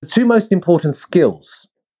two most important skills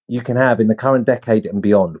you can have in the current decade and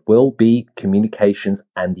beyond will be communications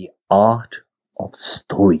and the art of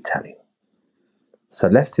storytelling. So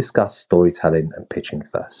let's discuss storytelling and pitching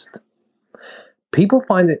first. People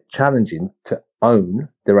find it challenging to own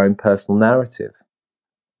their own personal narrative.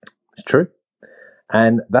 It's true.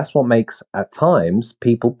 And that's what makes, at times,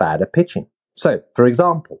 people bad at pitching. So, for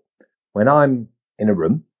example, when I'm in a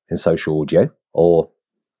room in social audio, or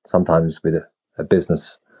sometimes with a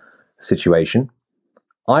business situation,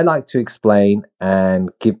 I like to explain and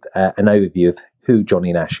give an overview of who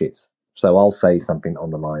Johnny Nash is. So I'll say something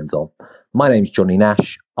on the lines of, my name's Johnny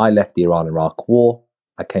Nash. I left the Iran-Iraq war.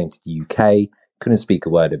 I came to the UK, couldn't speak a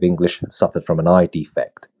word of English, suffered from an eye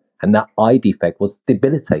defect. And that eye defect was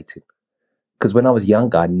debilitating. Because when I was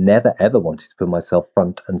younger, I never ever wanted to put myself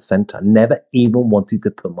front and center, never even wanted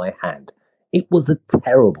to put my hand. It was a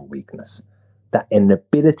terrible weakness, that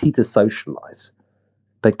inability to socialize.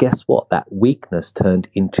 But guess what? That weakness turned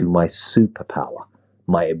into my superpower,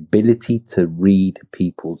 my ability to read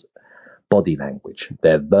people's body language,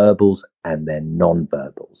 their verbals and their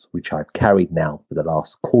non-verbals, which I've carried now for the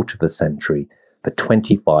last quarter of a century, for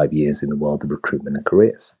 25 years in the world of recruitment and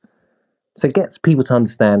careers. So it gets people to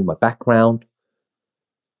understand my background,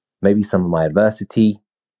 maybe some of my adversity,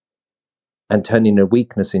 and turning a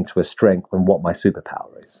weakness into a strength and what my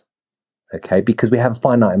superpower is. Okay, because we have a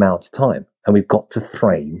finite amount of time and we've got to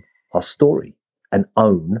frame our story and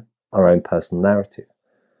own our own personal narrative.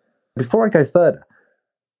 Before I go further,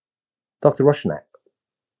 Dr. Roshanak,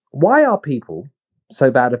 why are people so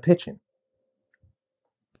bad at pitching?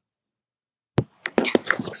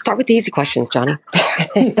 Start with the easy questions, Johnny.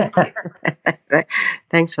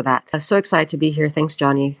 Thanks for that. I'm so excited to be here. Thanks,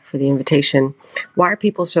 Johnny, for the invitation. Why are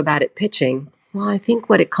people so bad at pitching? Well, I think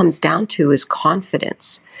what it comes down to is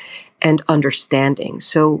confidence and understanding.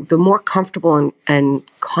 So the more comfortable and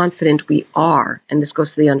confident we are, and this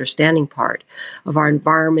goes to the understanding part of our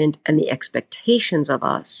environment and the expectations of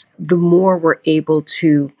us, the more we're able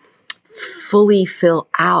to fully fill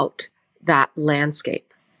out that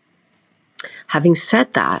landscape. Having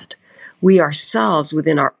said that, we ourselves,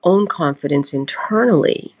 within our own confidence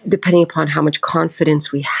internally, depending upon how much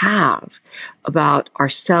confidence we have about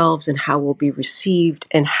ourselves and how we'll be received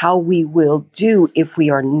and how we will do if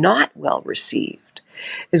we are not well received,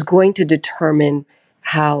 is going to determine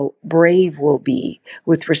how brave we'll be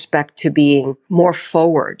with respect to being more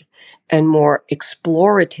forward and more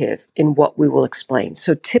explorative in what we will explain.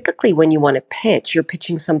 So typically when you want to pitch, you're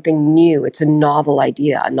pitching something new. It's a novel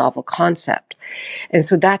idea, a novel concept. And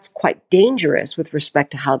so that's quite dangerous with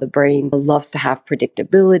respect to how the brain loves to have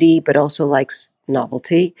predictability, but also likes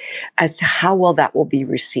novelty, as to how well that will be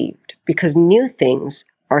received. Because new things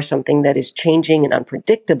are something that is changing and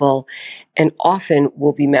unpredictable and often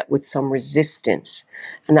will be met with some resistance.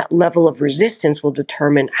 And that level of resistance will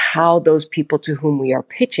determine how those people to whom we are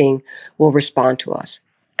pitching will respond to us.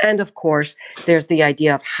 And of course, there's the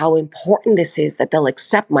idea of how important this is that they'll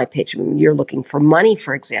accept my pitch. I mean, you're looking for money,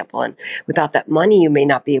 for example, and without that money, you may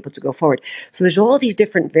not be able to go forward. So there's all these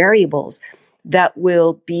different variables that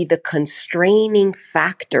will be the constraining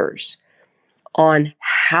factors on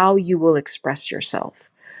how you will express yourself.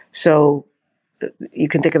 So you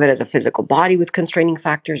can think of it as a physical body with constraining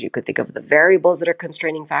factors. You could think of the variables that are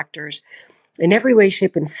constraining factors. In every way,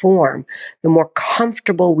 shape, and form, the more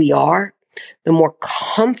comfortable we are,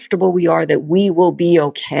 that we will be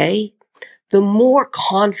okay, the more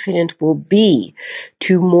confident we'll be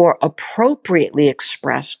to more appropriately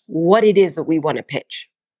express what it is that we want to pitch,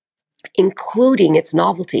 including its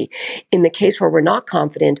novelty. In the case where we're not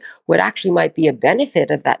confident, what actually might be a benefit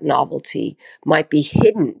of that novelty might be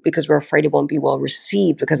hidden because we're afraid it won't be well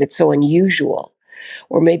received because it's so unusual.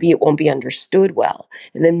 Or maybe it won't be understood well.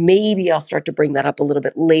 And then maybe I'll start to bring that up a little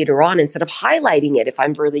bit later on instead of highlighting it if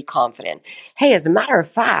I'm really confident. Hey, as a matter of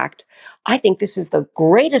fact, I think this is the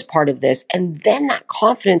greatest part of this. And then that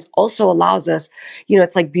confidence also allows us,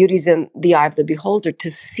 it's like beauty's in the eye of the beholder,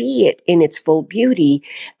 to see it in its full beauty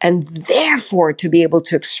and therefore to be able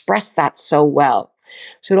to express that so well.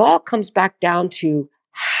 So it all comes back down to,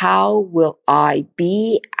 how will I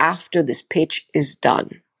be after this pitch is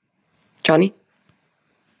done? Johnny?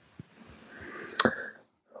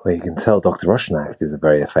 Well, you can tell Dr. Roshanak is a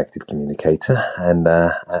very effective communicator and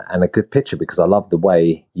a good pitcher, because I love the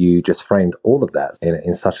way you just framed all of that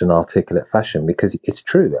in such an articulate fashion, because it's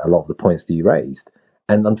true, a lot of the points that you raised.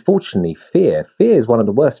 And unfortunately, fear is one of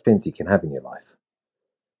the worst things you can have in your life.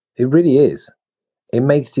 It really is. It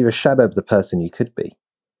makes you a shadow of the person you could be.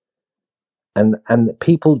 And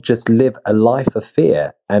people just live a life of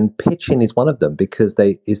fear, and pitching is one of them, because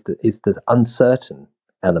is the uncertain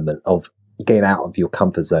element of getting out of your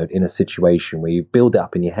comfort zone in a situation where you build it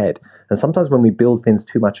up in your head. And sometimes when we build things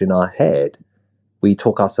too much in our head, we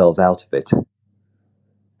talk ourselves out of it.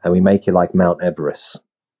 And we make it like Mount Everest.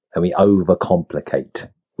 And we overcomplicate.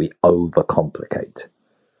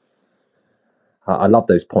 I love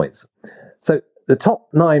those points. So the top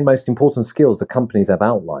 9 most important skills that companies have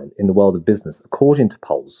outlined in the world of business, according to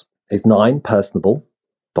polls, is 9, personable.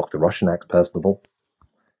 Dr. Roshanak's personable.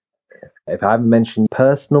 If I haven't mentioned,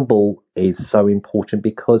 personable is so important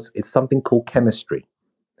because it's something called chemistry.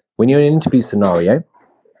 When you're in an interview scenario,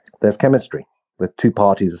 there's chemistry with 2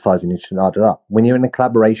 parties sizing each other up. When you're in a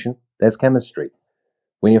collaboration, there's chemistry.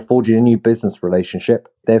 When you're forging a new business relationship,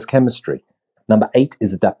 there's chemistry. Number 8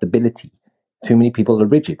 is adaptability. Too many people are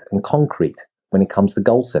rigid and concrete when it comes to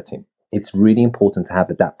goal setting. It's really important to have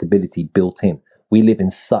adaptability built in. We live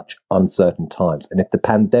in such uncertain times, and if the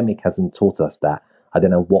pandemic hasn't taught us that, I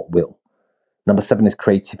don't know what will. Number 7 is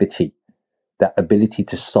creativity, that ability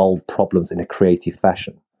to solve problems in a creative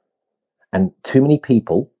fashion. And too many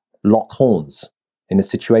people lock horns in a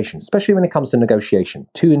situation, especially when it comes to negotiation,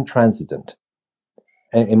 too intransigent.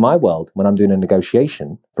 And in my world, when I'm doing a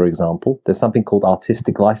negotiation, for example, there's something called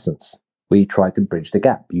artistic license, where you try to bridge the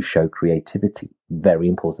gap. You show creativity, very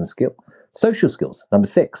important skill. Social skills, number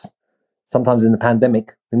 6. Sometimes in the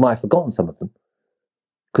pandemic, we might have forgotten some of them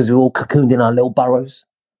because we're all cocooned in our little burrows.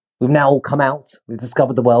 We've now all come out. We've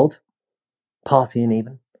discovered the world, partying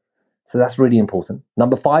even. So that's really important.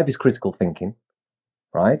 Number 5 is critical thinking,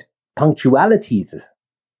 right? Punctuality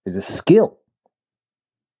is a skill.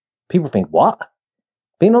 People think, what?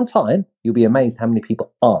 Being on time, you'll be amazed how many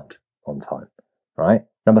people aren't on time, right?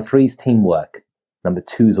 Number 3 is teamwork. Number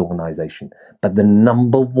 2 is organization. But the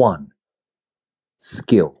number 1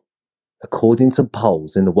 skill, according to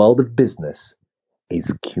polls in the world of business,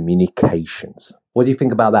 is communications. What do you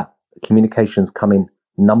think about that? Communications coming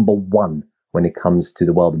number 1 when it comes to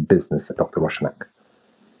the world of business, Dr. Roshanak.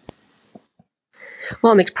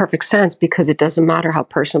 Well, it makes perfect sense because it doesn't matter how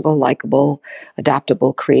personable, likable,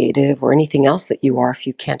 adaptable, creative, or anything else that you are if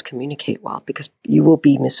you can't communicate well, because you will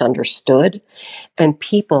be misunderstood. And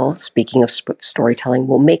people, speaking of storytelling,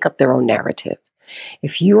 will make up their own narrative.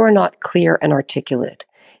 If you are not clear and articulate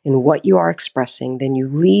in what you are expressing, then you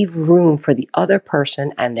leave room for the other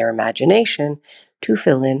person and their imagination to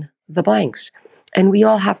fill in the blanks. And we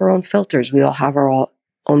all have our own filters. We all have our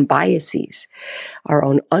own biases, our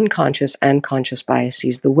own unconscious and conscious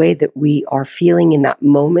biases. The way that we are feeling in that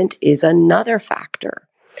moment is another factor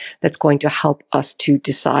that's going to help us to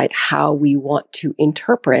decide how we want to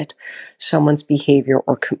interpret someone's behavior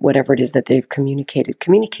or whatever it is that they've communicated.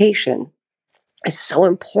 Communication is so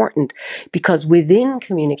important because within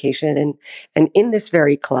communication and in this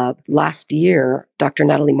very club last year, Dr.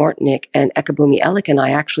 Natalie Martinick and Ekabumi Ellick and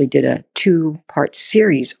I actually did a 2-part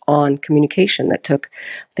series on communication that took,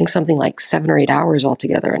 I think, something like 7 or 8 hours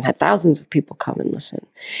altogether and had thousands of people come and listen.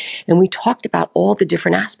 And we talked about all the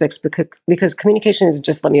different aspects because communication isn't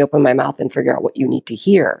just let me open my mouth and figure out what you need to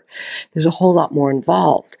hear. There's a whole lot more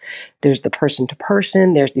involved. There's the person to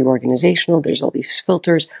person, there's the organizational, there's all these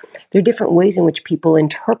filters. There are different ways in which people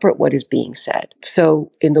interpret what is being said.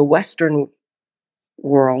 So in the Western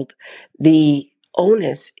world, the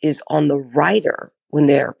onus is on the writer when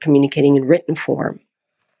they're communicating in written form.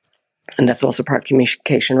 And that's also part of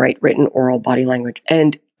communication, right? Written, oral, body language.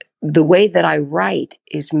 And the way that I write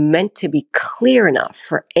is meant to be clear enough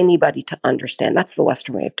for anybody to understand. That's the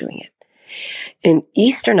Western way of doing it. In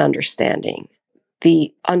Eastern understanding,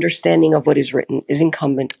 the understanding of what is written is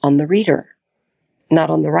incumbent on the reader, not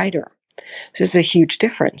on the writer. So this is a huge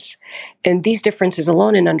difference. And these differences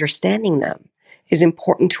alone, in understanding them, is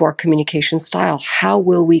important to our communication style. How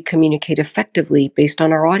will we communicate effectively based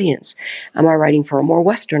on our audience? Am I writing for a more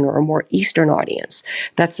Western or a more Eastern audience?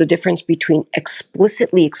 That's the difference between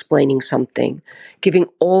explicitly explaining something, giving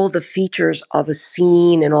all the features of a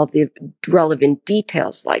scene and all the relevant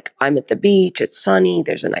details, like I'm at the beach, it's sunny,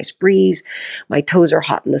 there's a nice breeze, my toes are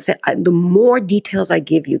hot in the sand. The more details I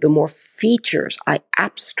give you, the more features I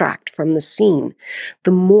abstract from the scene,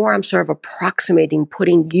 the more I'm sort of approximating,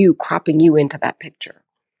 cropping you into that picture.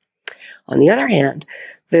 On the other hand,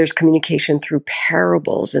 there's communication through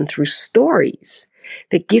parables and through stories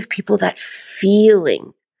that give people that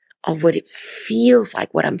feeling of what it feels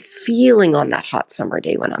like, what I'm feeling on that hot summer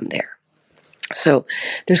day when I'm there. So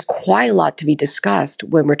there's quite a lot to be discussed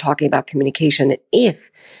when we're talking about communication. And if,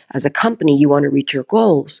 as a company, you want to reach your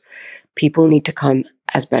goals, people need to come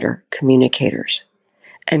as better communicators.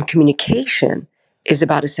 And communication is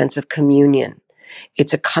about a sense of communion.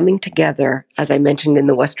 It's a coming together, as I mentioned in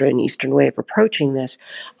the Western and Eastern way of approaching this,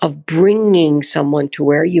 of bringing someone to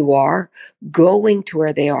where you are, going to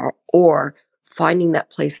where they are, or finding that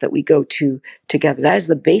place that we go to together. That is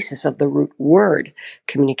the basis of the root word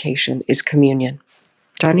communication, is communion.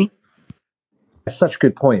 Johnny? Such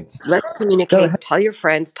good points. Let's Go communicate. ahead. Tell your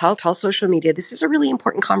friends, tell social media. This is a really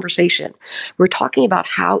important conversation. We're talking about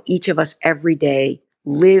how each of us every day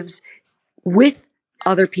lives with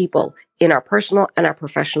other people in our personal and our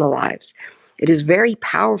professional lives. It is very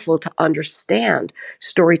powerful to understand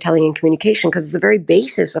storytelling and communication because it's the very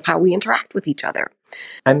basis of how we interact with each other.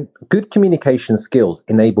 And good communication skills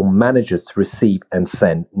enable managers to receive and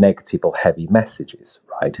send negative or heavy messages,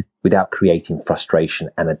 right? Without creating frustration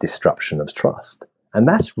and a disruption of trust. And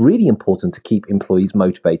that's really important to keep employees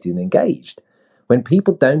motivated and engaged. When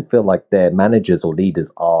people don't feel like their managers or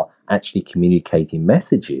leaders are actually communicating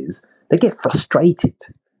messages, they get frustrated.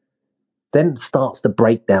 Then starts the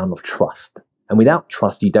breakdown of trust. And without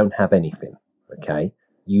trust, you don't have anything, okay?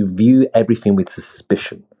 You view everything with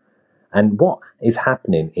suspicion. And what is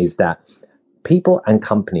happening is that people and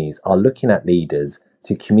companies are looking at leaders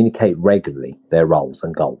to communicate regularly their roles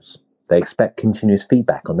and goals. They expect continuous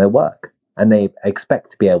feedback on their work, and they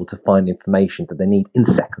expect to be able to find information that they need in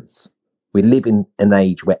seconds. We live in an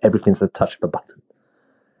age where everything's at the touch of a button.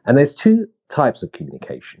 And there's two types of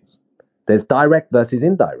communications. There's direct versus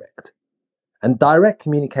indirect. And direct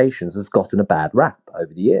communications has gotten a bad rap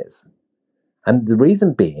over the years. And the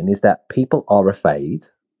reason being is that people are afraid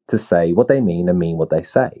to say what they mean and mean what they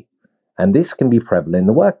say. And this can be prevalent in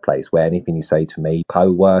the workplace, where anything you say to me,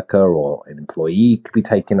 co-worker or an employee, could be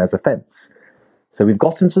taken as offense. So we've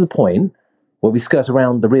gotten to the point where we skirt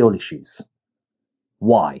around the real issues.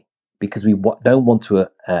 Why? Because we don't want to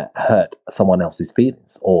hurt someone else's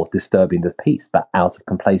feelings or disturbing the peace, but out of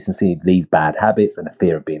complacency leads bad habits and a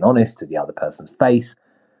fear of being honest to the other person's face.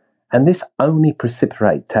 And this only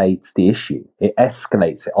precipitates the issue. It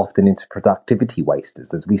escalates it often into productivity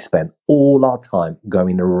wasters, as we spend all our time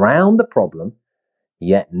going around the problem,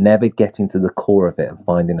 yet never getting to the core of it and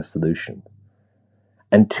finding a solution.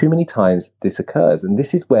 And too many times this occurs. And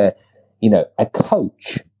this is where, a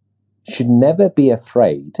coach should never be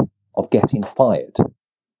afraid of getting fired,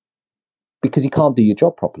 because you can't do your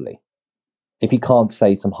job properly if you can't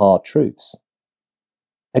say some hard truths.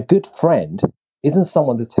 A good friend isn't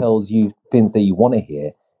someone that tells you things that you want to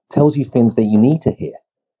hear, tells you things that you need to hear.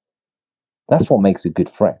 That's what makes a good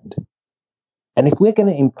friend. And if we're going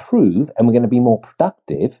to improve and we're going to be more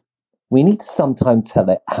productive, we need to sometimes tell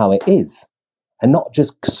it how it is and not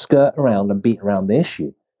just skirt around and beat around the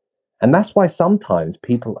issue. And that's why sometimes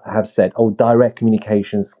people have said, direct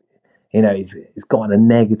communications, it's gotten a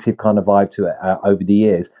negative kind of vibe to it over the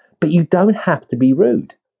years. But you don't have to be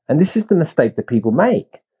rude. And this is the mistake that people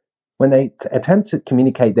make when they attempt to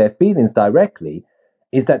communicate their feelings directly,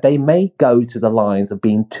 is that they may go to the lines of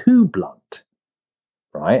being too blunt,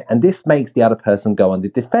 right? And this makes the other person go on the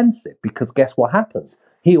defensive, because guess what happens?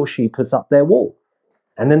 He or she puts up their wall.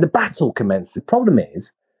 And then the battle commences. The problem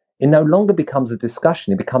is, it no longer becomes a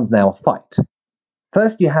discussion, it becomes now a fight.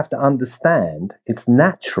 First, you have to understand it's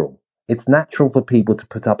natural. It's natural for people to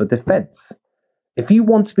put up a defense. If you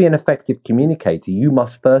want to be an effective communicator, you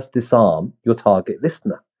must first disarm your target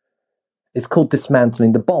listener. It's called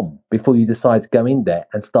dismantling the bomb before you decide to go in there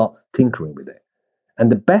and start tinkering with it. And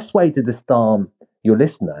the best way to disarm your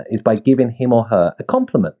listener is by giving him or her a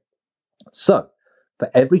compliment. So, for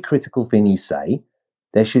every critical thing you say,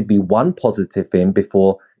 there should be one positive thing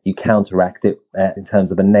before you counteract it in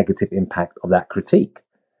terms of a negative impact of that critique.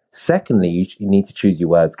 Secondly, you need to choose your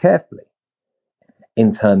words carefully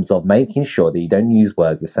in terms of making sure that you don't use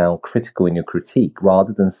words that sound critical in your critique,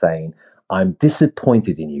 rather than saying, I'm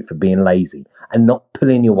disappointed in you for being lazy, and not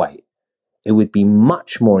pulling your weight. It would be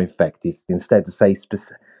much more effective instead to say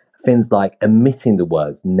things like omitting the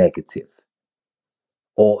words negative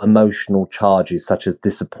or emotional charges such as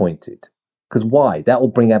disappointed. Because why? That will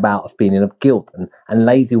bring about a feeling of guilt, and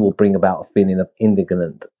lazy will bring about a feeling of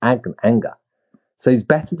indignant anger. So it's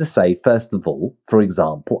better to say, first of all, for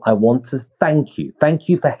example, I want to thank you. Thank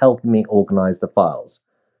you for helping me organize the files.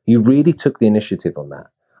 You really took the initiative on that.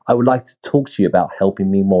 I would like to talk to you about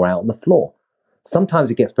helping me more out on the floor.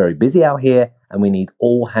 Sometimes it gets very busy out here and we need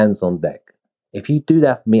all hands on deck. If you do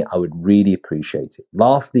that for me, I would really appreciate it.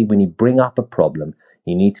 Lastly, when you bring up a problem,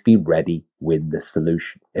 you need to be ready with the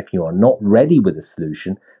solution. If you are not ready with the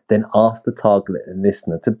solution, then ask the target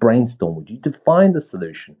listener to brainstorm with you to find the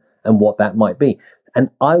solution and what that might be. And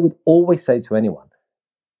I would always say to anyone,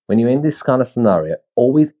 when you're in this kind of scenario,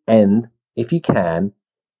 always end, if you can,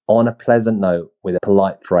 on a pleasant note with a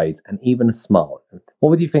polite phrase and even a smile. What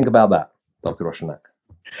would you think about that, Dr. Roshanak?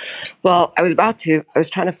 Well, I was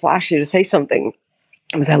trying to flash you to say something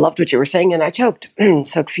because I loved what you were saying and I choked.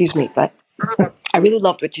 So excuse me, but I really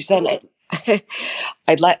loved what you said.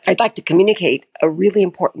 I'd like to communicate a really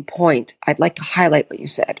important point. I'd like to highlight what you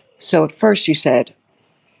said. So at first you said,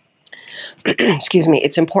 excuse me,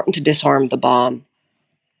 it's important to disarm the bomb.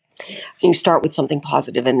 And you start with something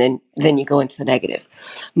positive and then you go into the negative.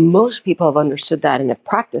 Most people have understood that and have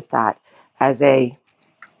practiced that as a,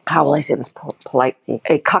 how will I say this politely,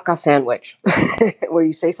 a caca sandwich, where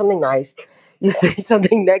you say something nice, you say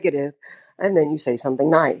something negative, and then you say something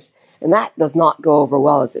nice. And that does not go over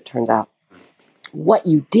well, as it turns out. What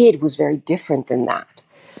you did was very different than that.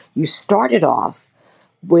 You started off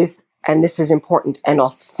with, and this is important, an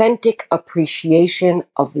authentic appreciation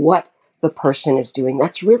of what the person is doing.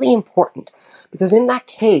 That's really important because in that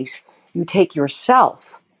case, you take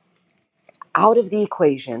yourself out of the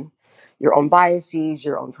equation, your own biases,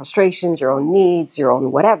 your own frustrations, your own needs, your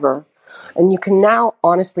own whatever, and you can now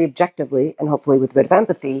honestly, objectively, and hopefully with a bit of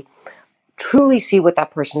empathy, truly see what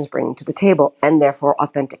that person is bringing to the table and therefore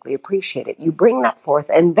authentically appreciate it. You bring that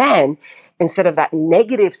forth, and then instead of that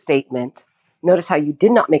negative statement, notice how you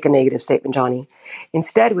did not make a negative statement, Johnny.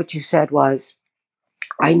 Instead, what you said was,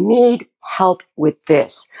 I need help with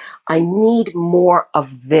this. I need more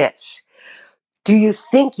of this. Do you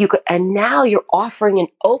think you could? And now you're offering an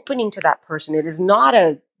opening to that person. It is not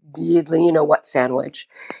a, you know what, sandwich.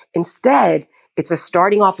 Instead, it's a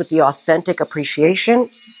starting off with the authentic appreciation,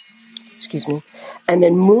 excuse me, and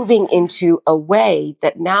then moving into a way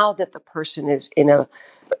that now that the person is in a,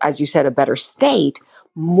 as you said, a better state,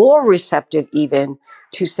 more receptive even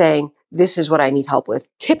to saying, this is what I need help with.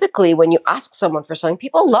 Typically, when you ask someone for something,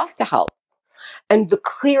 people love to help. And the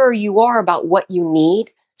clearer you are about what you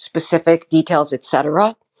need, specific details,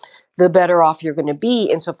 etc., the better off you're going to be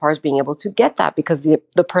insofar as being able to get that, because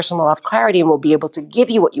the person will have clarity and will be able to give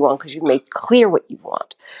you what you want because you've made clear what you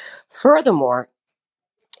want. Furthermore,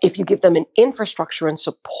 if you give them an infrastructure and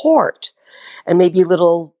support and maybe a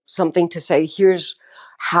little something to say, here's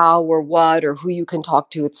how or what or who you can talk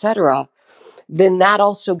to, etc., then that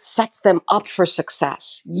also sets them up for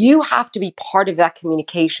success. You have to be part of that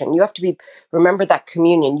communication. You have to be, remember that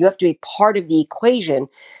communion. You have to be part of the equation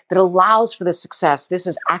that allows for the success. This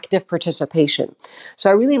is active participation. So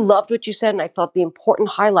I really loved what you said, and I thought the important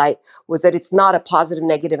highlight was that it's not a positive,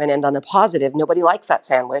 negative, and end on a positive. Nobody likes that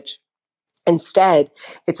sandwich. Instead,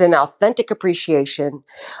 it's an authentic appreciation,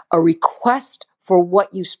 a request for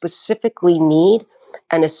what you specifically need,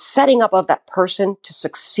 and a setting up of that person to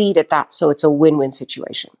succeed at that. So it's a win-win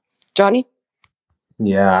situation. Johnny?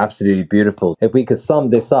 Yeah, absolutely beautiful. If we could sum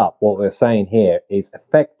this up, what we're saying here is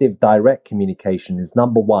effective direct communication is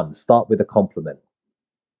number one, start with a compliment.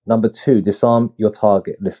 Number two, disarm your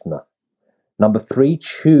target listener. Number three,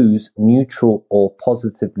 choose neutral or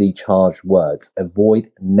positively charged words. Avoid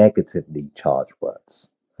negatively charged words.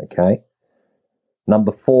 Okay.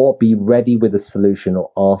 Number four, be ready with a solution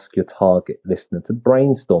or ask your target listener to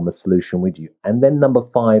brainstorm a solution with you. And then number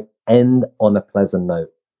five, end on a pleasant note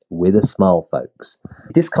with a smile, folks.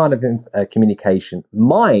 This kind of communication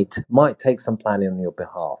might take some planning on your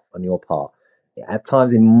behalf, on your part. At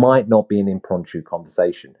times, it might not be an impromptu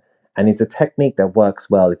conversation. And it's a technique that works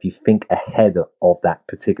well if you think ahead of that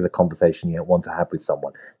particular conversation you want to have with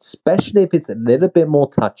someone, especially if it's a little bit more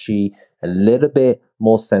touchy, a little bit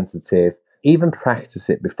more sensitive. Even practice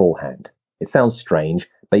it beforehand. It sounds strange,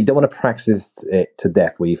 but you don't want to practice it to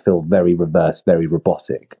death where you feel very reversed, very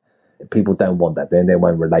robotic. People don't want that. Then they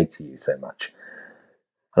won't relate to you so much.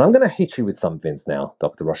 And I'm going to hit you with some things now,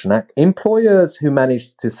 Dr. Roshanak. Employers who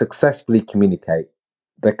manage to successfully communicate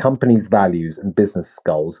their company's values and business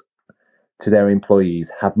goals to their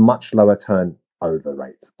employees have much lower turnover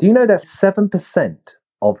rates. Do you know that 7%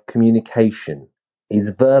 of communication is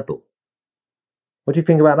verbal? What do you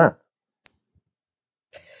think about that?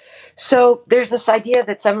 So there's this idea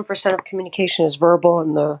that 7% of communication is verbal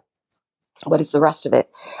and what is the rest of it?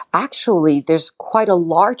 Actually, there's quite a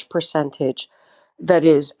large percentage that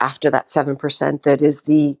is after that 7% that is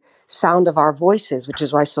the sound of our voices, which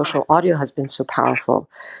is why social audio has been so powerful.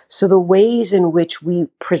 So the ways in which we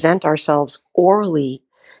present ourselves orally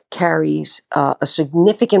carries a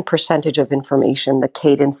significant percentage of information, the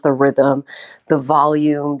cadence, the rhythm, the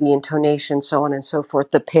volume, the intonation, so on and so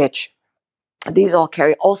forth, the pitch. These all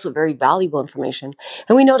carry also very valuable information.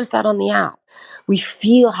 And we notice that on the app. We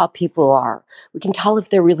feel how people are. We can tell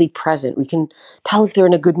if they're really present. We can tell if they're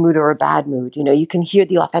in a good mood or a bad mood. You know, you can hear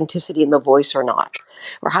the authenticity in the voice or not,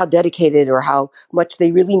 or how dedicated or how much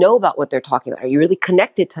they really know about what they're talking about. Are you really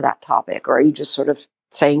connected to that topic, or are you just sort of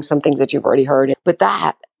saying some things that you've already heard? But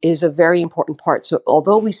that is a very important part. So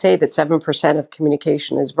although we say that 7% of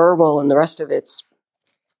communication is verbal and the rest of it's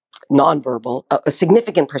nonverbal, a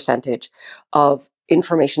significant percentage of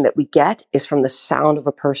information that we get is from the sound of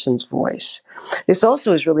a person's voice. This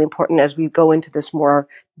also is really important as we go into this more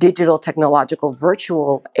digital, technological,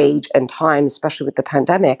 virtual age and time, especially with the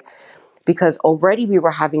pandemic, because already we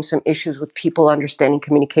were having some issues with people understanding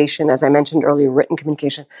communication, as I mentioned earlier, written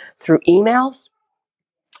communication through emails.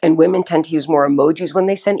 And women tend to use more emojis when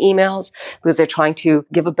they send emails because they're trying to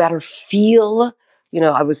give a better feel.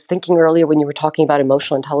 I was thinking earlier when you were talking about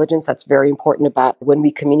emotional intelligence, that's very important about when we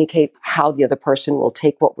communicate how the other person will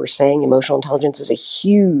take what we're saying. Emotional intelligence is a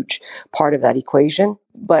huge part of that equation.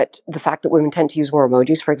 But the fact that women tend to use more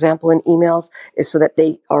emojis, for example, in emails is so that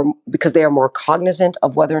because they are more cognizant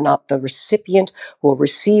of whether or not the recipient will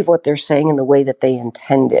receive what they're saying in the way that they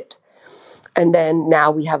intend it. And then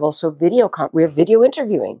now we have also we have video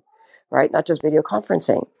interviewing, right? Not just video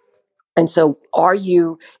conferencing. And so are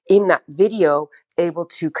you in that video able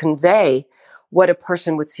to convey what a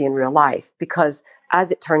person would see in real life? Because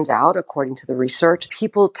as it turns out, according to the research,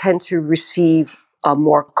 people tend to receive a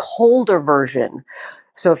more colder version.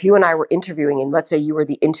 So if you and I were interviewing, and let's say you were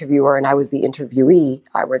the interviewer and I were the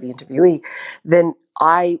interviewee, then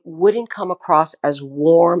I wouldn't come across as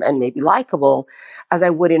warm and maybe likable as I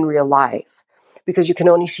would in real life, because you can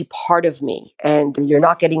only see part of me and you're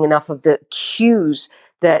not getting enough of the cues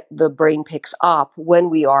that the brain picks up when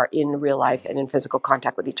we are in real life and in physical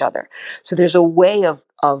contact with each other. So there's a way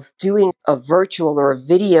of doing a virtual or a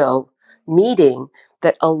video meeting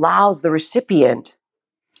that allows the recipient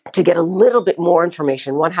to get a little bit more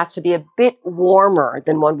information. One has to be a bit warmer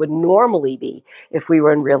than one would normally be if we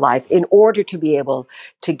were in real life in order to be able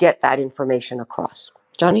to get that information across.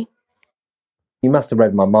 Johnny? You must have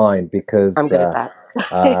read my mind because I'm good at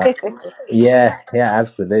that. yeah,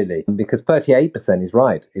 absolutely. Because 38% is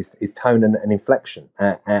right. Is tone and inflection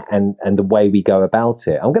and the way we go about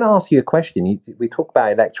it. I'm going to ask you a question. We talk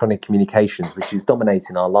about electronic communications, which is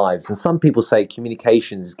dominating our lives, and some people say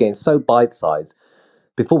communications is getting so bite-sized.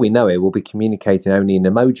 Before we know it, we'll be communicating only in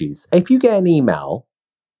emojis. If you get an email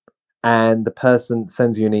and the person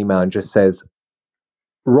sends you an email and just says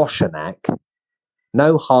Roshanak,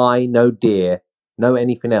 no hi, no dear, no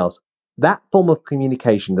anything else, that form of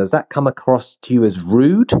communication, does that come across to you as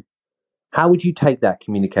rude? How would you take that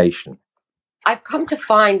communication? I've come to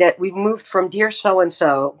find that we've moved from dear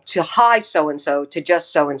so-and-so to hi so-and-so to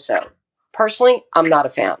just so-and-so. Personally, I'm not a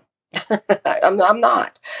fan. I'm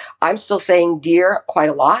not. I'm still saying dear quite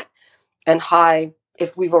a lot and hi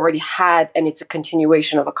if we've already had and it's a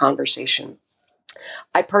continuation of a conversation.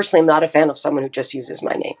 I personally am not a fan of someone who just uses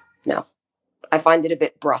my name. No, I find it a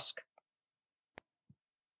bit brusque.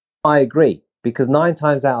 I agree, because 9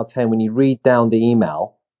 times out of 10, when you read down the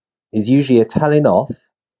email, is usually a telling off,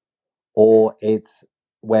 or it's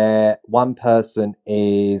where one person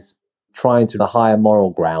is trying to the higher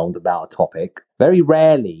moral ground about a topic. Very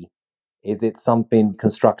rarely is it something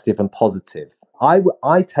constructive and positive.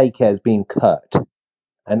 I take it as being curt.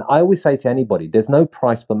 And I always say to anybody, there's no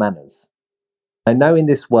price for manners. I know in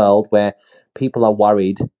this world where people are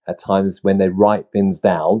worried at times when they write things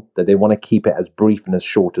down that they want to keep it as brief and as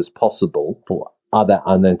short as possible for other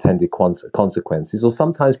unintended consequences, or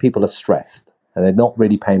sometimes people are stressed and they're not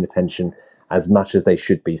really paying attention as much as they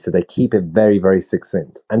should be. So they keep it very, very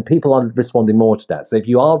succinct. And people are responding more to that. So if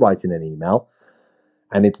you are writing an email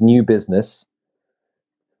and it's new business,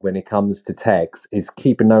 when it comes to text, is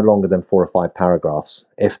keeping no longer than 4 or 5 paragraphs,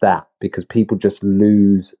 if that, because people just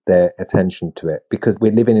lose their attention to it. Because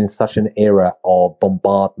we're living in such an era of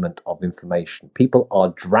bombardment of information. People are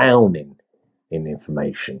drowning in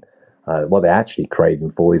information. What they're actually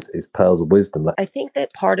craving for is pearls of wisdom. I think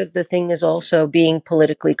that part of the thing is also being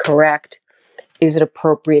politically correct. Is it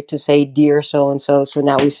appropriate to say dear so and so? So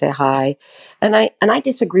now we say hi. And I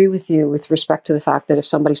disagree with you with respect to the fact that if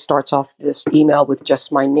somebody starts off this email with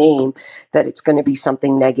just my name, that it's going to be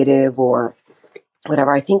something negative or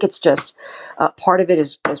whatever. I think it's just part of it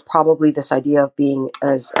is probably this idea of being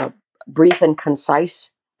as brief and concise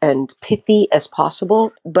and pithy as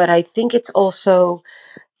possible. But I think it's also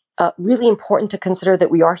really important to consider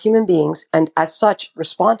that we are human beings and as such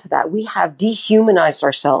respond to that. We have dehumanized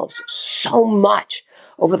ourselves so much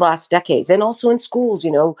over the last decades, and also in schools,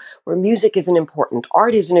 where music isn't important,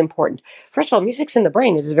 art isn't important. First of all, music's in the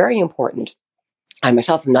brain. It is very important. I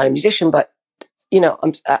myself am not a musician, but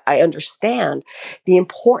I understand the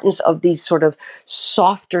importance of these sort of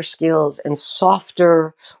softer skills and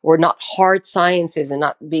softer or not hard sciences and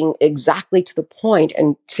not being exactly to the point.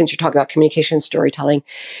 And since you're talking about communication and storytelling,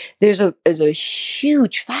 is a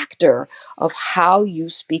huge factor of how you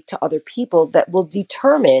speak to other people that will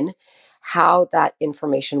determine how that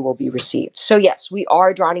information will be received. So yes, we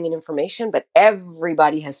are drowning in information, but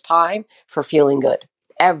everybody has time for feeling good.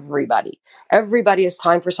 everybody. Everybody has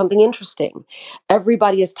time for something interesting.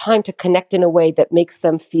 Everybody has time to connect in a way that makes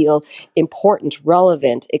them feel important,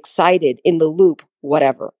 relevant, excited, in the loop,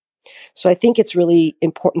 whatever. So I think it's really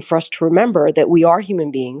important for us to remember that we are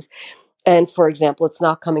human beings. And for example, it's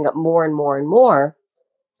now coming up more and more and more,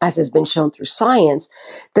 as has been shown through science,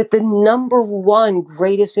 that the number one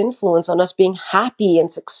greatest influence on us being happy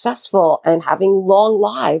and successful and having long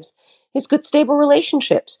lives is good, stable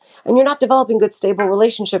relationships. And you're not developing good, stable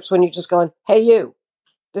relationships when you're just going, hey, you,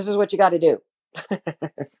 this is what you got to do.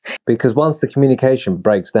 Because once the communication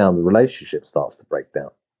breaks down, the relationship starts to break down,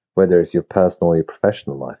 whether it's your personal or your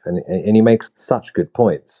professional life. And he makes such good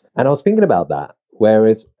points. And I was thinking about that,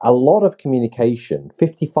 whereas a lot of communication,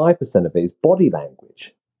 55% of it is body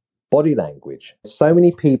language. Body language. So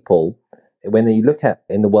many people, when you look at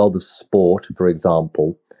in the world of sport, for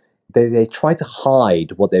example, they try to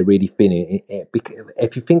hide what they're really feeling.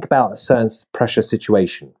 If you think about a certain pressure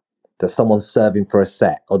situation, that someone's serving for a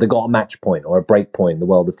set, or they got a match point or a break point in the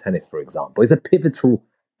world of tennis, for example, it's a pivotal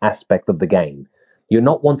aspect of the game. You're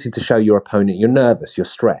not wanting to show your opponent you're nervous, you're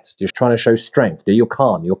stressed, you're trying to show strength, that you're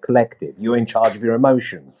calm, you're collective, you're in charge of your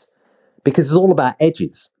emotions, because it's all about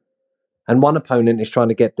edges. And one opponent is trying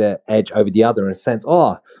to get the edge over the other in a sense,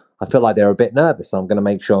 oh, I feel like they're a bit nervous, so I'm going to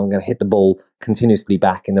make sure I'm going to hit the ball continuously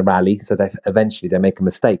back in the rally so that eventually they make a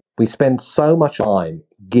mistake. We spend so much time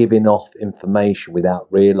giving off information without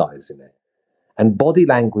realizing it. And body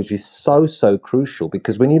language is so crucial,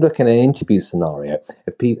 because when you look at an interview scenario,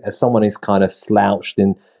 if someone is kind of slouched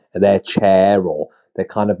in their chair, or they're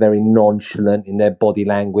kind of very nonchalant in their body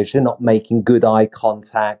language, they're not making good eye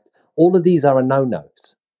contact, all of these are a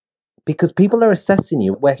no-nos. Because people are assessing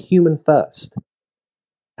you. We're human first,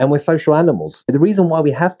 and we're social animals. The reason why we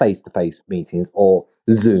have face-to-face meetings or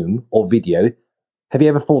Zoom or video, have you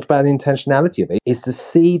ever thought about the intentionality of it? Is to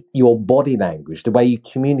see your body language, the way you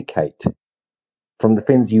communicate, from the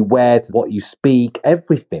things you wear to what you speak,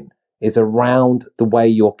 everything is around the way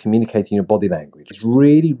you're communicating your body language. It's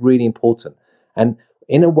really important. And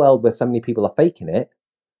in a world where so many people are faking it,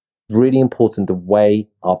 really important the way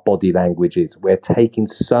our body language is. We're taking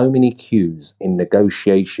so many cues in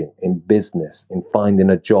negotiation, in business, in finding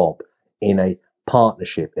a job, in a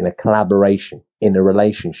partnership, in a collaboration, in a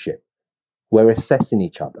relationship. We're assessing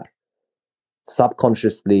each other,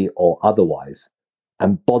 subconsciously or otherwise.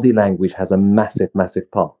 And body language has a massive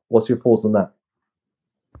part. What's your thoughts on that?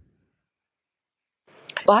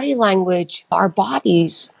 Body language, our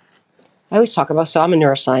bodies, I always talk about, so I'm a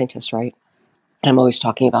neuroscientist, right? I'm always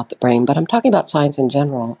talking about the brain, but I'm talking about science in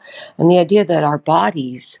general. And the idea that our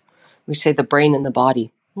bodies, we say the brain and the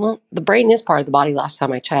body. Well, the brain is part of the body last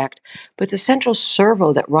time I checked, but it's the central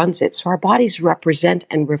servo that runs it. So our bodies represent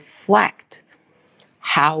and reflect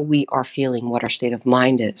how we are feeling, what our state of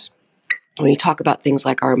mind is. When you talk about things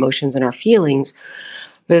like our emotions and our feelings,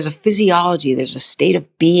 there's a physiology, there's a state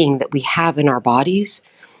of being that we have in our bodies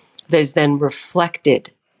that is then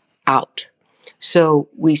reflected out. So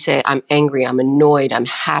we say, I'm angry, I'm annoyed, I'm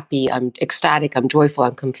happy, I'm ecstatic, I'm joyful,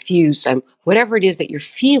 I'm confused, I'm whatever it is that you're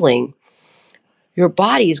feeling, your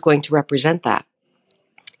body is going to represent that,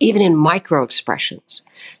 even in micro expressions.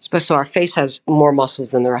 So our face has more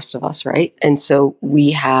muscles than the rest of us, right? And so we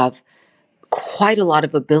have quite a lot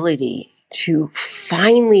of ability to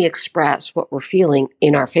finely express what we're feeling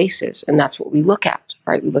in our faces. And that's what we look at,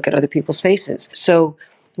 right? We look at other people's faces. So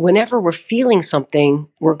whenever we're feeling something,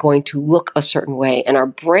 we're going to look a certain way. And our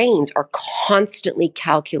brains are constantly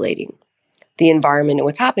calculating the environment and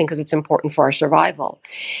what's happening because it's important for our survival.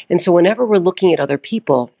 And so whenever we're looking at other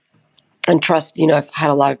people and trust, I've had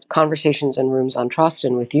a lot of conversations in rooms on trust,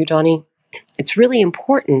 and with you, Johnny, it's really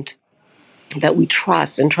important that we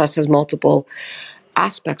trust, and trust has multiple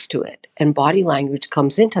aspects to it. And body language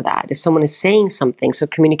comes into that. If someone is saying something, so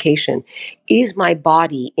communication, is my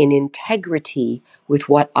body in integrity with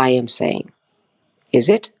what I am saying? Is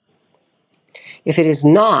it? If it is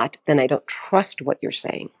not, then I don't trust what you're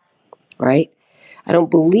saying, right? I don't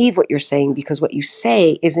believe what you're saying because what you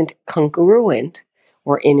say isn't congruent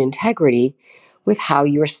or in integrity with how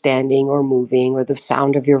you're standing or moving or the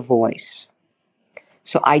sound of your voice.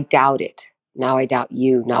 So I doubt it. Now I doubt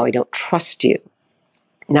you. Now I don't trust you.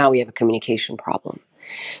 Now we have a communication problem.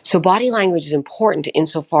 So body language is important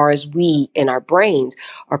insofar as we, in our brains,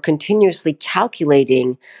 are continuously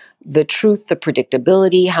calculating the truth, the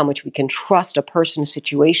predictability, how much we can trust a person's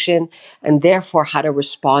situation, and therefore how to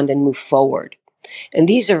respond and move forward. And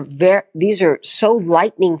these are so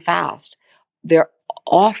lightning fast. They're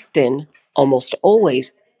often, almost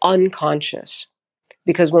always, unconscious.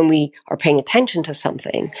 Because when we are paying attention to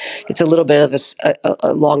something, it's a little bit of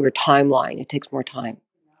a longer timeline. It takes more time.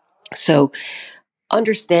 So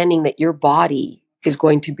understanding that your body is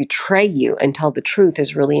going to betray you and tell the truth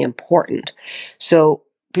is really important. So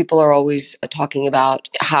people are always talking about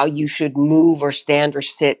how you should move or stand or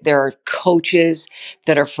sit. There are coaches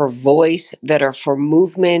that are for voice, that are for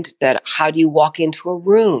movement, that how do you walk into a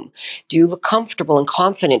room? Do you look comfortable and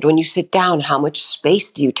confident? When you sit down, how much space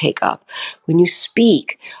do you take up? When you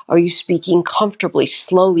speak, are you speaking comfortably,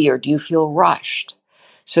 slowly, or do you feel rushed?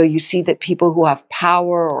 So you see that people who have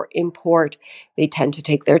power or import, they tend to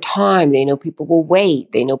take their time. They know people will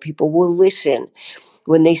wait. They know people will listen.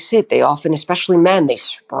 When they sit, they often, especially men, they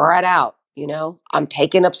spread out. I'm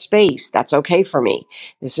taking up space. That's okay for me.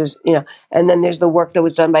 This is, and then there's the work that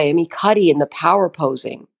was done by Amy Cuddy in the power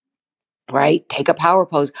posing, right? Take a power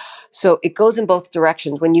pose. So it goes in both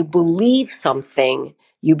directions. When you believe something,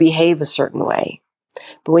 you behave a certain way.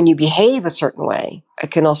 But when you behave a certain way,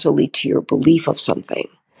 it can also lead to your belief of something.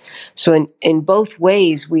 So in both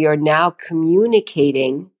ways, we are now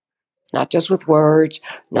communicating, not just with words,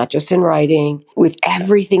 not just in writing, with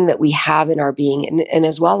everything that we have in our being and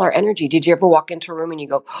as well our energy. Did you ever walk into a room and you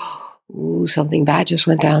go, ooh, something bad just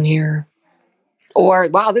went down here? Or,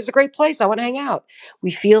 wow, this is a great place. I want to hang out.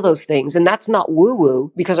 We feel those things. And that's not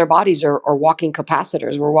woo-woo because our bodies are walking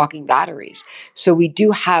capacitors. We're walking batteries. So we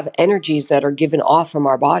do have energies that are given off from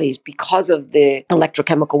our bodies because of the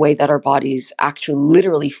electrochemical way that our bodies actually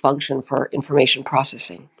literally function for information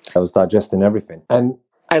processing. I was digesting everything. And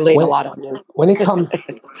I laid a lot on you. When it comes,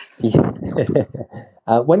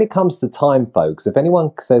 when it comes to time, folks, if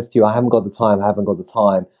anyone says to you, I haven't got the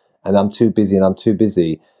time, and I'm too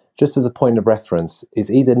busy, just as a point of reference,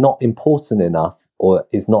 is either not important enough or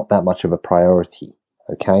is not that much of a priority,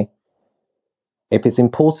 okay? If it's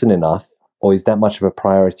important enough or is that much of a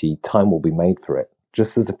priority, time will be made for it,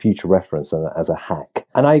 just as a future reference and as a hack.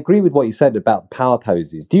 And I agree with what you said about power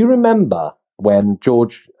poses. Do you remember when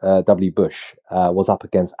George W. Bush was up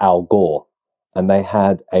against Al Gore and they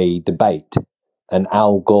had a debate and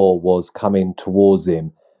Al Gore was coming towards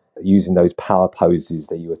him using those power poses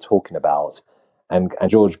that you were talking about, and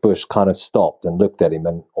George Bush kind of stopped and looked at him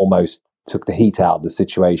and almost took the heat out of the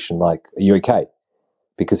situation, like, are you okay?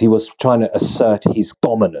 Because he was trying to assert his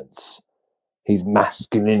dominance, his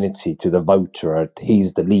masculinity to the voter.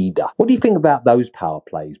 He's the leader. What do you think about those power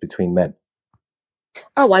plays between men?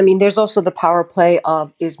 Oh, I mean, there's also the power play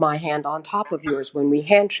of, is my hand on top of yours when we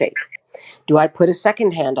handshake? Do I put a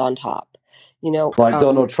second hand on top? Like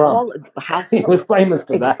Donald Trump. He was famous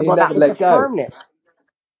for that. He well, never that was the let go. firmness.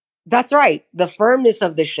 That's right. The firmness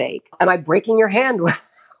of the shake. Am I breaking your hand?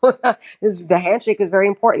 The handshake is very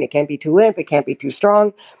important. It can't be too limp. It can't be too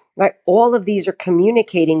strong. Right? All of these are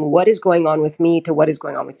communicating what is going on with me to what is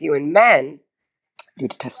going on with you. And men, due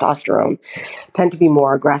to testosterone, tend to be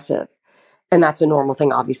more aggressive. And that's a normal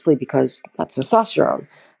thing, obviously, because that's testosterone.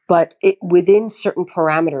 But within certain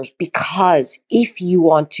parameters, because if you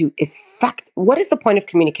want to what is the point of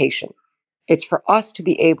communication? It's for us to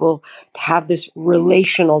be able to have this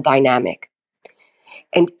relational dynamic.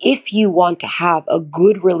 And if you want to have a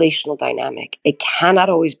good relational dynamic, it cannot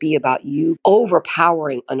always be about you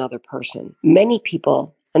overpowering another person. Many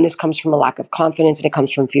people, and this comes from a lack of confidence and it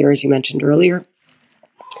comes from fear, as you mentioned earlier,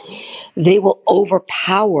 they will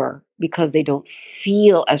overpower because they don't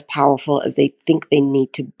feel as powerful as they think they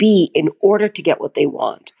need to be in order to get what they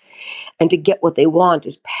want. And to get what they want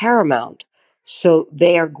is paramount. So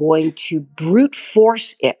they are going to brute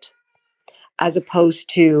force it as opposed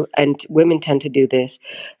to, and women tend to do this,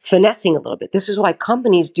 finessing a little bit. This is why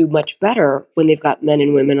companies do much better when they've got men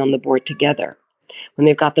and women on the board together, when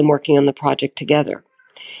they've got them working on the project together.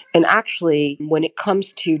 And actually, when it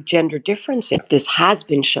comes to gender difference, if this has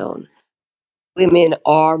been shown, women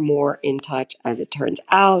are more in touch, as it turns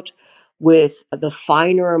out, with the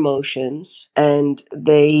finer emotions, and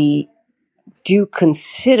they do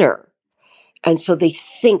consider. And so they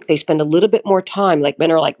think they spend a little bit more time, like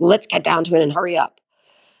men are like, let's get down to it and hurry up.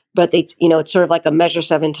 But it's sort of like a measure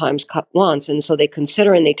 7 times cut once. And so they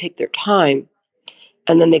consider and they take their time.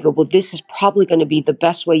 And then they go, well, this is probably going to be the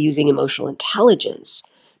best way using emotional intelligence.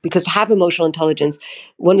 Because to have emotional intelligence,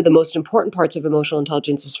 one of the most important parts of emotional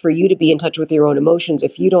intelligence is for you to be in touch with your own emotions.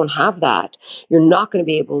 If you don't have that, you're not going to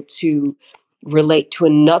be able to relate to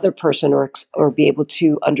another person or be able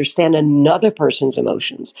to understand another person's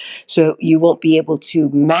emotions. So you won't be able to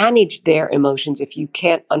manage their emotions if you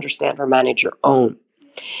can't understand or manage your own.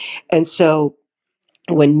 And so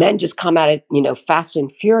when men just come at it, fast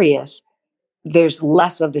and furious, there's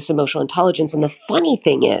less of this emotional intelligence. And the funny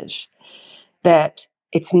thing is that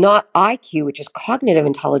it's not IQ, which is cognitive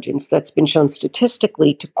intelligence, that's been shown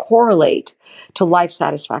statistically to correlate to life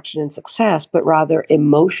satisfaction and success, but rather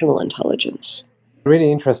emotional intelligence.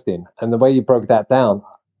 Really interesting. And the way you broke that down,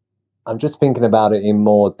 I'm just thinking about it in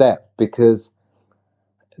more depth because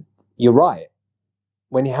you're right.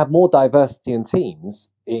 When you have more diversity in teams,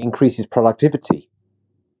 it increases productivity.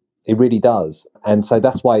 It really does. And so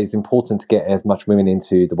that's why it's important to get as much women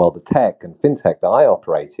into the world of tech and fintech that I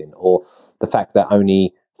operate in, or the fact that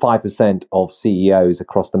only 5% of CEOs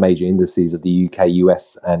across the major indices of the UK,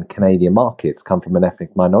 US, and Canadian markets come from an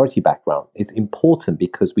ethnic minority background. It's important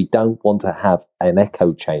because we don't want to have an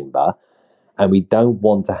echo chamber, and we don't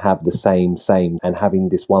want to have the same, and having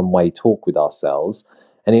this one way talk with ourselves.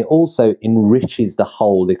 And it also enriches the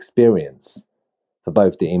whole experience for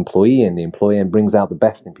both the employee and the employer and brings out the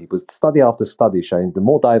best in people. Study after study showing the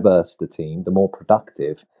more diverse the team, the more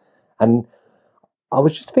productive. And I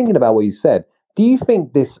was just thinking about what you said. Do you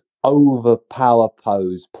think this overpower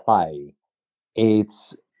pose play,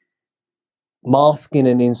 it's masking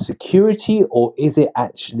an insecurity, or is it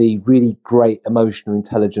actually really great emotional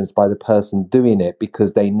intelligence by the person doing it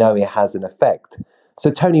because they know it has an effect? So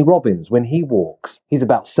Tony Robbins, when he walks, he's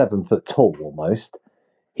about 7 foot tall almost.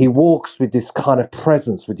 He walks with this kind of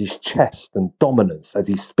presence with his chest and dominance as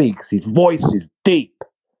he speaks. His voice is deep.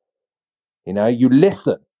 You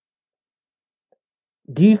listen.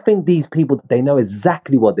 Do you think these people, they know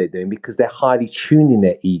exactly what they're doing because they're highly tuned in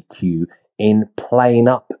their EQ in playing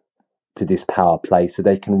up to this power play so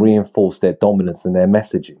they can reinforce their dominance and their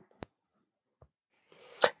messaging?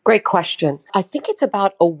 Great question. I think it's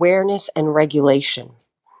about awareness and regulation.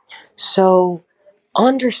 So,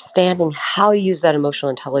 understanding how to use that emotional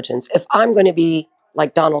intelligence. If I'm going to be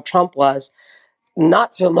like Donald Trump was,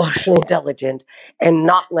 not so emotionally intelligent and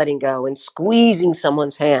not letting go and squeezing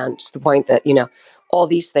someone's hand to the point that, all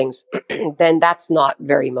these things, then that's not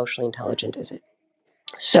very emotionally intelligent, is it?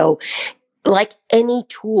 So, like any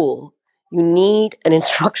tool, you need an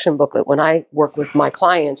instruction booklet. When I work with my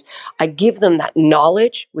clients, I give them that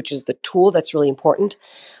knowledge, which is the tool that's really important.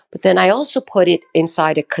 But then I also put it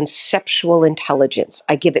inside a conceptual intelligence.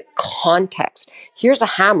 I give it context. Here's a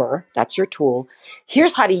hammer, that's your tool.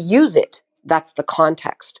 Here's how to use it, that's the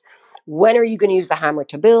context. When are you going to use the hammer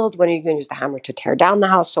to build? When are you going to use the hammer to tear down the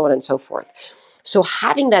house? So on and so forth. So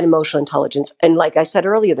having that emotional intelligence, and like I said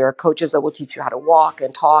earlier, there are coaches that will teach you how to walk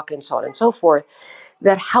and talk and so on and so forth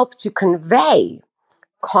that help to convey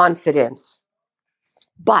confidence.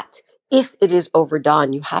 But if it is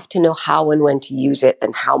overdone, you have to know how and when to use it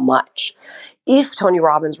and how much. If Tony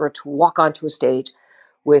Robbins were to walk onto a stage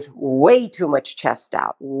with way too much chest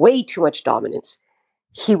out, way too much dominance,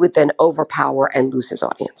 he would then overpower and lose his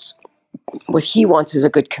audience. What he wants is a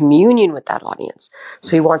good communion with that audience.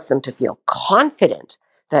 So he wants them to feel confident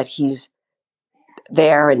that he's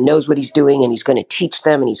there and knows what he's doing and he's going to teach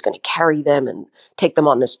them and he's going to carry them and take them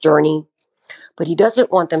on this journey. But he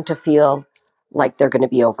doesn't want them to feel like they're going to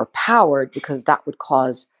be overpowered because that would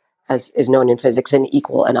cause, as is known in physics, an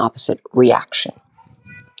equal and opposite reaction.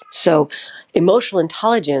 So emotional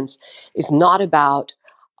intelligence is not about,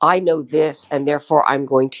 I know this and therefore I'm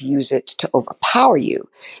going to use it to overpower you.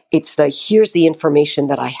 It's here's the information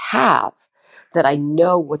that I have, that I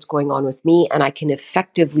know what's going on with me, and I can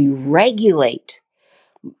effectively regulate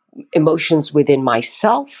emotions within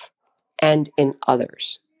myself and in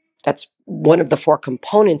others. That's one of the 4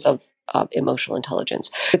 components of emotional intelligence.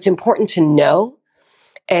 It's important to know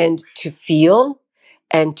and to feel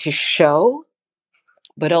and to show,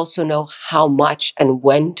 but also know how much and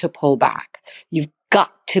when to pull back. You've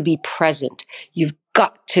got to be present. You've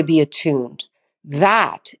got to be attuned.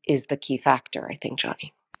 That is the key factor, I think,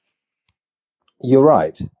 Johnny. You're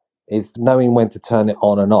right. It's knowing when to turn it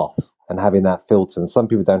on and off and having that filter. And some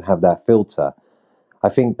people don't have that filter. I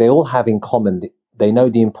think they all have in common, they know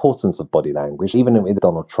the importance of body language. Even with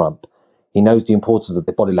Donald Trump, he knows the importance of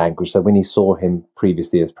the body language. So when he saw him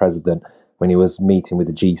previously as president, when he was meeting with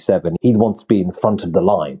the G7, he'd want to be in the front of the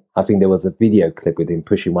line. I think there was a video clip with him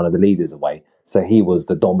pushing one of the leaders away. So he was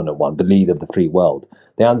the dominant one, the leader of the free world.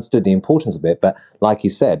 They understood the importance of it. But like you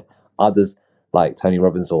said, others like Tony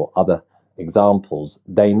Robbins or other examples,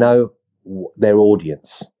 they know their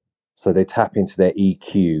audience. So they tap into their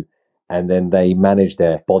EQ and then they manage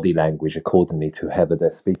their body language accordingly to whoever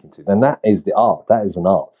they're speaking to. And that is the art. That is an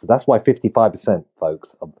art. So that's why 55%,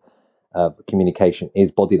 folks, of communication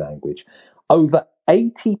is body language. Over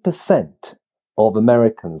 80% of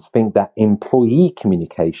Americans think that employee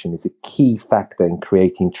communication is a key factor in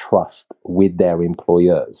creating trust with their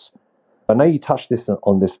employers. I know you touched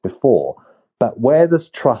on this before, but where does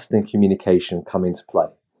trust and communication come into play?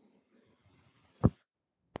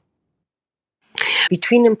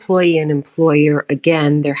 Between employee and employer,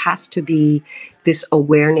 again, there has to be this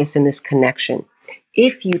awareness and this connection.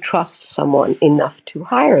 If you trust someone enough to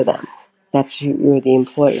hire them, That's you're the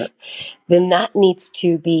employer. Then that needs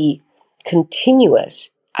to be continuous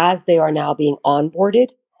as they are now being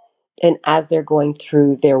onboarded and as they're going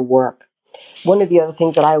through their work. One of the other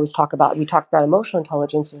things that I always talk about, we talked about emotional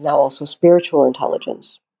intelligence, is now also spiritual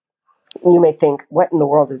intelligence. You may think, what in the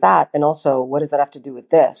world is that? And also, what does that have to do with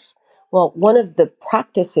this? Well, one of the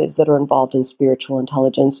practices that are involved in spiritual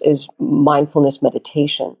intelligence is mindfulness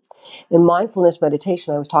meditation. In mindfulness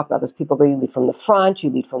meditation, I always talk about this. People go, you lead from the front, you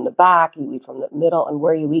lead from the back, you lead from the middle, and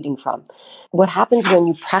where are you leading from? What happens when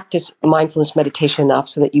you practice mindfulness meditation enough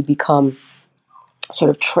so that you become sort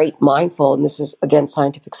of trait mindful, and this is, again,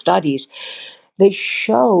 scientific studies, they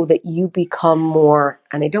show that you become more,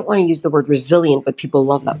 and I don't want to use the word resilient, but people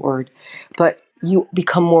love that word, but you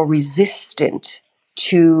become more resistant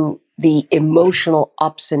to the emotional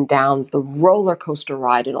ups and downs, the roller coaster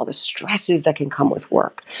ride, and all the stresses that can come with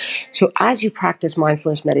work. So as you practice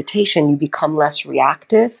mindfulness meditation, you become less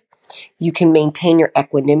reactive. You can maintain your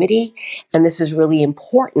equanimity. And this is really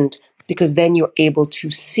important because then you're able to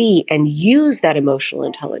see and use that emotional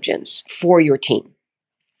intelligence for your team.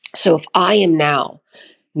 So if I am now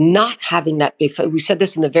not having that big, we said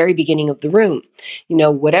this in the very beginning of the room,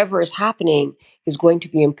 whatever is happening is going to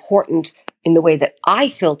be important in the way that I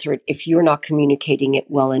filter it if you're not communicating it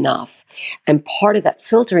well enough. And part of that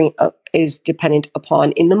filtering is dependent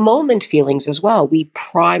upon in the moment feelings as well. We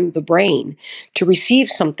prime the brain to receive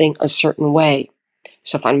something a certain way.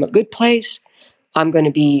 So if I'm in a good place, I'm going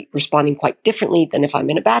to be responding quite differently than if I'm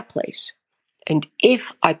in a bad place. And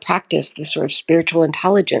if I practice this sort of spiritual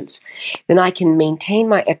intelligence, then I can maintain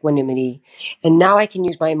my equanimity. And now I can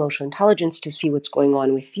use my emotional intelligence to see what's going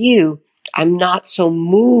on with you. I'm not so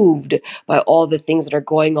moved by all the things that are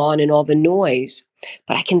going on and all the noise,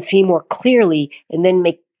 but I can see more clearly and then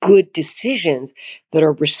make good decisions that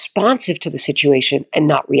are responsive to the situation and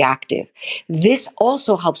not reactive. This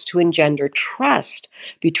also helps to engender trust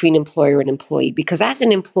between employer and employee, because as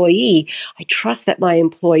an employee, I trust that my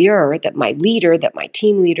employer, that my leader, that my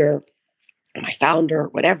team leader, my founder,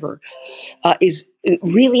 whatever,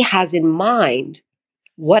 really has in mind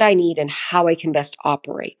what I need and how I can best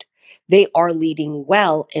operate. They are leading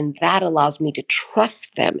well, and that allows me to trust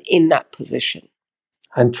them in that position.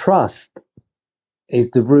 And trust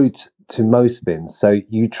is the root to most things. So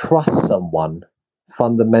you trust someone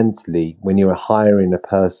fundamentally when you're hiring a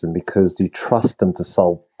person because you trust them to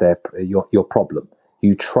solve your problem.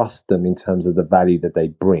 You trust them in terms of the value that they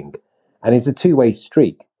bring. And it's a two-way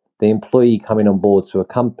street. The employee coming on board to a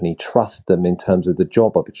company trusts them in terms of the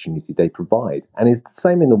job opportunity they provide. And it's the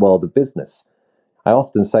same in the world of business. I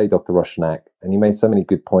often say, Dr. Roshanak, and you made so many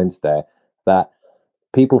good points there, that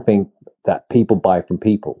people think that people buy from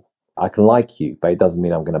people. I can like you, but it doesn't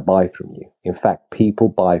mean I'm going to buy from you. In fact, people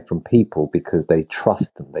buy from people because they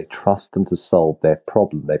trust them. They trust them to solve their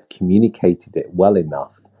problem. They've communicated it well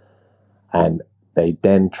enough, and they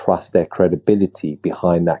then trust their credibility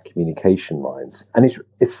behind that communication lines. And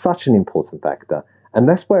it's such an important factor. And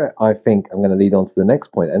that's where I think I'm going to lead on to the next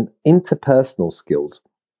point. And interpersonal skills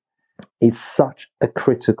is such a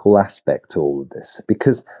critical aspect to all of this,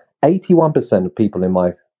 because 81% of people in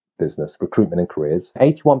my business, recruitment and careers,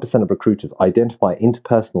 81% of recruiters identify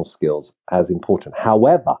interpersonal skills as important.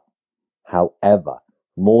 However,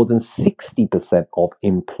 more than 60% of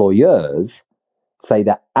employers say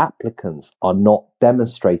that applicants are not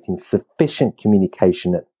demonstrating sufficient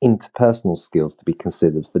communication and interpersonal skills to be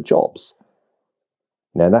considered for jobs.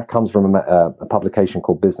 Now, that comes from a publication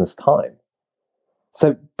called Business Time.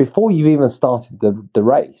 So before you even started the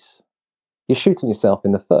race, you're shooting yourself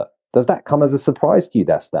in the foot. Does that come as a surprise to you,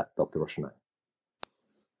 Dr. Roshanak?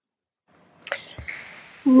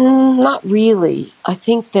 Not really. I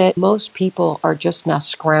think that most people are just now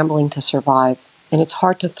scrambling to survive, and it's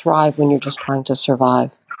hard to thrive when you're just trying to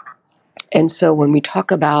survive. And so when we talk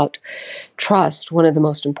about trust, one of the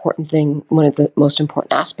most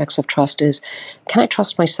important aspects of trust is, can I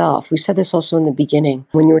trust myself? We said this also in the beginning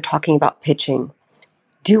when you were talking about pitching.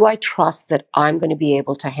 Do I trust that I'm going to be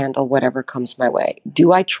able to handle whatever comes my way?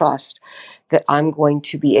 Do I trust that I'm going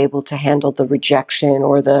to be able to handle the rejection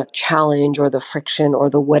or the challenge or the friction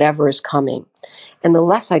or the whatever is coming? And the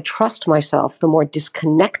less I trust myself, the more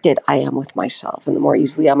disconnected I am with myself, and the more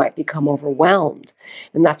easily I might become overwhelmed.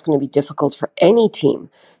 And that's going to be difficult for any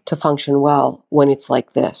team to function well when it's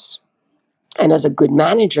like this. And as a good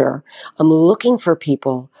manager, I'm looking for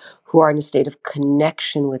people who are in a state of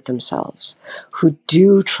connection with themselves, who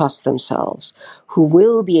do trust themselves, who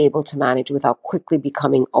will be able to manage without quickly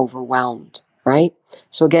becoming overwhelmed, right?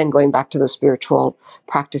 So again, going back to those spiritual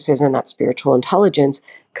practices and that spiritual intelligence,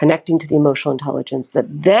 connecting to the emotional intelligence that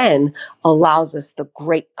then allows us the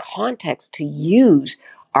great context to use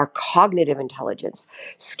our cognitive intelligence.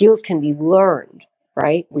 Skills can be learned,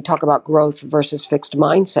 right? We talk about growth versus fixed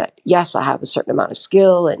mindset. Yes, I have a certain amount of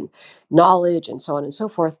skill and knowledge and so on and so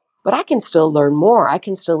forth, but I can still learn more. I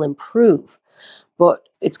can still improve. But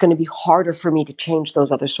it's going to be harder for me to change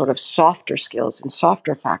those other sort of softer skills and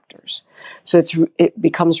softer factors. So it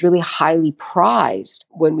becomes really highly prized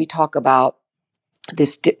when we talk about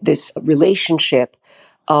this relationship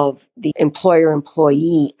of the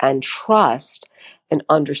employer-employee and trust and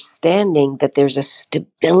understanding that there's a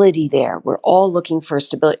stability there. We're all looking for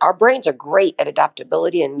stability. Our brains are great at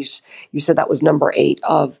adaptability, and you said that was number 8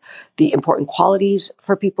 of the important qualities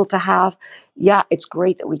for people to have. Yeah, it's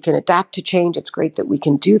great that we can adapt to change. It's great that we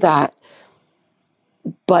can do that.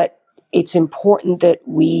 But it's important that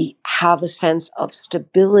we have a sense of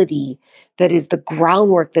stability that is the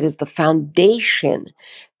groundwork, that is the foundation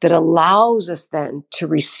that allows us then to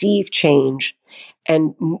receive change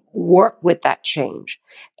and work with that change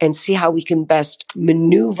and see how we can best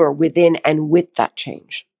maneuver within and with that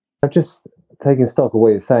change. I'm just taking stock of what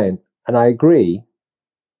you're saying, and I agree,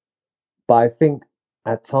 but I think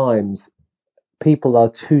at times people are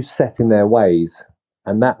too set in their ways,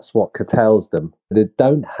 and that's what curtails them. They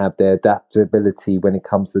don't have their adaptability when it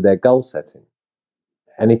comes to their goal setting.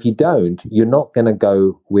 And if you don't, you're not going to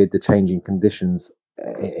go with the changing conditions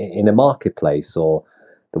in a marketplace or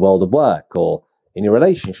the world of work or in your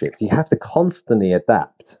relationships. You have to constantly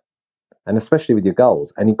adapt, and especially with your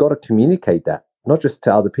goals. And you've got to communicate that, not just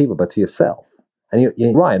to other people, but to yourself. And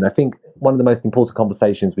you're right. And I think one of the most important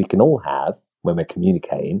conversations we can all have when we're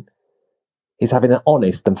communicating is having an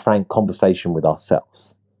honest and frank conversation with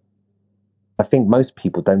ourselves. I think most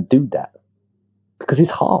people don't do that because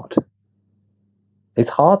it's hard. It's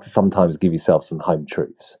hard to sometimes give yourself some home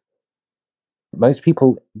truths. Most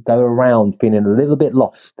people go around feeling a little bit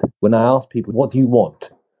lost. When I ask people, what do you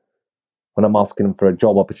want? When I'm asking them for a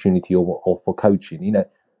job opportunity or for coaching,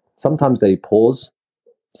 sometimes they pause.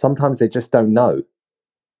 Sometimes they just don't know.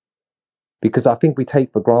 Because I think we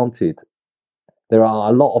take for granted there are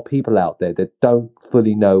a lot of people out there that don't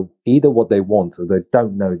fully know either what they want or they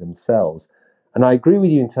don't know themselves. And I agree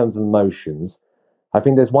with you in terms of emotions. I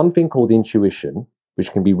think there's one thing called intuition,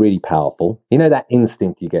 which can be really powerful. You know that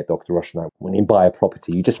instinct you get, Dr. Roshna, when you buy a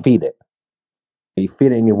property, you just feel it. You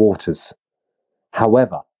feel it in your waters.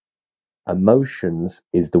 However, emotions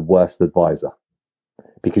is the worst advisor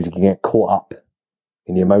because you can get caught up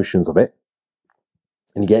in the emotions of it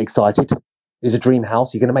and you get excited. It's a dream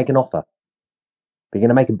house, you're going to make an offer. But you're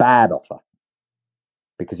going to make a bad offer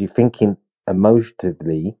because you're thinking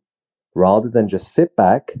emotively rather than just sit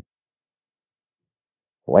back,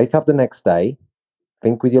 wake up the next day,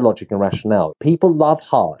 think with your logic and rationale. People love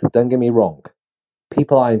heart, don't get me wrong.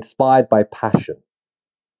 People are inspired by passion.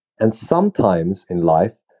 And sometimes in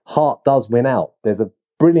life, heart does win out. There's a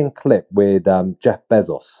brilliant clip with Jeff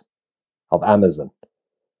Bezos of Amazon,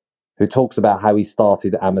 who talks about how he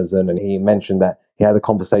started Amazon, and he mentioned that he had a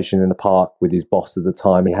conversation in the park with his boss at the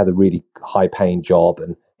time. He had a really high-paying job,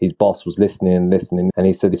 and his boss was listening, and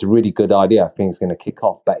he said, it's a really good idea. I think it's going to kick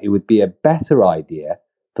off, but it would be a better idea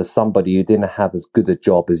for somebody who didn't have as good a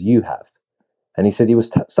job as you have. And he said he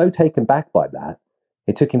was so taken back by that,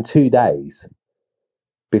 it took him 2 days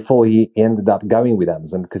before he ended up going with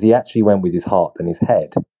Amazon, because he actually went with his heart and his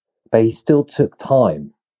head. But he still took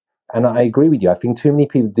time. And I agree with you. I think too many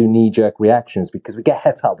people do knee-jerk reactions because we get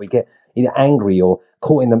het up, we get either angry or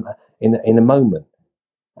caught in the moment,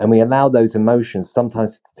 and we allow those emotions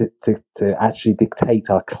sometimes to actually dictate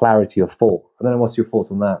our clarity of thought. I don't know what's your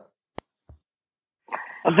thoughts on that.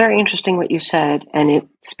 Very interesting what you said, and it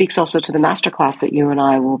speaks also to the masterclass that you and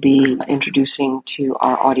I will be introducing to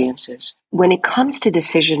our audiences. When it comes to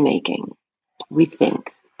decision making, we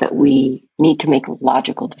think that we need to make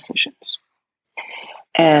logical decisions.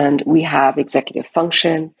 And we have executive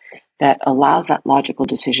function that allows that logical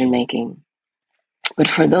decision making. But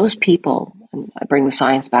for those people, and I bring the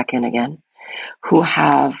science back in again, who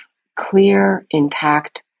have clear,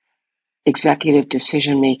 intact executive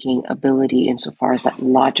decision-making ability insofar as that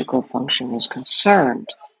logical function is concerned,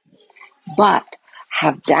 but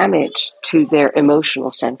have damage to their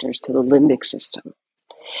emotional centers, to the limbic system,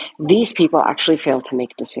 these people actually fail to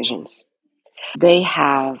make decisions. They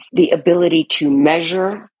have the ability to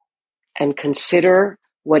measure and consider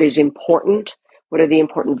what is important. What are the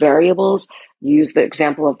important variables? Use the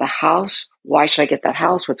example of the house. Why should I get that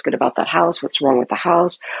house? What's good about that house? What's wrong with the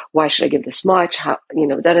house? Why should I give this much? How,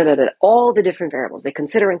 all the different variables. They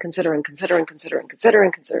consider and consider and consider and consider and consider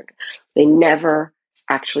and consider. They never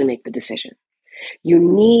actually make the decision. You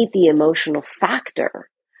need the emotional factor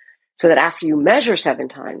so that after you measure 7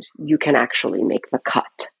 times, you can actually make the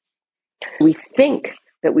cut. We think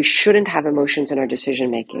that we shouldn't have emotions in our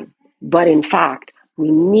decision making. But in fact,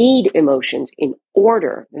 we need emotions in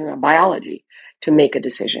order, in our biology, to make a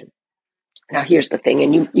decision. Now, here's the thing,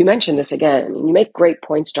 and you mentioned this again, and you make great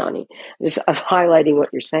points, Johnny, just of highlighting what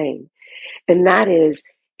you're saying. And that is,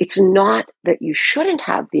 it's not that you shouldn't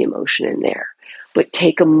have the emotion in there, but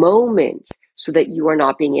take a moment so that you are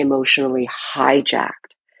not being emotionally hijacked.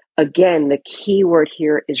 Again, the key word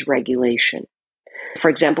here is regulation. For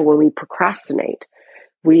example, when we procrastinate,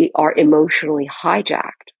 we are emotionally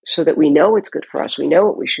hijacked so that we know it's good for us. We know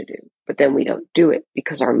what we should do, but then we don't do it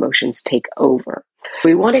because our emotions take over.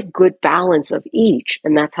 We want a good balance of each,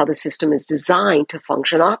 and that's how the system is designed to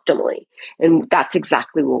function optimally. And that's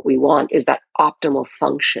exactly what we want, is that optimal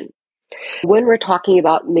function. When we're talking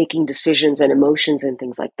about making decisions and emotions and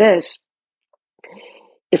things like this,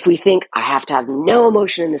 if we think I have to have no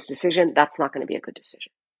emotion in this decision, that's not going to be a good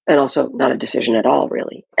decision. And also not a decision at all,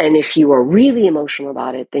 really. And if you are really emotional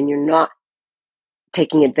about it, then you're not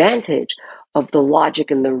taking advantage of the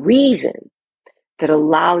logic and the reason that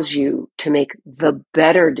allows you to make the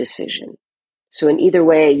better decision. So in either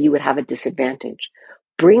way, you would have a disadvantage.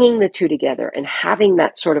 Bringing the two together and having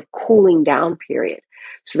that sort of cooling down period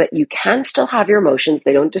so that you can still have your emotions.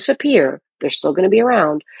 They don't disappear. They're still going to be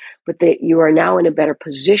around, but that you are now in a better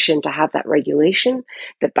position to have that regulation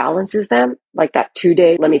that balances them, like that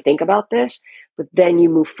 2-day, let me think about this, but then you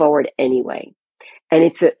move forward anyway. And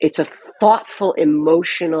it's a thoughtful,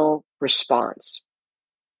 emotional response.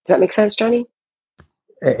 Does that make sense, Johnny?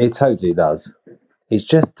 It totally does. It's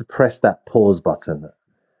just to press that pause button.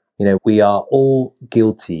 We are all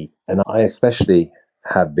guilty, and I especially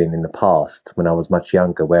have been in the past when I was much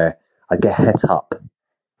younger, where I'd get het up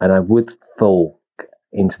and I would fall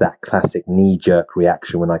into that classic knee-jerk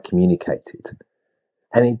reaction when I communicated.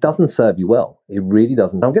 And it doesn't serve you well. It really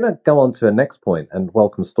doesn't. I'm going to go on to a next point and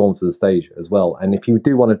welcome Storm to the stage as well. And if you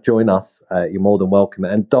do want to join us, you're more than welcome.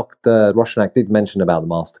 And Dr. Roshanak did mention about the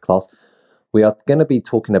masterclass. We are going to be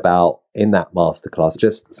talking about in that masterclass,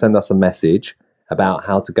 just send us a message about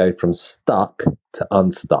how to go from stuck to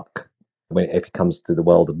unstuck. If it comes to the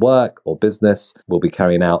world of work or business, we'll be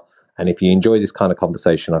carrying out. And if you enjoy this kind of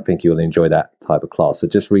conversation, I think you'll enjoy that type of class. So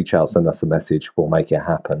just reach out, send us a message. We'll make it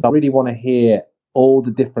happen. I really want to hear all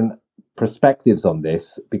the different perspectives on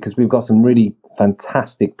this, because we've got some really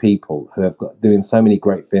fantastic people who have got doing so many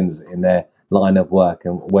great things in their line of work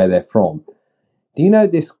and where they're from. Do you know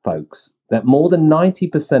this, folks, that more than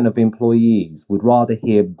 90% of employees would rather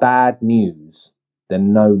hear bad news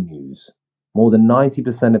than no news? More than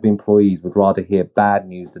 90% of employees would rather hear bad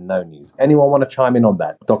news than no news. Anyone want to chime in on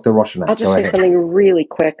that? Dr. Roshanak, I'll just say something really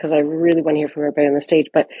quick because I really want to hear from everybody on the stage.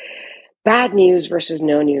 But bad news versus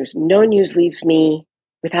no news. No news leaves me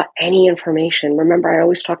without any information. Remember, I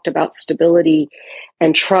always talked about stability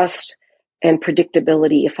and trust and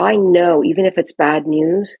predictability. If I know, even if it's bad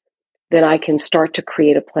news, then I can start to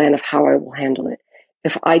create a plan of how I will handle it.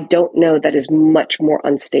 If I don't know, that is much more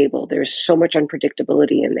unstable. There's so much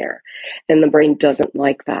unpredictability in there. And the brain doesn't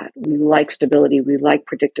like that. We like stability. We like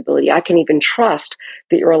predictability. I can even trust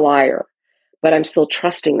that you're a liar, but I'm still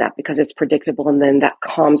trusting that because it's predictable. And then that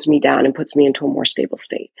calms me down and puts me into a more stable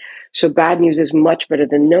state. So bad news is much better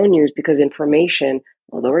than no news, because information,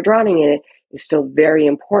 although we're drowning in it, is still very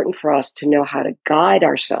important for us to know how to guide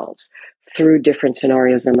ourselves through different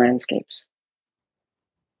scenarios and landscapes.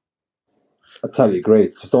 I totally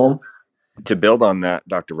agree. Storm? To build on that,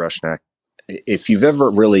 Dr. Rushnak, if you've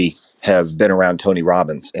ever really have been around Tony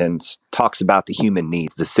Robbins and talks about the human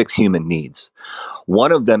needs, the 6 human needs,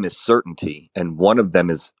 one of them is certainty and one of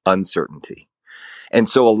them is uncertainty. And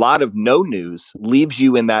so a lot of no news leaves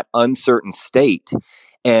you in that uncertain state.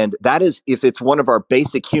 And that is, if it's one of our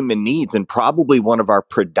basic human needs and probably one of our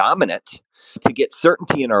predominant, to get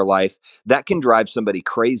certainty in our life, that can drive somebody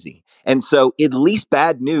crazy. And so at least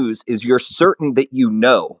bad news is you're certain that you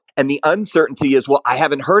know. And the uncertainty is, well, I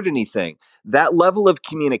haven't heard anything. That level of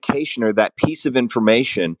communication or that piece of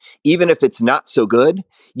information, even if it's not so good,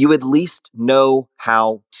 you at least know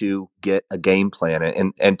how to get a game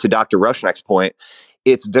plan. And to Dr. Rushnak's point,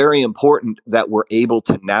 it's very important that we're able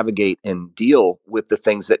to navigate and deal with the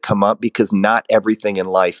things that come up, because not everything in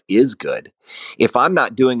life is good. If I'm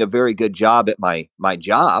not doing a very good job at my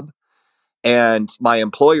job, and my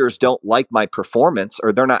employers don't like my performance,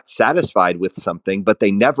 or they're not satisfied with something, but they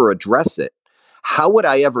never address it, how would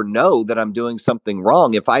I ever know that I'm doing something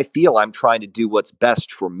wrong if I feel I'm trying to do what's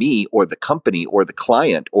best for me or the company or the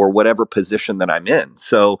client or whatever position that I'm in?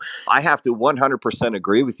 So I have to 100%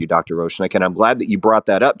 agree with you, Dr. Roshnik, and I'm glad that you brought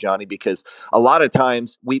that up, Johnny, because a lot of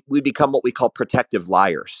times we become what we call protective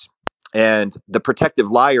liars. And the protective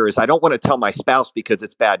liar is I don't want to tell my spouse because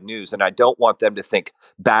it's bad news, and I don't want them to think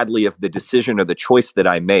badly of the decision or the choice that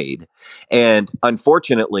I made. And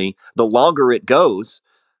unfortunately, the longer it goes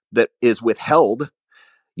that is withheld,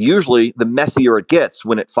 usually the messier it gets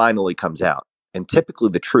when it finally comes out. And typically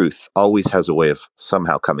the truth always has a way of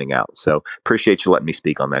somehow coming out. So appreciate you letting me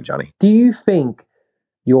speak on that, Johnny. Do you think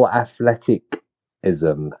your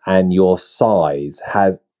athleticism and your size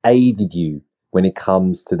has aided you when it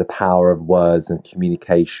comes to the power of words and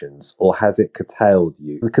communications, or has it curtailed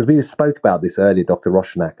you? Because we spoke about this earlier, Dr.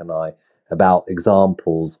 Roshanak and I, about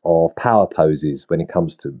examples of power poses when it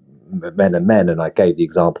comes to men and men, and I gave the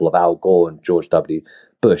example of Al Gore and George W.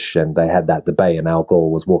 Bush, and they had that debate, and Al Gore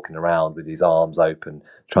was walking around with his arms open,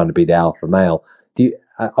 trying to be the alpha male.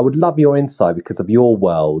 I would love your insight because of your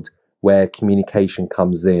world where communication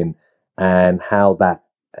comes in and how that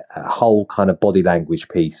whole kind of body language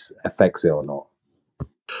piece affects it or not.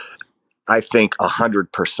 I think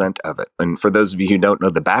 100% of it. And for those of you who don't know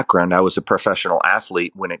the background, I was a professional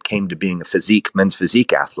athlete when it came to being a men's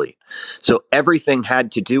physique athlete. So everything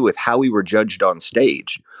had to do with how we were judged on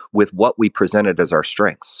stage with what we presented as our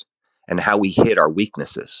strengths and how we hid our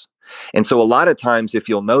weaknesses. And so a lot of times, if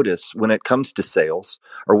you'll notice, when it comes to sales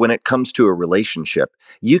or when it comes to a relationship,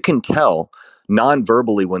 you can tell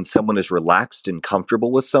non-verbally when someone is relaxed and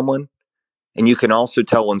comfortable with someone. And you can also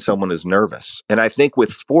tell when someone is nervous. And I think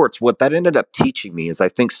with sports, what that ended up teaching me is I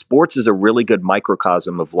think sports is a really good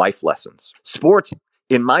microcosm of life lessons. Sports,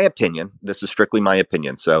 in my opinion, this is strictly my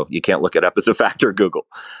opinion, so you can't look it up as a fact or Google.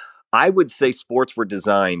 I would say sports were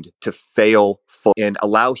designed to fail and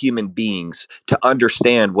allow human beings to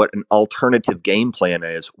understand what an alternative game plan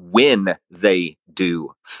is when they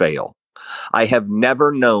do fail. I have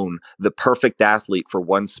never known the perfect athlete for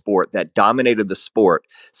one sport that dominated the sport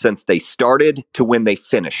since they started to when they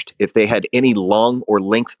finished, if they had any long or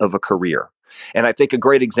length of a career. And I think a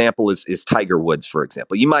great example is Tiger Woods, for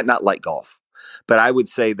example. You might not like golf, but I would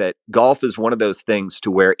say that golf is one of those things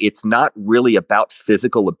to where it's not really about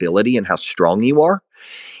physical ability and how strong you are.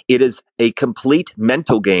 It is a complete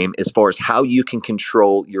mental game as far as how you can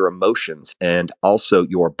control your emotions and also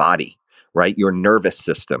your body, right? Your nervous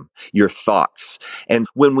system, your thoughts. And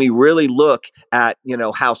when we really look at,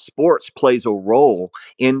 how sports plays a role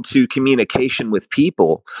into communication with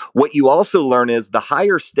people, what you also learn is the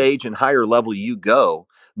higher stage and higher level you go,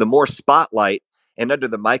 the more spotlight and under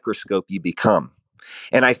the microscope you become.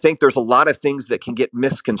 And I think there's a lot of things that can get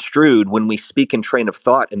misconstrued when we speak in train of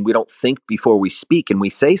thought and we don't think before we speak and we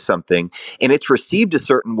say something and it's received a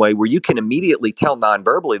certain way where you can immediately tell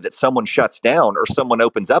non-verbally that someone shuts down or someone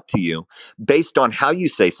opens up to you based on how you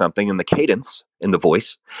say something and the cadence in the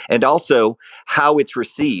voice and also how it's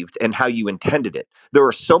received and how you intended it. There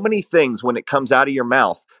are so many things when it comes out of your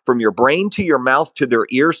mouth, from your brain to your mouth to their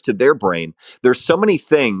ears to their brain. There's so many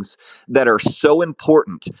things that are so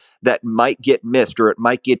important that might get missed or it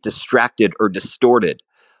might get distracted or distorted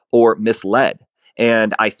or misled.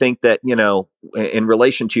 And I think that, in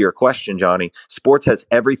relation to your question, Johnny, sports has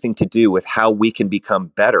everything to do with how we can become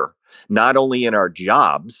better, not only in our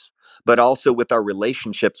jobs, but also with our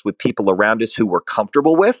relationships with people around us who we're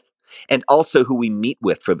comfortable with and also who we meet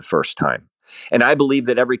with for the first time. And I believe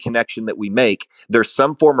that every connection that we make, there's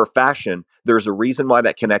some form or fashion, there's a reason why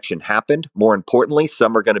that connection happened. More importantly,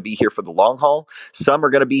 some are going to be here for the long haul. Some are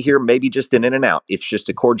going to be here maybe just in and out. It's just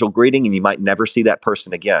a cordial greeting and you might never see that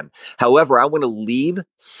person again. However, I want to leave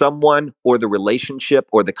someone or the relationship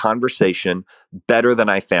or the conversation better than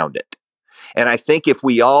I found it. And I think if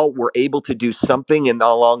we all were able to do something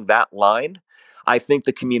along that line, I think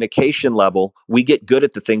the communication level, we get good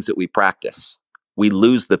at the things that we practice. We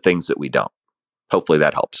lose the things that we don't. Hopefully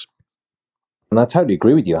that helps. And I totally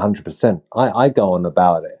agree with you 100%. I go on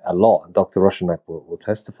about it a lot, and Dr. Roshanak will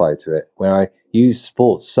testify to it, where I use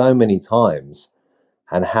sports so many times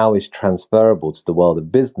and how it's transferable to the world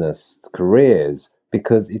of business, to careers,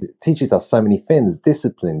 because it teaches us so many things: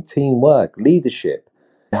 discipline, teamwork, leadership,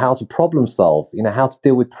 how to problem solve, how to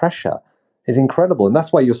deal with pressure. Is incredible. And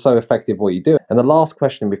that's why you're so effective at what you do. And the last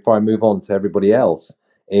question before I move on to everybody else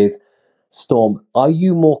is, Storm, are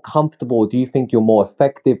you more comfortable, or do you think you're more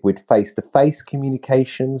effective with face-to-face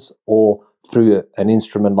communications or through an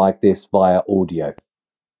instrument like this via audio?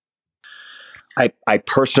 I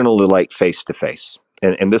personally like face-to-face.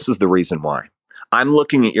 And this is the reason why. I'm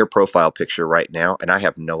looking at your profile picture right now, and I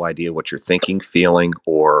have no idea what you're thinking, feeling,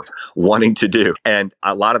 or wanting to do. And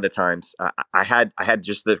a lot of the times, I had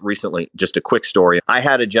just recently, just a quick story. I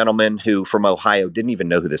had a gentleman who from Ohio didn't even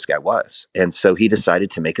know who this guy was. And so he decided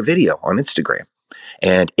to make a video on Instagram,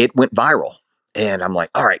 and it went viral. And I'm like,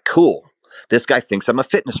 all right, cool. This guy thinks I'm a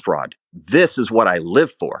fitness fraud. This is what I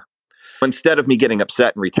live for. Instead of me getting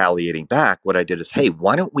upset and retaliating back, what I did is, hey,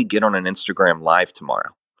 why don't we get on an Instagram live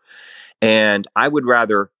tomorrow? And I would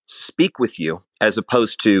rather speak with you as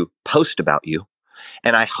opposed to post about you.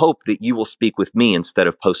 And I hope that you will speak with me instead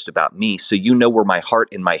of post about me, so you know where my heart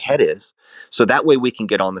and my head is. So that way we can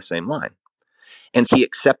get on the same line. And he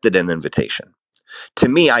accepted an invitation. To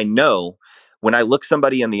me, I know when I look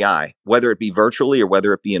somebody in the eye, whether it be virtually or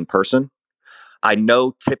whether it be in person, I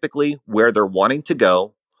know typically where they're wanting to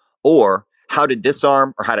go or how to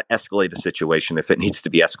disarm or how to escalate a situation if it needs to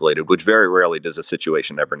be escalated, which very rarely does a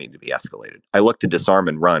situation ever need to be escalated. I look to disarm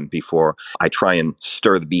and run before I try and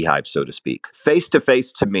stir the beehive, so to speak. Face to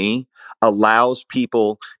face to me allows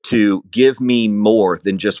people to give me more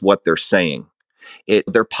than just what they're saying.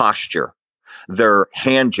 Their posture, their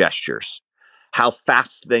hand gestures, how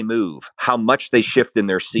fast they move, how much they shift in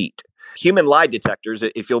their seat. Human lie detectors,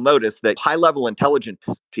 if you'll notice that high level intelligent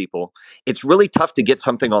people, it's really tough to get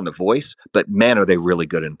something on the voice, but man, are they really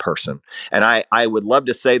good in person. And I would love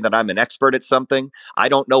to say that I'm an expert at something. I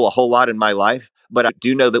don't know a whole lot in my life, but I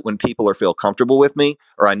do know that when people feel comfortable with me,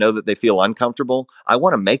 or I know that they feel uncomfortable, I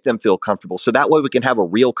want to make them feel comfortable. So that way we can have a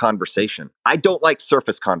real conversation. I don't like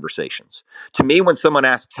surface conversations. To me, when someone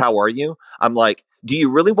asks, how are you? I'm like, do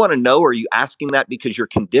you really want to know? Or are you asking that because you're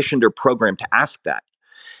conditioned or programmed to ask that?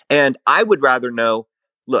 And I would rather know,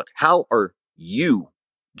 look, how are you,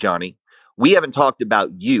 Johnny? We haven't talked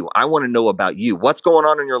about you. I want to know about you. What's going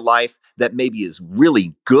on in your life that maybe is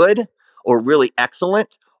really good or really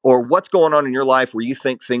excellent, or what's going on in your life where you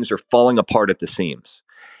think things are falling apart at the seams?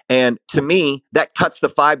 And to me, that cuts the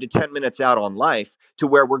 5 to 10 minutes out on life to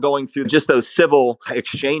where we're going through just those civil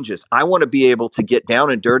exchanges. I want to be able to get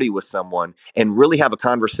down and dirty with someone and really have a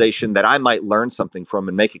conversation that I might learn something from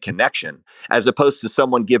and make a connection, as opposed to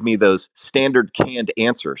someone give me those standard canned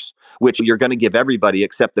answers, which you're going to give everybody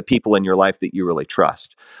except the people in your life that you really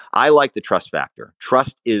trust. I like the trust factor.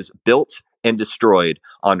 Trust is built and destroyed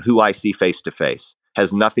on who I see face to face.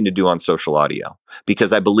 Has nothing to do on social audio,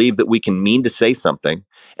 because I believe that we can mean to say something,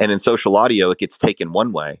 and in social audio, it gets taken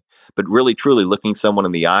one way. But really, truly looking someone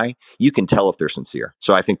in the eye, you can tell if they're sincere.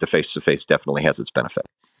 So I think the face to face definitely has its benefit.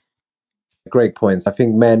 Great points. I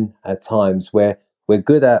think men at times we're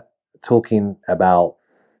good at talking about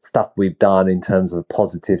stuff we've done in terms of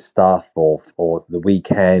positive stuff or the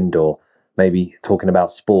weekend or maybe talking about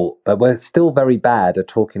sport, but we're still very bad at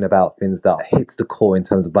talking about things that hits the core in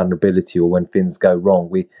terms of vulnerability, or when things go wrong.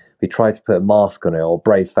 We try to put a mask on it or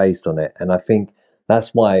brave face on it. And I think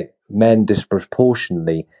that's why men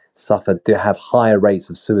disproportionately to have higher rates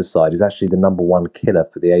of suicide. Is actually the number one killer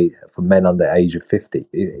for men under the age of 50.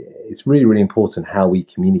 It's really, really important how we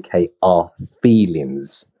communicate our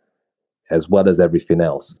feelings as well as everything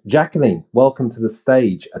else. Jacqueline, welcome to the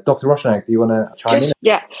stage. Dr. Roshanak, do you want to chime in?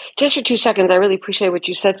 Yeah, just for 2 seconds, I really appreciate what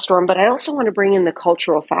you said, Storm, but I also want to bring in the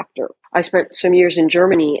cultural factor. I spent some years in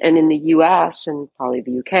Germany and in the US and probably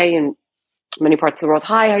the UK and many parts of the world.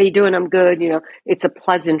 Hi, how you doing? I'm good. It's a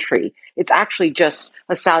pleasantry. It's actually just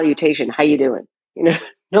a salutation. How you doing?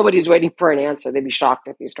 Nobody's waiting for an answer. They'd be shocked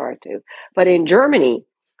if you started to. But in Germany,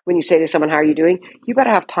 when you say to someone, how are you doing? You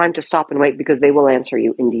better have time to stop and wait, because they will answer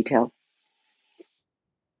you in detail.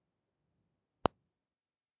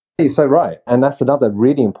 You're so right. And that's another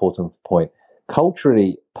really important point.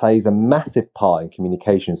 Culturally plays a massive part in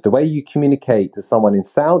communications. The way you communicate to someone in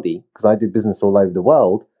Saudi, because I do business all over the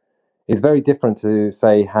world, is very different to,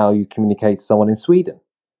 say, how you communicate to someone in Sweden.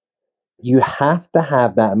 You have to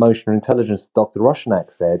have that emotional intelligence, Dr.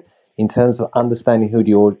 Roshanak said, in terms of understanding who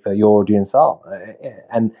your audience are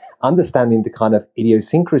and understanding the kind of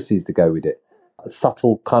idiosyncrasies that go with it,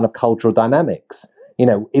 subtle kind of cultural dynamics.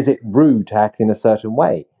 Is it rude to act in a certain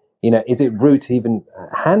way? Is it rude to even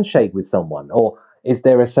handshake with someone? Or is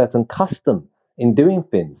there a certain custom in doing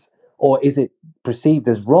things? Or is it perceived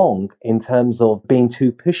as wrong in terms of being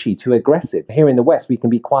too pushy, too aggressive? Here in the West, we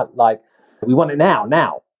can be quite like, we want it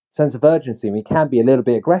now, sense of urgency. And we can be a little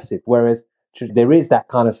bit aggressive. Whereas there is that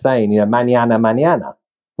kind of saying, mañana,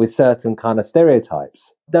 with certain kind of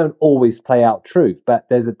stereotypes. Don't always play out truth, but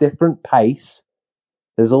there's a different pace.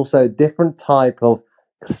 There's also a different type of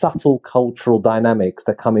subtle cultural dynamics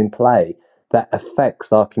that come in play that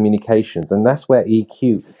affects our communications. And that's where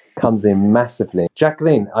EQ comes in massively.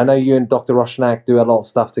 Jacqueline, I know you and Dr. Roshanak do a lot of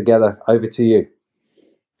stuff together. Over to you.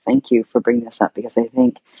 Thank you for bringing this up, because I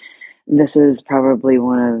think this is probably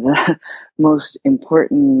one of the most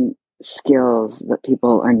important skills that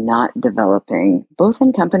people are not developing, both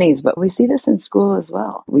in companies, but we see this in school as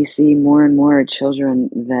well. We see more and more children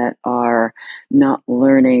that are not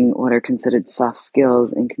learning what are considered soft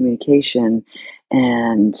skills in communication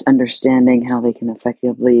and understanding how they can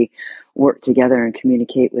effectively work together and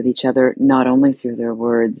communicate with each other, not only through their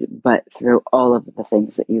words, but through all of the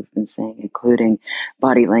things that you've been saying, including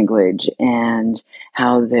body language and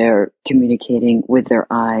how they're communicating with their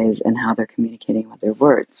eyes and how they're communicating with their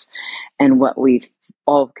words. And what we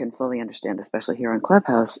all can fully understand, especially here on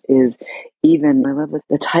Clubhouse, is even, I love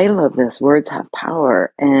the title of this, Words Have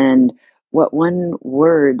Power, and what one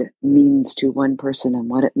word means to one person and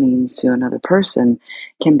what it means to another person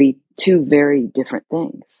can be two very different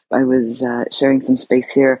things. I was sharing some space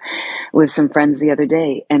here with some friends the other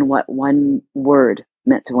day, and what one word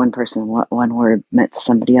meant to one person, what one word meant to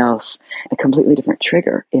somebody else, a completely different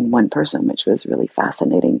trigger in one person, which was really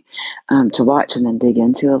fascinating to watch and then dig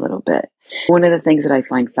into a little bit. One of the things that I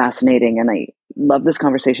find fascinating, and I love this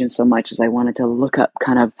conversation so much, is I wanted to look up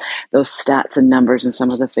kind of those stats and numbers and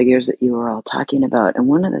some of the figures that you were all talking about. And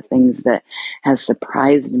one of the things that has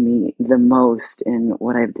surprised me the most in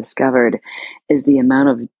what I've discovered is the amount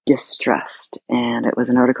of distrust. And it was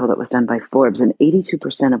an article that was done by Forbes, and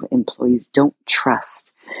 82% of employees don't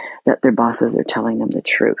trust that their bosses are telling them the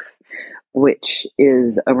truth, which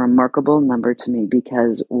is a remarkable number to me,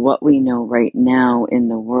 because what we know right now in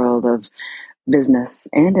the world of business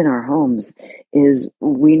and in our homes is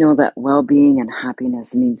we know that well-being and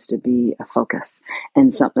happiness needs to be a focus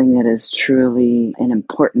and something that is truly an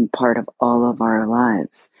important part of all of our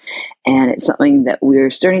lives. And it's something that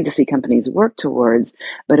we're starting to see companies work towards.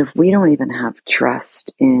 But if we don't even have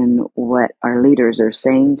trust in what our leaders are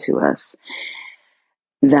saying to us,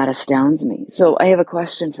 that astounds me. So I have a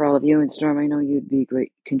question for all of you. And Storm, I know you'd be a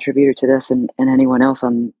great contributor to this, and anyone else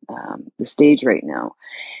on the stage right now,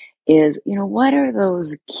 is, what are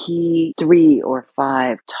those key 3 or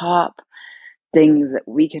 5 top things that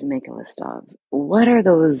we can make a list of? What are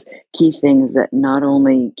those key things that not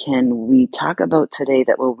only can we talk about today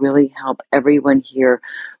that will really help everyone here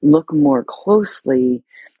look more closely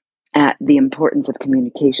at the importance of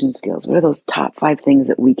communication skills? What are those top 5 things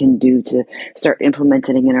that we can do to start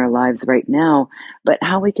implementing in our lives right now? But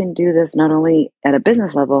how we can do this not only at a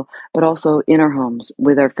business level, but also in our homes,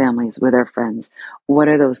 with our families, with our friends. What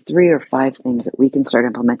are those 3 or 5 things that we can start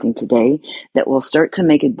implementing today that will start to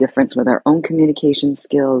make a difference with our own communication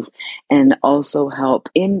skills, and also help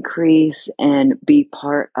increase and be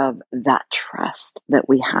part of that trust that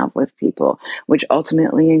we have with people, which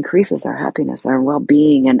ultimately increases our happiness, our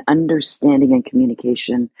well-being, and understanding and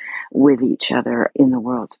communication with each other in the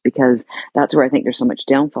world? Because that's where I think there's so much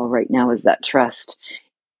downfall right now, is that trust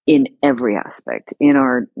in every aspect, in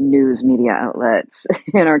our news media outlets,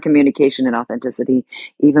 in our communication and authenticity,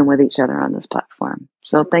 even with each other on this platform.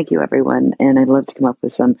 So thank you, everyone. And I'd love to come up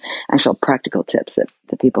with some actual practical tips that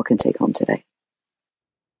the people can take home today.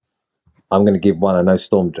 I'm going to give one. I know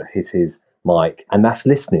Storm hit his mic, and that's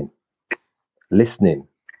listening. Listening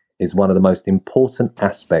is one of the most important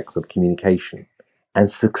aspects of communication. And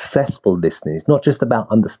successful listening is not just about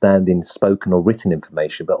understanding spoken or written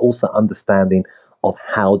information, but also understanding of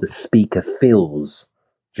how the speaker feels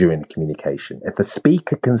during the communication. If a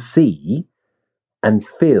speaker can see and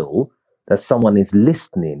feel that someone is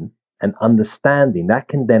listening and understanding, that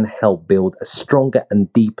can then help build a stronger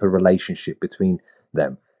and deeper relationship between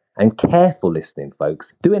them. And careful listening,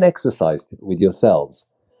 folks, do an exercise with yourselves.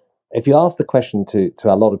 If you ask the question to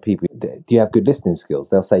a lot of people, do you have good listening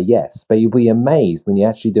skills? They'll say yes. But you'll be amazed when you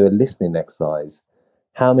actually do a listening exercise,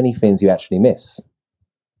 how many things you actually miss.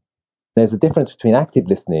 There's a difference between active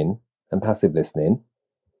listening and passive listening.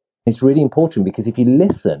 It's really important, because if you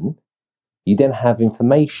listen, you then have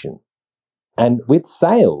information. And with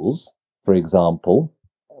sales, for example,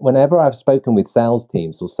 whenever I've spoken with sales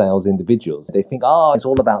teams or sales individuals, they think, it's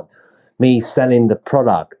all about me selling the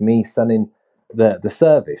product, me selling the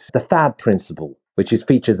service, the FAB principle, which is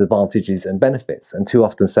features, advantages, and benefits. And too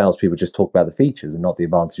often salespeople just talk about the features and not the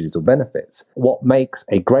advantages or benefits. What makes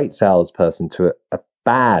a great salesperson to a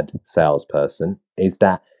bad salesperson is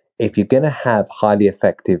that if you're going to have highly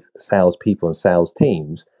effective salespeople and sales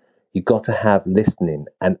teams, you've got to have listening.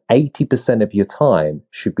 And 80% of your time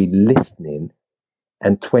should be listening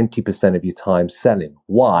and 20% of your time selling.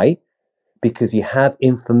 Why? Because you have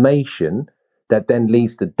information that then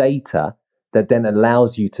leads to data that then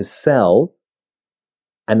allows you to sell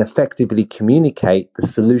and effectively communicate the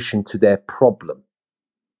solution to their problem.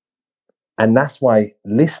 And that's why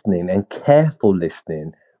listening and careful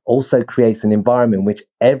listening also creates an environment in which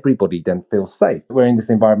everybody then feels safe. We're in this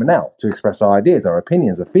environment now to express our ideas, our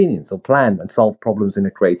opinions, our feelings, or plan and solve problems in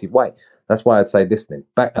a creative way. That's why I'd say listening.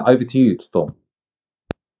 Back over to you, Storm.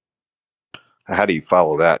 How do you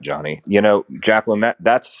follow that, Johnny? Jacqueline,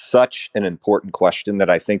 that's such an important question that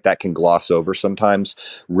I think that can gloss over sometimes,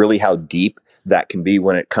 really how deep that can be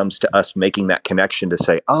when it comes to us making that connection to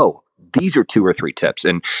say, oh, These are 2 or 3 tips.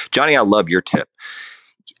 And Johnny, I love your tip.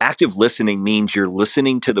 Active listening means you're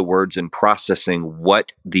listening to the words and processing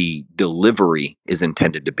what the delivery is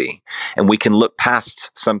intended to be. And we can look past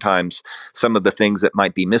sometimes some of the things that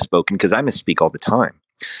might be misspoken, because I misspeak all the time.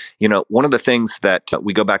 One of the things that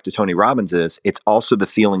we go back to Tony Robbins is it's also the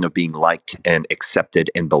feeling of being liked and accepted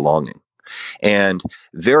and belonging. And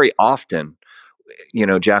very often,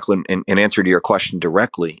 Jacqueline, in answer to your question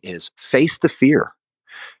directly, is face the fear.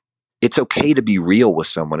 It's okay to be real with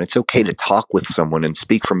someone. It's okay to talk with someone and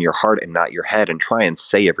speak from your heart and not your head, and try and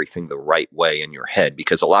say everything the right way in your head,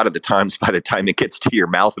 because a lot of the times, by the time it gets to your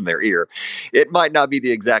mouth and their ear, it might not be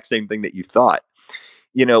the exact same thing that you thought.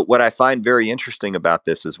 What I find very interesting about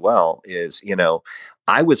this as well is,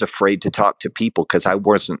 I was afraid to talk to people because I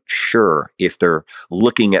wasn't sure if they're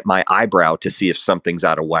looking at my eyebrow to see if something's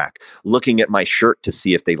out of whack, looking at my shirt to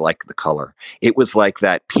see if they like the color. It was like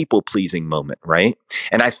that people pleasing moment, right?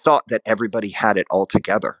 And I thought that everybody had it all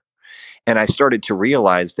together. And I started to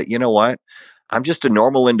realize that, you know what? I'm just a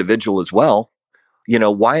normal individual as well.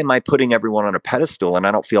 Why am I putting everyone on a pedestal and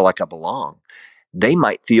I don't feel like I belong? They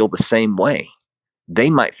might feel the same way. They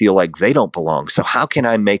might feel like they don't belong. So how can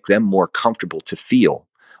I make them more comfortable to feel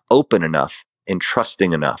open enough and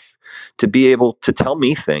trusting enough to be able to tell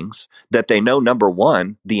me things that they know, number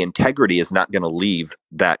one, the integrity is not going to leave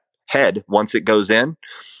that head once it goes in.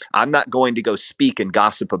 I'm not going to go speak and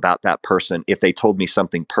gossip about that person if they told me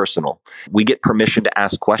something personal. We get permission to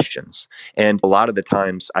ask questions. And a lot of the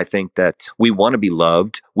times I think that we want to be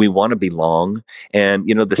loved, we want to belong. And,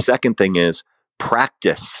 the second thing is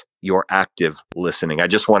practice your active listening. I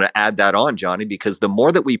just want to add that on, Johnny, because the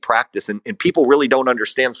more that we practice, and people really don't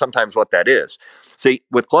understand sometimes what that is. See,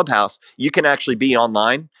 with Clubhouse, you can actually be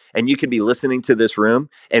online and you can be listening to this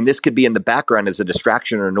room, and this could be in the background as a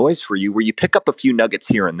distraction or noise for you, where you pick up a few nuggets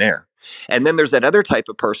here and there. And then there's that other type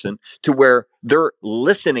of person to where they're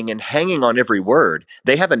listening and hanging on every word.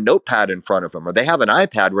 They have a notepad in front of them, or they have an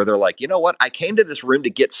iPad where they're like, you know what? I came to this room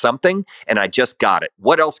to get something and I just got it.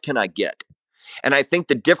 What else can I get? And I think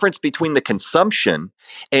the difference between the consumption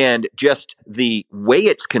and just the way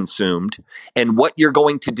it's consumed and what you're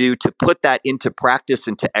going to do to put that into practice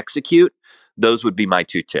and to execute, those would be my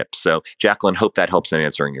 2 tips. So, Jacqueline, hope that helps in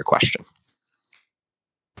answering your question.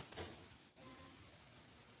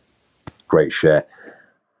 Great share.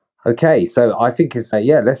 Okay, so I think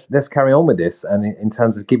let's carry on with this, and in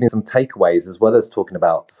terms of giving some takeaways as well as talking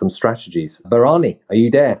about some strategies. Bharani, are you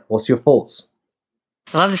there? What's your thoughts?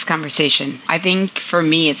 I love this conversation. I think for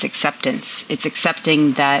me, it's acceptance. It's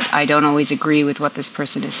accepting that I don't always agree with what this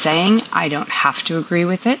person is saying. I don't have to agree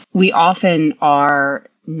with it. We often are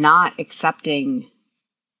not accepting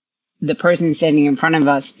the person standing in front of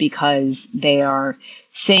us because they are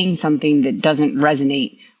saying something that doesn't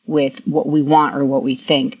resonate with what we want or what we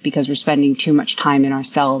think, because we're spending too much time in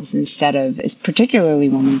ourselves instead of, particularly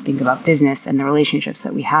when we think about business and the relationships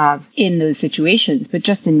that we have in those situations, but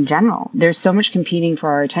just in general. There's so much competing for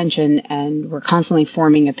our attention, and we're constantly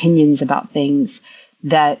forming opinions about things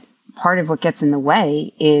that part of what gets in the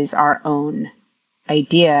way is our own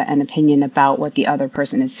idea and opinion about what the other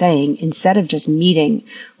person is saying, instead of just meeting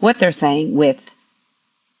what they're saying with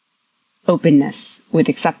openness, with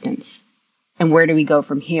acceptance. And where do we go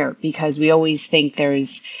from here? Because we always think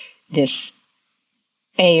there's this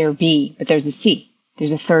A or B, but there's a C.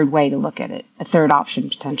 There's a third way to look at it, a third option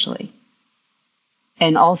potentially.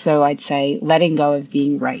 And also, I'd say letting go of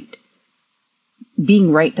being right.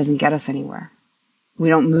 Being right doesn't get us anywhere. We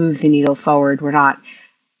don't move the needle forward. We're not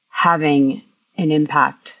having an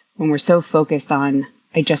impact when we're so focused on,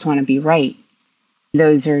 I just want to be right.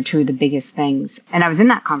 Those are 2 of the biggest things. And I was in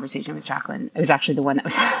that conversation with Jacqueline. It was actually the one that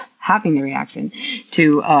was having the reaction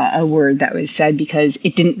to a word that was said, because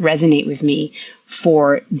it didn't resonate with me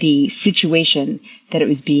for the situation that it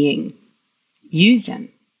was being used in.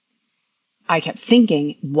 I kept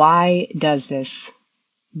thinking, why does this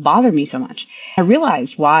bother me so much? I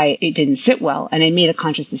realized why it didn't sit well, and I made a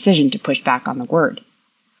conscious decision to push back on the word.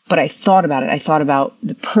 But I thought about it. I thought about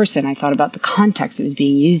the person. I thought about the context it was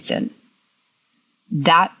being used in.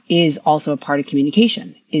 That is also a part of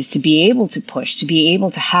communication, is to be able to push, to be able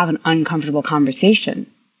to have an uncomfortable conversation.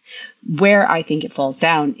 Where I think it falls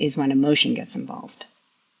down is when emotion gets involved.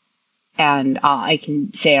 And I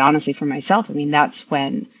can say it honestly for myself. I mean, that's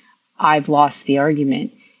when I've lost the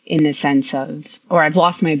argument, in the sense of, or I've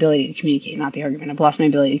lost my ability to communicate, not the argument. I've lost my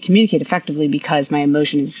ability to communicate effectively because my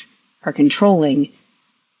emotions are controlling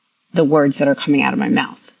the words that are coming out of my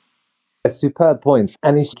mouth. A superb point.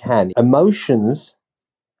 And emotions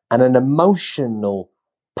and an emotional,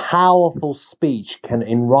 powerful speech can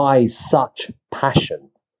arise such passion.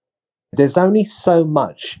 There's only so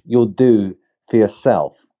much you'll do for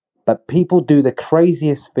yourself, but people do the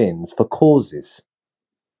craziest things for causes.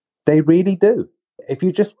 They really do. If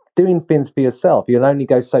you're just doing things for yourself, you'll only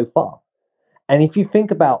go so far. And if you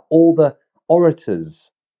think about all the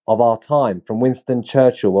orators of our time, from Winston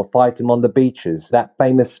Churchill, we'll fight him on the beaches, that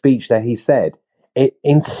famous speech that he said, it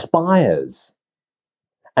inspires.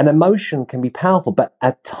 And emotion can be powerful, but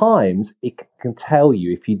at times it can tell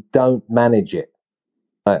you if you don't manage it.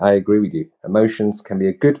 I agree with you. Emotions can be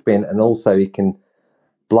a good thing, and also it can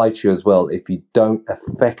blight you as well if you don't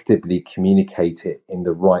effectively communicate it in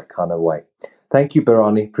the right kind of way. Thank you,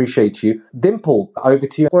 Barani. Appreciate you. Dimple, over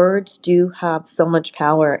to you. Words do have so much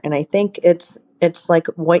power, and I think it's like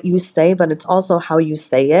what you say, but it's also how you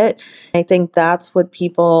say it. I think that's what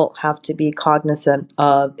people have to be cognizant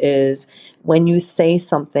of, is when you say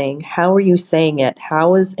something, how are you saying it?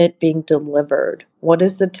 How is it being delivered? What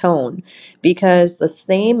is the tone? Because the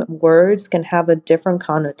same words can have a different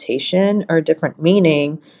connotation or different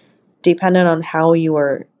meaning depending on how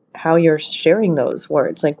you're sharing those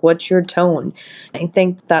words. Like, what's your tone? I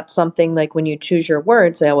think that's something, like, when you choose your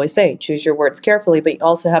words, I always say choose your words carefully, but you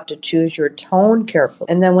also have to choose your tone carefully.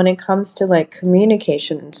 And then when it comes to like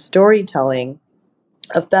communication and storytelling,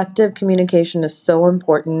 effective communication is so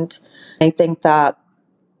important. I think that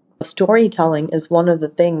storytelling is one of the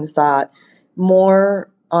things that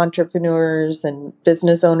more entrepreneurs and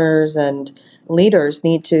business owners and leaders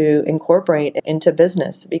need to incorporate into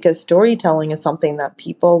business, because storytelling is something that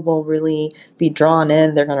people will really be drawn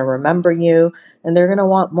in. They're going to remember you and they're going to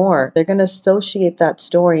want more. They're going to associate that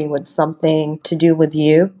story with something to do with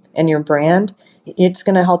you and your brand. It's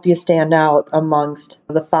going to help you stand out amongst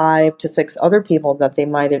the 5 to 6 other people that they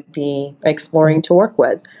might be exploring to work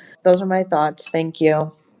with. Those are my thoughts. Thank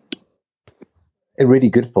you. Really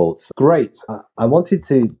good thoughts. Great. I wanted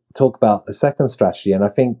to talk about a second strategy, and I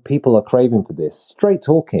think people are craving for this. Straight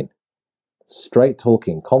talking. Straight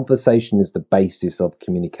talking. Conversation is the basis of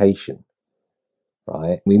communication,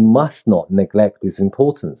 right? We must not neglect this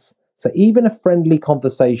importance. So even a friendly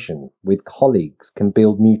conversation with colleagues can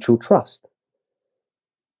build mutual trust.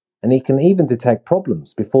 And it can even detect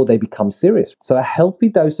problems before they become serious. So a healthy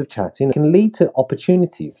dose of chatting can lead to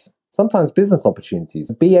opportunities, sometimes business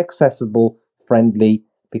opportunities. Be accessible, friendly,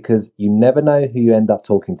 because you never know who you end up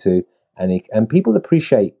talking to. And people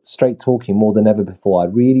appreciate straight talking more than ever before. I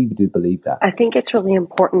really do believe that. I think it's really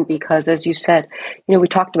important because, as you said, we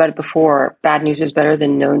talked about it before, bad news is better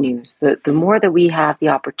than no news. The more that we have the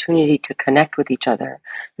opportunity to connect with each other,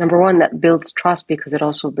 number one, that builds trust, because it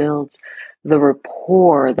also builds the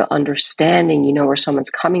rapport, the understanding, where someone's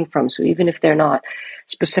coming from. So even if they're not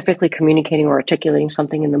specifically communicating or articulating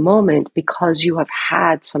something in the moment, because you have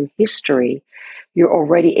had some history, you're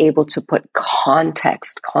already able to put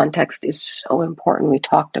context. Context is so important. We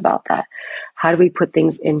talked about that. How do we put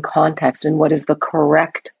things in context, and what is the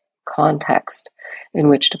correct context in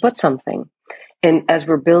which to put something? And as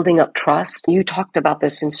we're building up trust, you talked about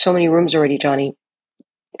this in so many rooms already, Johnny,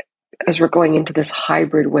 as we're going into this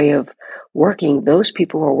hybrid way of working, those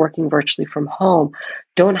people who are working virtually from home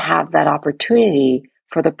don't have that opportunity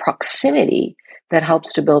for the proximity that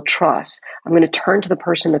helps to build trust. I'm going to turn to the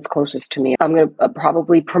person that's closest to me. I'm going to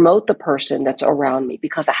probably promote the person that's around me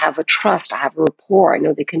because I have a trust, I have a rapport, I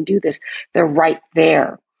know they can do this. They're right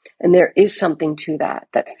there. And there is something to that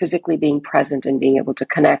physically being present and being able to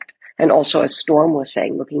connect. And also, as Storm was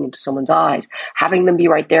saying, looking into someone's eyes, having them be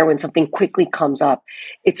right there when something quickly comes up.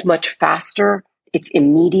 It's much faster, it's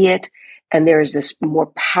immediate, and there is this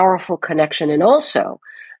more powerful connection. And also,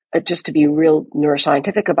 just to be real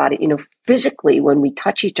neuroscientific about it, physically, when we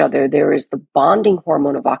touch each other, there is the bonding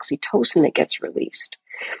hormone of oxytocin that gets released.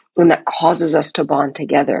 And that causes us to bond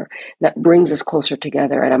together. That brings us closer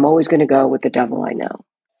together. And I'm always going to go with the devil I know.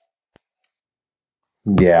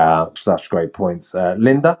 Yeah, such great points.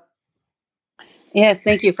 Linda? Yes,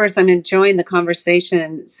 thank you. First, I'm enjoying the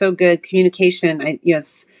conversation. So good. Communication,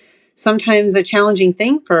 yes, sometimes a challenging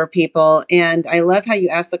thing for people. And I love how you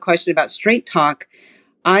asked the question about straight talk.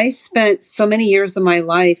 I spent so many years of my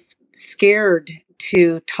life scared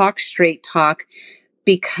to talk straight talk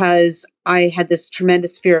because I had this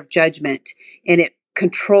tremendous fear of judgment, and it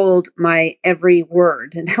controlled my every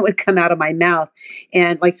word and that would come out of my mouth.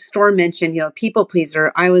 And like Storm mentioned, people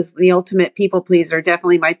pleaser. I was the ultimate people pleaser.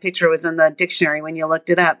 Definitely my picture was in the dictionary when you looked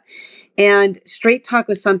it up. And straight talk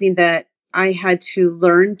was something that I had to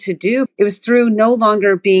learn to do. It was through no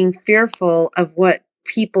longer being fearful of what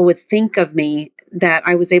people would think of me that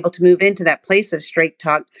I was able to move into that place of straight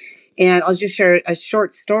talk. And I'll just share a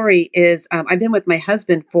short story is I've been with my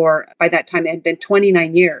husband by that time, it had been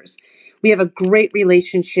 29 years. we have a great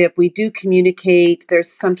relationship. We do communicate.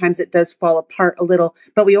 There's sometimes it does fall apart a little,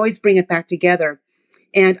 but we always bring it back together.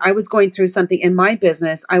 And I was going through something in my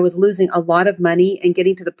business. I was losing a lot of money and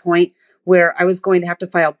getting to the point where I was going to have to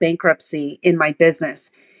file bankruptcy in my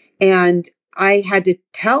business. And I had to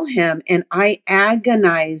tell him, and I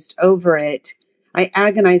agonized over it. I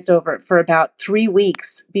agonized over it for about 3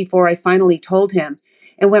 weeks before I finally told him.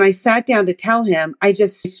 And when I sat down to tell him, I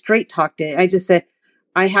just straight talked it. I just said,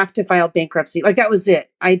 I have to file bankruptcy. Like that was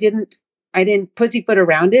it. I didn't pussyfoot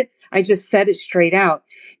around it. I just said it straight out.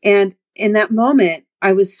 And in that moment,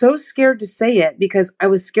 I was so scared to say it because I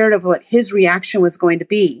was scared of what his reaction was going to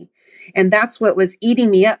be. And that's what was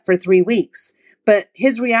eating me up for 3 weeks. But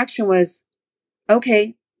his reaction was,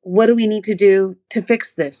 okay, what do we need to do to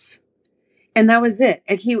fix this? And that was it.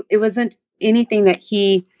 And it wasn't anything that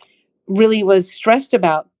he really was stressed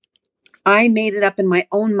about. I made it up in my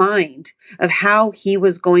own mind of how he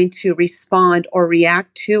was going to respond or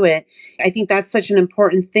react to it. I think that's such an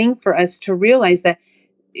important thing for us to realize that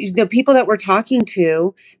the people that we're talking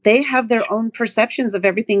to, they have their own perceptions of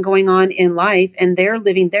everything going on in life, and they're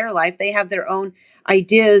living their life. They have their own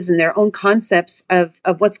ideas and their own concepts of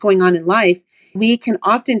what's going on in life. We can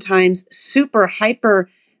oftentimes super hyper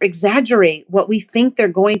exaggerate what we think they're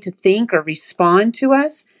going to think or respond to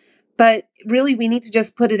us. But really, we need to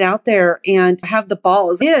just put it out there and have the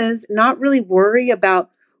balls is not really worry about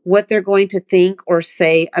what they're going to think or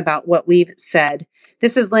say about what we've said.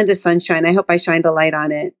 This is Linda Sunshine. I hope I shined a light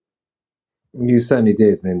on it. You certainly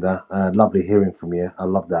did, Linda. Lovely hearing from you. I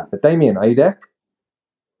love that. But Damien, are you there?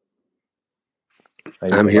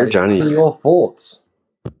 I'm here, Johnny. What are your thoughts?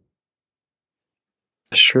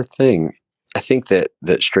 Sure thing. I think that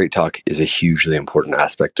straight talk is a hugely important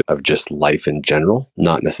aspect of just life in general,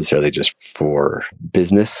 not necessarily just for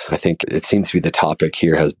business. I think it seems to be the topic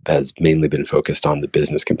here has mainly been focused on the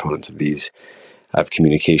business components of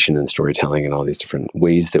communication and storytelling and all these different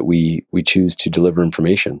ways that we choose to deliver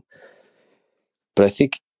information. But I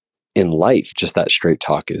think in life, just that straight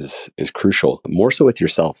talk is crucial, more so with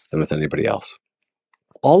yourself than with anybody else.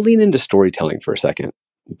 I'll lean into storytelling for a second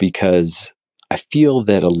because I feel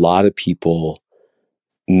that a lot of people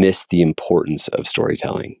miss the importance of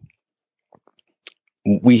storytelling.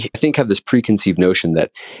 We, I think, have this preconceived notion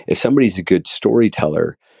that if somebody's a good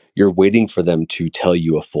storyteller, you're waiting for them to tell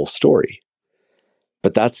you a full story.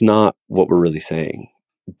 But that's not what we're really saying.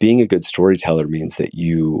 Being a good storyteller means that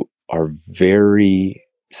you are very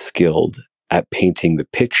skilled at painting the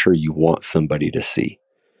picture you want somebody to see,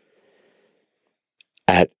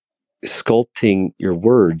 at sculpting your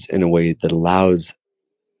words in a way that allows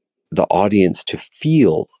the audience to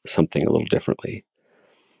feel something a little differently.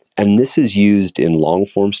 And this is used in long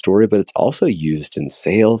form story, but it's also used in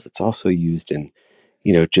sales. It's also used in,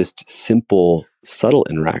 just simple, subtle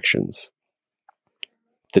interactions.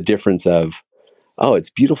 The difference of, oh, it's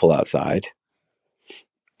beautiful outside.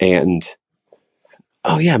 And,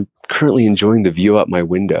 oh yeah, I'm currently enjoying the view out my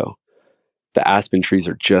window. The aspen trees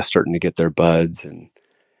are just starting to get their buds and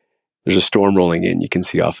there's a storm rolling in. You can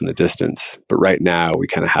see off in the distance. But right now we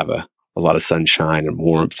kind of have a lot of sunshine and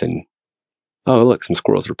warmth and, oh, look, some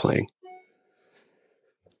squirrels are playing.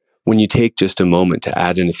 When you take just a moment to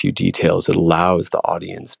add in a few details, it allows the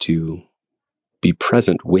audience to be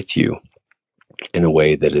present with you in a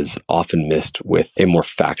way that is often missed with a more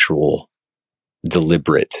factual,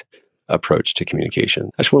 deliberate approach to communication.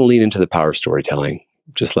 I just want to lean into the power of storytelling.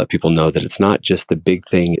 Just let people know that it's not just the big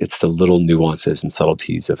thing, it's the little nuances and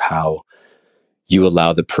subtleties of how you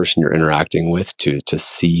allow the person you're interacting with to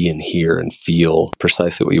see and hear and feel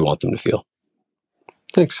precisely what you want them to feel.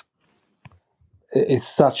 Thanks. It's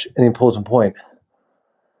such an important point.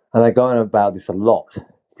 And I go on about this a lot,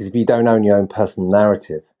 because if you don't own your own personal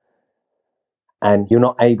narrative and you're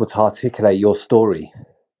not able to articulate your story,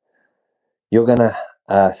 you're going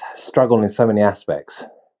to struggle in so many aspects.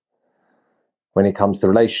 When it comes to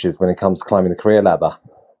relationships, when it comes to climbing the career ladder,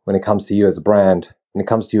 when it comes to you as a brand, when it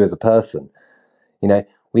comes to you as a person,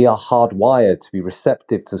 we are hardwired to be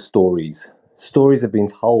receptive to stories. Stories have been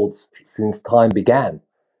told since time began.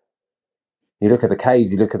 You look at the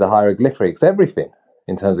caves, you look at the hieroglyphics, everything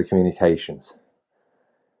in terms of communications.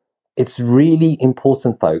 It's really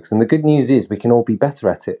important, folks. And the good news is we can all be better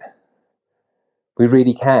at it. We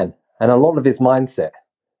really can. And a lot of it's mindset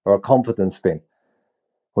or a confidence spin.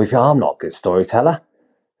 We feel, I'm not a good storyteller.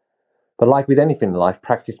 But like with anything in life,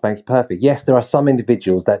 practice makes perfect. Yes, there are some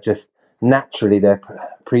individuals that just naturally they're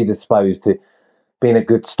predisposed to being a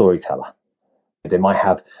good storyteller. They might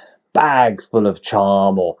have bags full of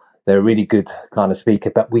charm or they're a really good kind of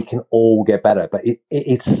speaker, but we can all get better. But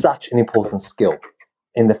it's such an important skill.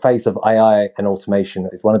 in the face of AI and automation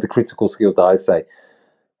is one of the critical skills that I say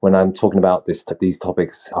when I'm talking about these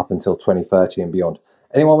topics up until 2030 and beyond.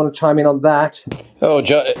 Anyone want to chime in on that? Oh,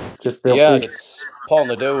 Just feel yeah, free. it's Paul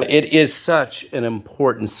Nadeau. It is such an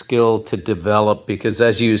important skill to develop because,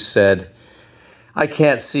 as you said, I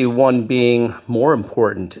can't see one being more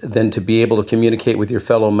important than to be able to communicate with your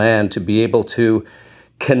fellow man, to be able to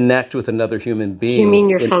connect with another human being. You mean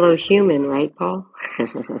your fellow human, right, Paul?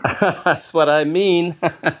 That's what I mean.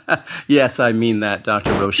 Yes, I mean that,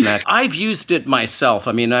 Dr. Roshnak. I've used it myself.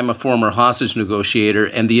 I mean, I'm a former hostage negotiator,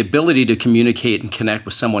 and the ability to communicate and connect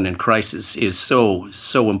with someone in crisis is so,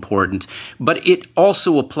 so important. But it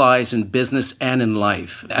also applies in business and in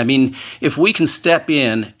life. I mean, if we can step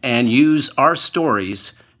in and use our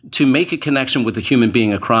stories to make a connection with the human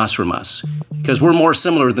being across from us, because we're more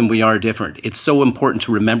similar than we are different. It's so important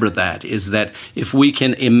to remember that, is that if we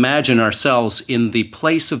can imagine ourselves in the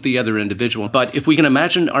place of the other individual, but if we can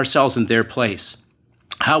imagine ourselves in their place,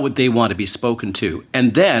 how would they want to be spoken to?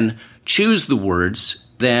 And then choose the words,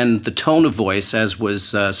 then the tone of voice, as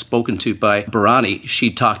was spoken to by Barani.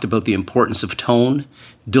 She talked about the importance of tone,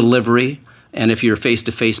 delivery, and if you're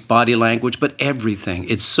face-to-face body language, but everything.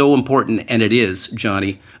 It's so important, and it is,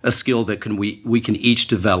 Johnny, a skill that we can each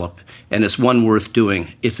develop, and it's one worth doing.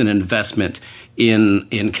 It's an investment in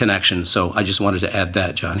connection. So I just wanted to add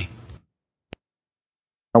that, Johnny.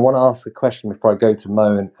 I want to ask a question before I go to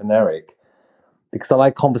Mo and Eric, because I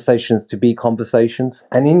like conversations to be conversations.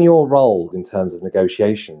 And in your role in terms of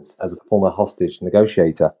negotiations as a former hostage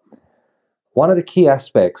negotiator, one of the key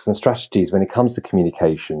aspects and strategies when it comes to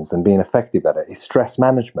communications and being effective at it is stress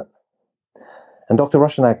management. And Dr.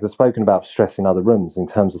 Roshanak has spoken about stress in other rooms in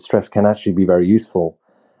terms of stress can actually be very useful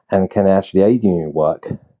and can actually aid you in your work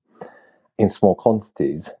in small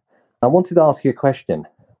quantities. I wanted to ask you a question.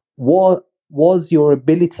 What was your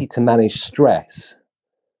ability to manage stress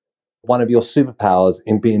one of your superpowers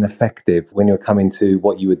in being effective when you're coming to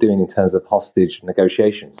what you were doing in terms of hostage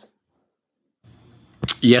negotiations?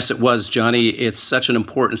 Yes, it was, Johnny. It's such an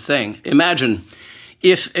important thing. Imagine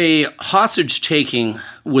if a hostage taking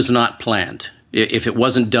was not planned, if it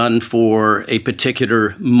wasn't done for a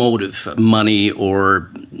particular motive, money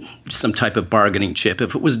or some type of bargaining chip,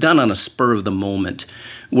 if it was done on a spur of the moment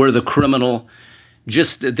where the criminal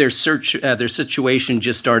just their situation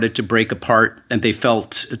just started to break apart and they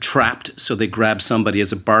felt trapped, so they grabbed somebody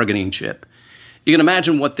as a bargaining chip. You can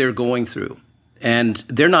imagine what they're going through. And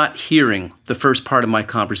they're not hearing the first part of my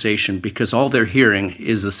conversation because all they're hearing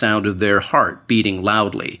is the sound of their heart beating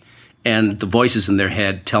loudly and the voices in their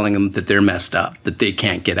head telling them that they're messed up, that they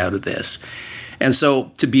can't get out of this. And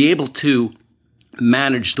so to be able to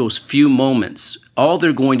manage those few moments, all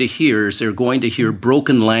they're going to hear is they're going to hear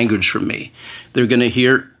broken language from me. They're going to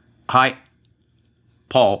hear, "Hi,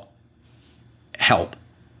 Paul, help."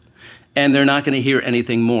 And they're not going to hear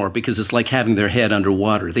anything more because it's like having their head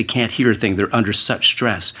underwater. They can't hear a thing. They're under such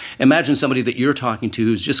stress. Imagine somebody that you're talking to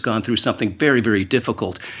who's just gone through something very, very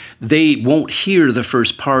difficult. They won't hear the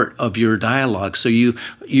first part of your dialogue. So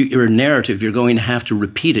your narrative, you're going to have to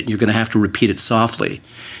repeat it. And you're going to have to repeat it softly.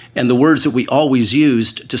 And the words that we always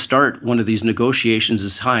used to start one of these negotiations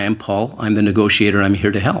is, "Hi, I'm Paul. I'm the negotiator. I'm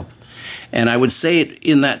here to help." And I would say it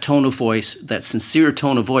in that tone of voice, that sincere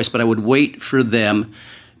tone of voice, but I would wait for them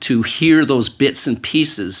to hear those bits and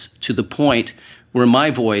pieces to the point where my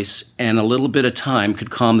voice and a little bit of time could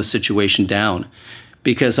calm the situation down.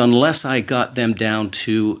 Because unless I got them down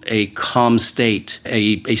to a calm state,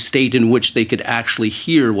 a state in which they could actually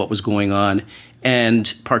hear what was going on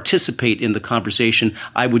and participate in the conversation,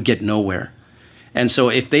 I would get nowhere. And so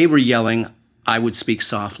if they were yelling, I would speak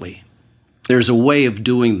softly. There's a way of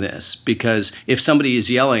doing this, because if somebody is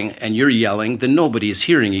yelling and you're yelling, then nobody is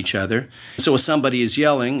hearing each other. So if somebody is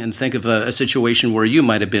yelling, and think of a situation where you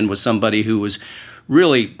might have been with somebody who was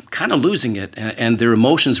really kind of losing it and their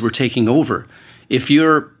emotions were taking over. If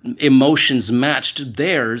your emotions matched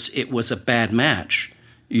theirs, it was a bad match.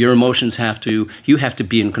 Your emotions you have to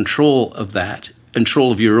be in control of that,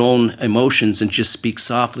 control of your own emotions, and just speak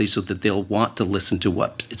softly so that they'll want to listen to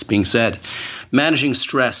what is being said. Managing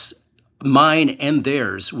stress, mine and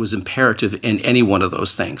theirs, was imperative in any one of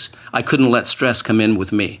those things. I couldn't let stress come in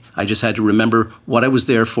with me. I just had to remember what I was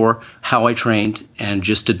there for, how I trained, and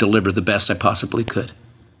just to deliver the best I possibly could.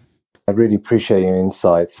 I really appreciate your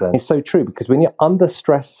insights. And it's so true, because when you're under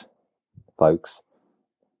stress, folks,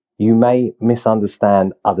 you may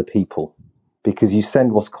misunderstand other people because you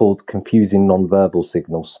send what's called confusing nonverbal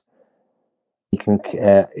signals. You can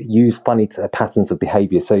use funny patterns of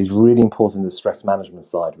behavior. So it's really important the stress management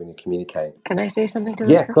side when you're communicating. Can I say something to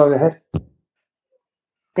this? Yeah, go ahead.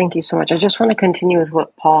 Thank you so much. I just want to continue with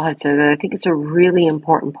what Paul had said. I think it's a really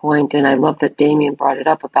important point, and I love that Damien brought it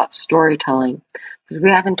up about storytelling, because we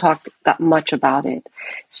haven't talked that much about it.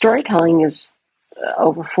 Storytelling is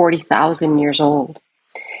over 40,000 years old.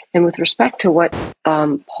 And with respect to what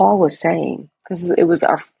Paul was saying, because it was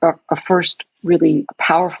our first really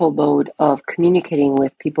powerful mode of communicating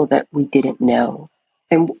with people that we didn't know.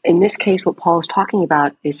 And in this case, what Paul is talking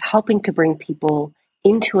about is helping to bring people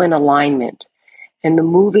into an alignment and the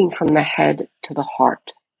moving from the head to the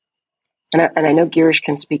heart. And I know Girish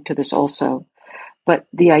can speak to this also, but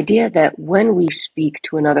the idea that when we speak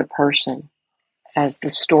to another person as the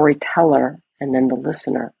storyteller and then the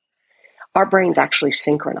listener, our brains actually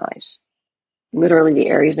synchronize. Literally, the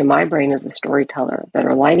areas in my brain as the storyteller that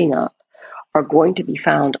are lighting up are going to be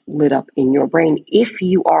found lit up in your brain if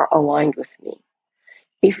you are aligned with me,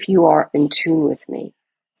 if you are in tune with me.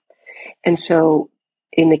 And so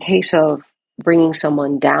in the case of bringing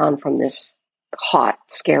someone down from this hot,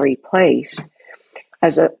 scary place,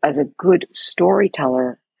 as a good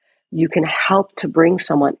storyteller, you can help to bring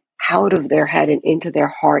someone out of their head and into their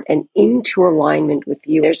heart and into alignment with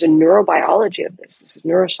you. There's a neurobiology of this. This is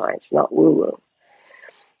neuroscience, not woo-woo.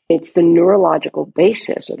 It's the neurological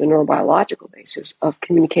basis or the neurobiological basis of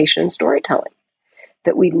communication and storytelling,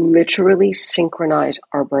 that we literally synchronize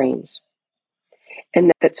our brains.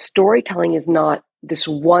 And that storytelling is not this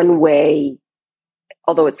one way,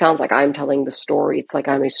 although it sounds like I'm telling the story, it's like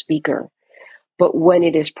I'm a speaker. But when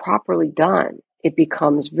it is properly done, it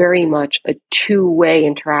becomes very much a two-way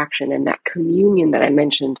interaction, and that communion that I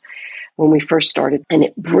mentioned when we first started, and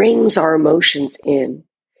it brings our emotions in,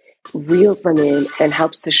 reels them in, and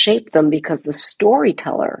helps to shape them, because the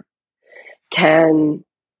storyteller can,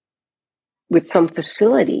 with some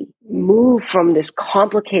facility, move from this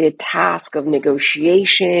complicated task of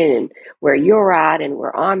negotiation and where you're at and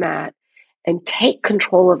where I'm at, and take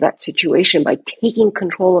control of that situation by taking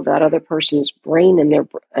control of that other person's brain and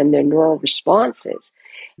their neural responses,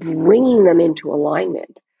 bringing them into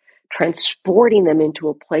alignment, transporting them into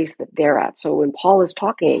a place that they're at. So when Paul is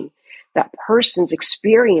talking, that person's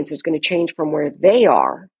experience is going to change from where they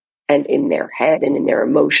are and in their head and in their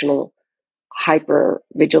emotional hyper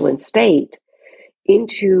vigilant state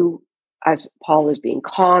into, as Paul is being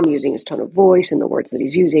calm, using his tone of voice and the words that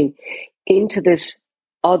he's using, into this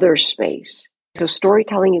other space. So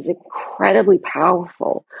storytelling is incredibly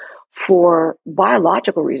powerful for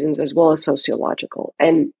biological reasons as well as sociological.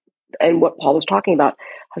 And what Paul was talking about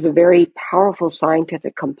has a very powerful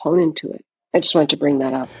scientific component to it. I just wanted to bring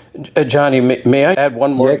that up. Johnny, may I add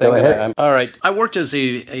one more thing? Go ahead. All right. I worked as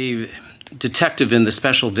a detective in the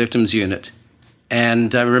Special Victims Unit.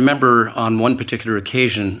 And I remember on one particular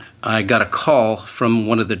occasion, I got a call from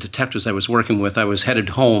one of the detectives I was working with. I was headed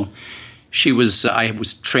home. I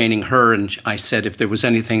was training her, and I said, if there was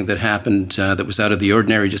anything that happened that was out of the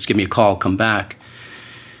ordinary, just give me a call, come back.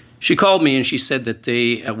 She called me and she said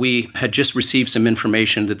that we had just received some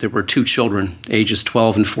information that there were 2 children, ages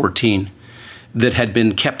 12 and 14, that had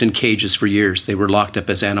been kept in cages for years. They were locked up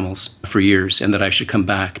as animals for years, and that I should come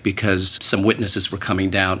back because some witnesses were coming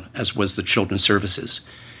down, as was the Children's Services.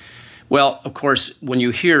 Well, of course, when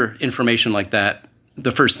you hear information like that, the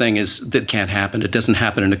first thing is that can't happen. It doesn't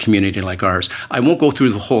happen in a community like ours. I won't go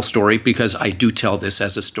through the whole story because I do tell this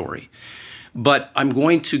as a story. But I'm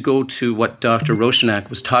going to go to what Dr. Roshnak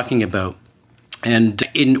was talking about. And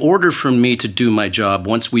in order for me to do my job,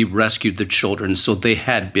 once we rescued the children, so they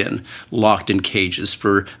had been locked in cages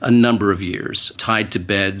for a number of years, tied to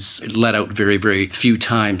beds, let out very, very few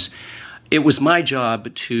times, it was my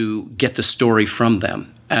job to get the story from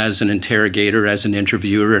them as an interrogator, as an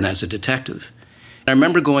interviewer, and as a detective. I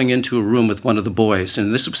remember going into a room with one of the boys,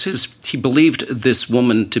 and this was he believed this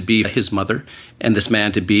woman to be his mother and this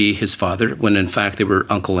man to be his father, when in fact they were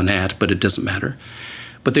uncle and aunt, but it doesn't matter.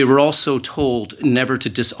 But they were also told never to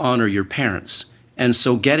dishonor your parents. And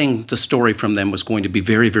so getting the story from them was going to be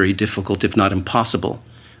very, very difficult, if not impossible.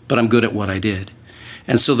 But I'm good at what I did.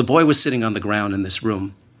 And so the boy was sitting on the ground in this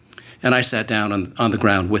room, and I sat down on the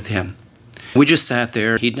ground with him. We just sat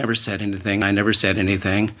there. He'd never said anything. I never said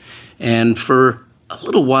anything. And for a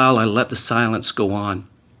little while, I let the silence go on.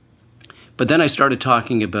 But then I started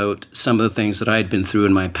talking about some of the things that I had been through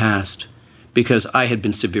in my past, because I had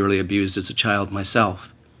been severely abused as a child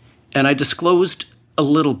myself. And I disclosed a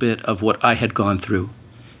little bit of what I had gone through.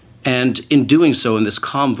 And in doing so, in this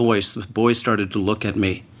calm voice, the boy started to look at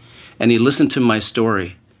me, and he listened to my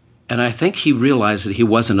story. And I think he realized that he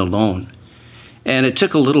wasn't alone. And it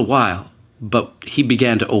took a little while, but he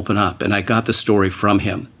began to open up, and I got the story from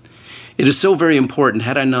him. It is so very important.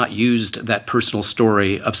 Had I not used that personal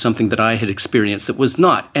story of something that I had experienced that was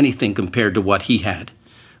not anything compared to what he had,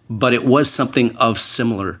 but it was something of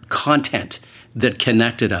similar content that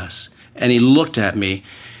connected us. And he looked at me,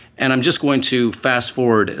 and I'm just going to fast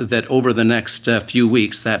forward that over the next few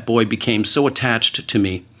weeks, that boy became so attached to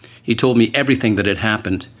me. He told me everything that had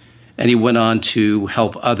happened, and he went on to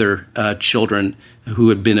help other children who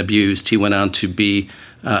had been abused. He went on to be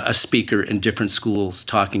a speaker in different schools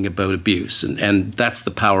talking about abuse. And that's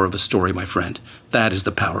the power of a story, my friend. That is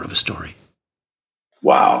the power of a story.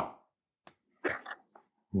 Wow.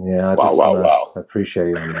 Yeah, I just want to appreciate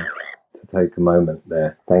you to take a moment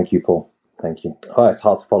there. Thank you, Paul. Thank you. Oh, it's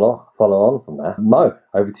hard to follow on from that. Mo,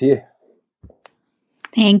 over to you.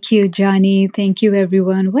 Thank you, Johnny. Thank you,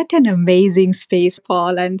 everyone. What an amazing space,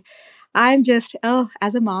 Paul. And I'm just,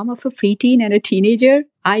 as a mom of a preteen and a teenager,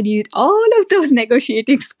 I need all of those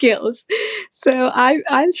negotiating skills. So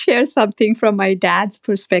I'll share something from my dad's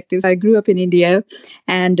perspective. I grew up in India,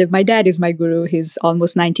 and my dad is my guru. He's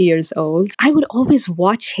almost 90 years old. I would always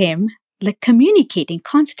watch him like communicating,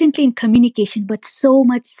 constantly in communication, but so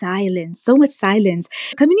much silence.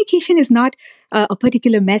 Communication is not a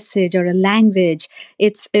particular message or a language.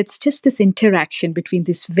 It's just this interaction between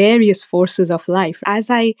these various forces of life.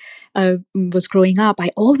 As I was growing up,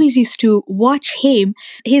 I always used to watch him,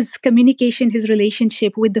 his communication, his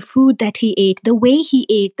relationship with the food that he ate, the way he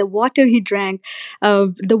ate, the water he drank,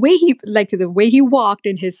 the way he walked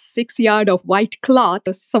in his 6 yard of white cloth,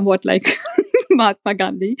 somewhat like Mahatma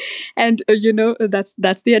Gandhi. And, that's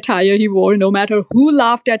the attire he wore. No matter who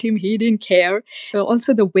laughed at him, he didn't care.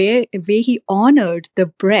 Also, the way he honored the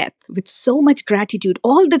breath with so much gratitude,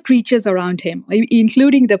 all the creatures around him,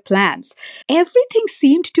 including the plants. Everything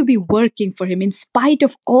seemed to be working for him in spite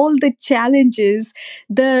of all the challenges,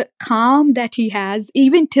 the calm that he has,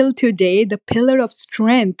 even till today, the pillar of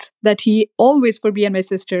strength that he always, for me and my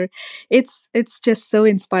sister, it's just so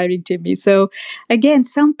inspiring to me. So again,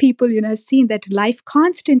 some people, have seen that life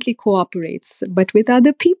constantly cooperates, but with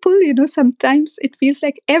other people, sometimes it feels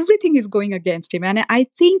like everything is going against him. And I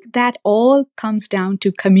think that all comes down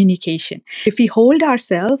to communication. If we hold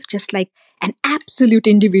ourselves just like an absolute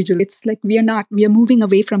individual, it's like we are moving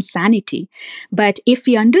away from sanity. But if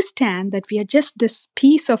we understand that we are just this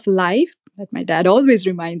piece of life, that my dad always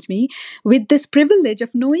reminds me, with this privilege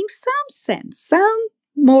of knowing some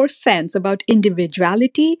more sense about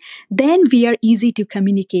individuality, then we are easy to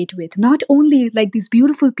communicate with. Not only like these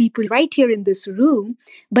beautiful people right here in this room,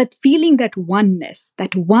 but feeling that oneness,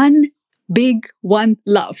 that one big one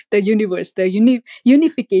love, the universe, the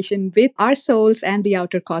unification with our souls and the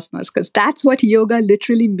outer cosmos, because that's what yoga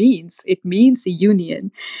literally means. It means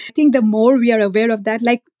union. I think the more we are aware of that,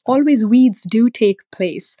 like always weeds do take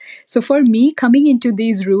place. So for me, coming into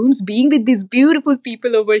these rooms, being with these beautiful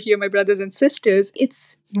people over here, my brothers and sisters,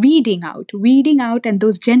 it's weeding out and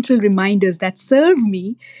those gentle reminders that serve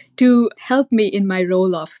me to help me in my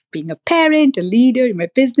role of being a parent, a leader, in my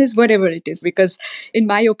business, whatever it is. Because in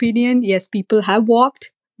my opinion, yes, people have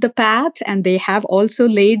walked the path and they have also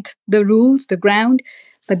laid the rules, the ground.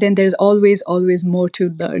 But then there's always more to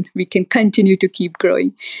learn. We can continue to keep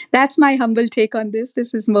growing. That's my humble take on this.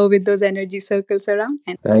 This is Mo with those energy circles around.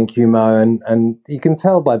 Thank you, Mo. And you can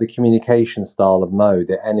tell by the communication style of Mo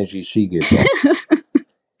the energy she gives off.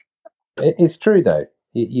 It's true, though.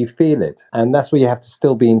 You feel it. And that's where you have to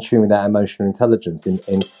still be in tune with that emotional intelligence.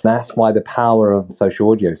 And that's why the power of social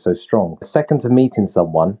audio is so strong. The second to meeting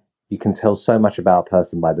someone, you can tell so much about a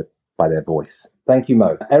person by their voice. Thank you,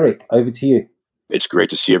 Mo. Eric, over to you. It's great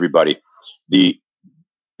to see everybody. The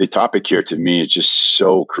topic here to me is just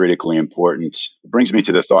so critically important. It brings me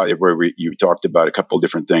to the thought where you talked about a couple of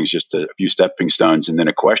different things, just a few stepping stones, and then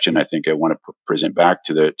a question I think I want to present back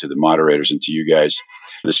to the moderators and to you guys.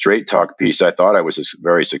 The straight talk piece, I thought I was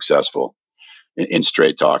very successful in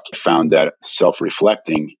straight talk. I found that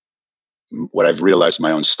self-reflecting, what I've realized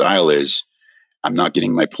my own style is, I'm not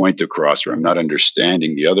getting my point across, or I'm not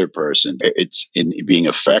understanding the other person. It's in being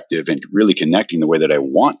effective and really connecting the way that I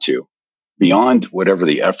want to, beyond whatever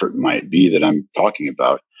the effort might be that I'm talking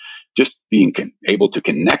about. Just being able to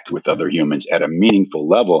connect with other humans at a meaningful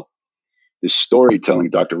level. This storytelling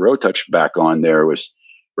Dr. Rowe touched back on there was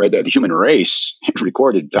right, that the human race in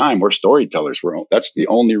recorded time, we're storytellers. That's the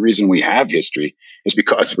only reason we have history, is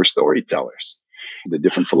because we're storytellers. The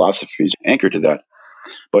different philosophies anchor to that.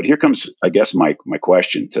 But here comes, I guess, my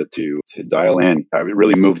question to dial in. I was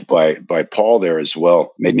really moved by Paul there as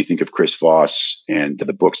well. Made me think of Chris Voss and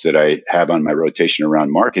the books that I have on my rotation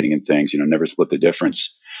around marketing and things. Never Split the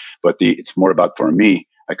Difference. But it's more about, for me,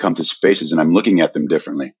 I come to spaces and I'm looking at them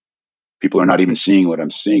differently. People are not even seeing what I'm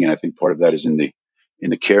seeing, and I think part of that is in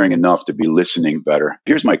the caring enough to be listening better.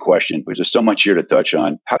 Here's my question, because there's so much here to touch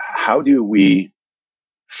on. How do we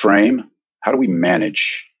frame? How do we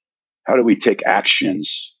manage How do we take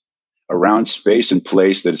actions around space and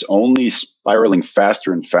place that is only spiraling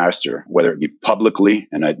faster and faster, whether it be publicly,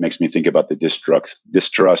 and it makes me think about the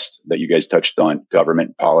distrust that you guys touched on,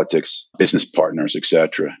 government, politics, business partners,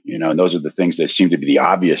 etc. And those are the things that seem to be the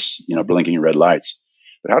obvious, blinking red lights.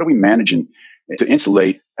 But how do we manage and to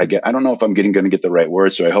insulate? I don't know if I'm going to get the right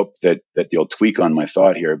word, so I hope that you'll tweak on my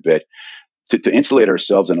thought here, but to insulate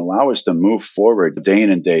ourselves and allow us to move forward day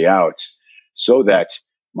in and day out, so that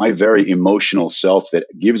my very emotional self that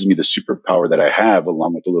gives me the superpower that I have,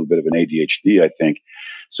 along with a little bit of an ADHD, I think,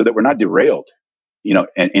 so that we're not derailed,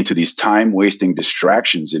 and into these time wasting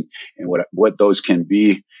distractions and what those can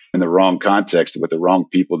be in the wrong context with the wrong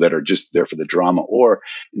people that are just there for the drama, or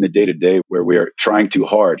in the day to day where we are trying too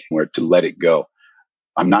hard, where to let it go.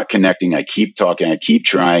 I'm not connecting. I keep talking. I keep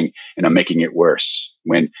trying, and I'm making it worse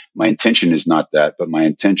when my intention is not that, but my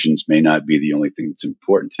intentions may not be the only thing that's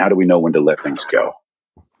important. How do we know when to let things go?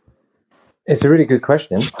 It's a really good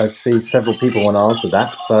question. I see several people want to answer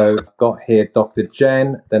that. So I've got here Dr.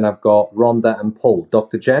 Jen, then I've got Rhonda and Paul.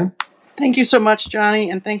 Dr. Jen? Thank you so much, Johnny,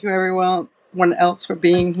 and thank you everyone else for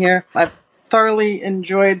being here. I've thoroughly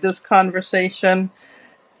enjoyed this conversation,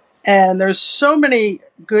 and there's so many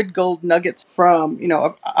good gold nuggets from,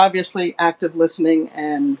 obviously active listening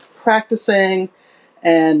and practicing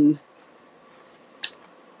and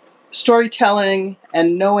storytelling,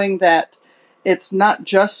 and knowing that it's not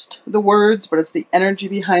just the words, but it's the energy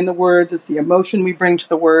behind the words. It's the emotion we bring to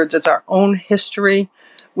the words. It's our own history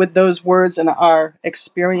with those words and our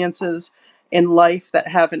experiences in life that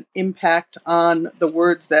have an impact on the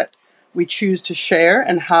words that we choose to share,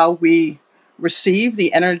 and how we receive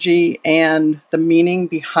the energy and the meaning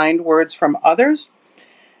behind words from others.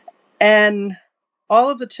 And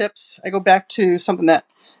all of the tips, I go back to something that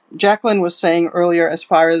Jacqueline was saying earlier, as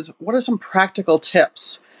far as what are some practical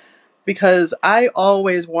tips? Because I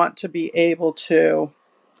always want to be able to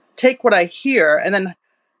take what I hear, and then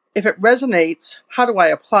if it resonates, how do I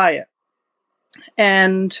apply it?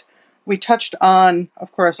 And we touched on,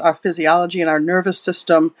 of course, our physiology and our nervous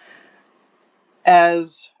system.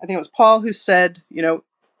 As I think it was Paul who said,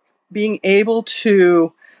 being able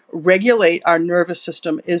to regulate our nervous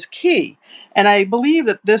system is key. And I believe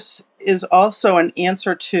that this is also an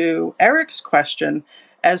answer to Eric's question,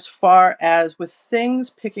 as far as with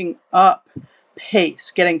things picking up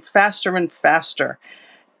pace, getting faster and faster,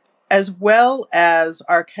 as well as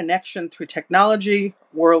our connection through technology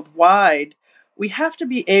worldwide. We have to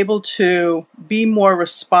be able to be more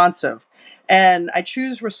responsive. And I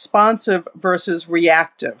choose responsive versus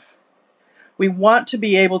reactive. We want to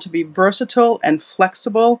be able to be versatile and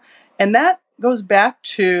flexible. And that goes back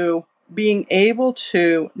to being able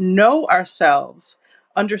to know ourselves,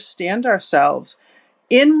 understand ourselves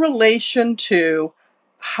in relation to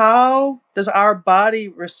how does our body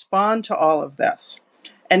respond to all of this.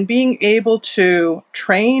 And being able to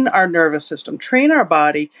train our nervous system, train our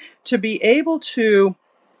body to be able to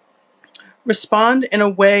respond in a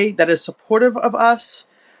way that is supportive of us.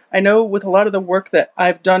 I know with a lot of the work that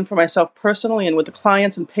I've done for myself personally and with the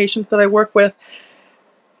clients and patients that I work with,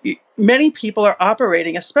 many people are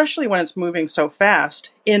operating, especially when it's moving so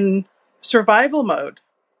fast, in survival mode.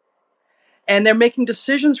 And they're making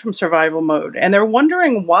decisions from survival mode. And they're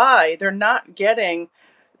wondering why they're not getting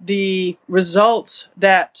the results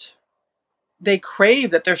that they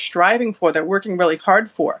crave, that they're striving for, they're working really hard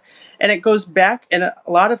for. And it goes back in a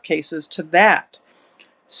lot of cases to that.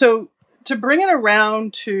 So to bring it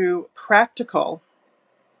around to practical,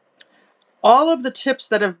 all of the tips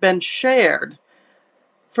that have been shared,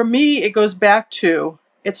 for me, it goes back to,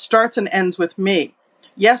 it starts and ends with me.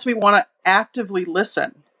 Yes, we want to actively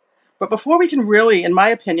listen. But before we can really, in my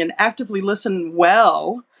opinion, actively listen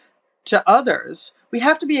well to others, we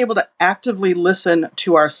have to be able to actively listen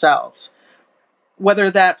to ourselves. Whether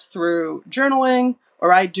that's through journaling,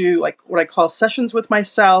 or I do like what I call sessions with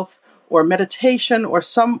myself, or meditation, or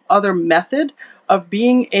some other method of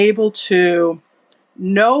being able to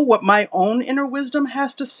know what my own inner wisdom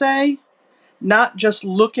has to say, not just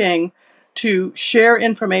looking to share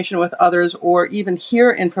information with others or even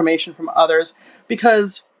hear information from others,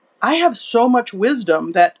 because I have so much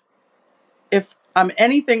wisdom that if I'm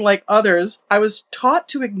anything like others, I was taught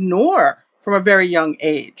to ignore from a very young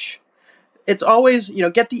age. It's always,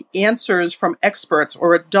 get the answers from experts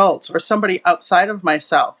or adults or somebody outside of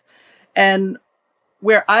myself. And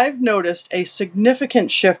where I've noticed a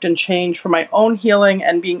significant shift and change for my own healing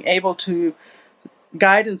and being able to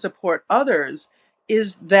guide and support others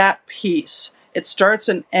is that piece. It starts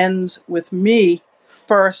and ends with me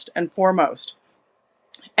first and foremost.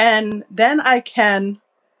 And then I can,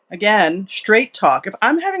 again, straight talk. If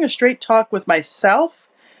I'm having a straight talk with myself,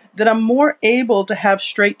 that I'm more able to have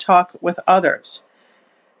straight talk with others.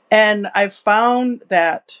 And I've found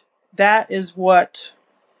that that is what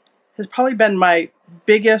has probably been my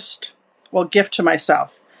biggest, gift to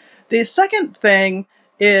myself. The second thing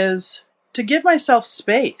is to give myself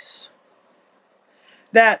space.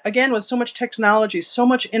 That, again, with so much technology, so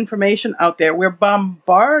much information out there, we're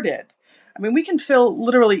bombarded. I mean, we can fill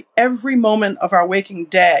literally every moment of our waking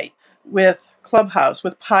day with Clubhouse,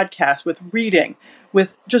 with podcasts, with reading,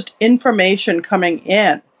 with just information coming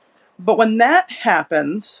in. But when that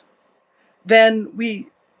happens, then we,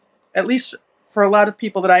 at least for a lot of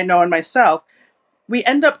people that I know and myself, we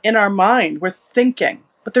end up in our mind, we're thinking.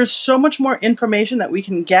 But there's so much more information that we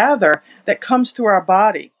can gather that comes through our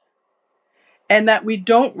body and that we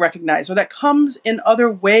don't recognize, or that comes in other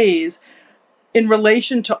ways in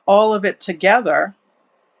relation to all of it together,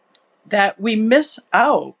 that we miss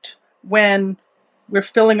out when we're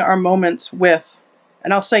filling our moments with,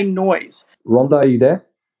 and I'll say, noise. Rhonda, are you there?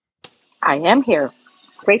 I am here.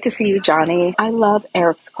 Great to see you, Johnny. I love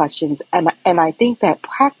Eric's questions, and I think that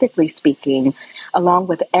practically speaking, along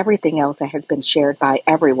with everything else that has been shared by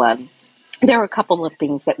everyone, there are a couple of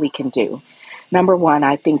things that we can do. Number one,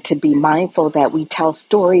 I think to be mindful that we tell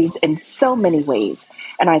stories in so many ways,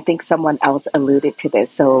 and I think someone else alluded to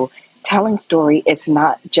this. So telling story is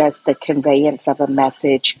not just the conveyance of a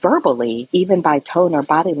message verbally, even by tone or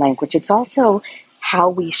body language. It's also how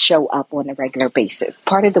we show up on a regular basis.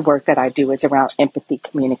 Part of the work that I do is around empathy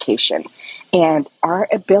communication and our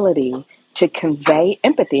ability to convey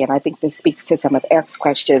empathy. And I think this speaks to some of Eric's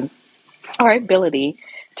questions. Our ability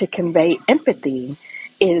to convey empathy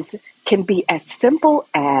can be as simple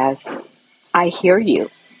as, I hear you.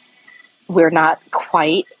 We're not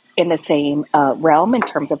quite in the same realm in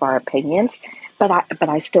terms of our opinions, but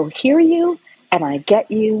I still hear you and I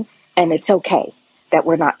get you, and it's okay that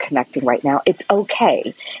we're not connecting right now. It's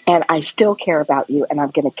okay. And I still care about you, and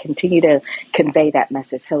I'm going to continue to convey that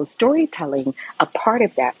message. So storytelling, a part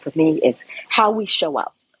of that for me is how we show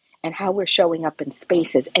up and how we're showing up in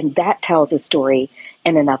spaces. And that tells a story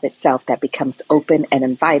in and of itself that becomes open and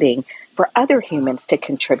inviting for other humans to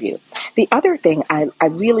contribute. The other thing I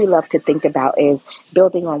really love to think about is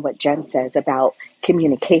building on what Jen says about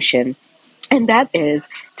communication. And that is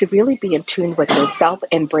to really be in tune with yourself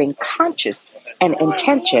and bring conscious and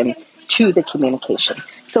intention to the communication.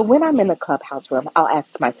 So when I'm in the Clubhouse room, I'll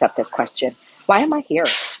ask myself this question: why am I here?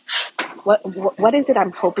 What is it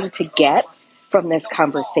I'm hoping to get from this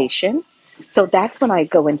conversation? So that's when I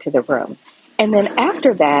go into the room. And then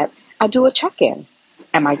after that, I'll do a check-in.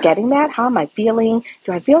 Am I getting that? How am I feeling?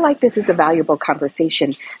 Do I feel like this is a valuable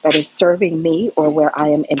conversation that is serving me, or where I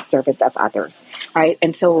am in service of others, right?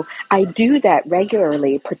 And so I do that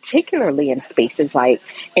regularly, particularly in spaces like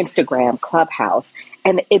Instagram, Clubhouse,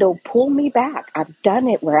 and it'll pull me back. I've done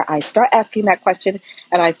it where I start asking that question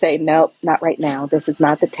and I say, no, not right now. This is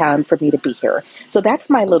not the time for me to be here. So that's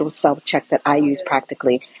my little self-check that I use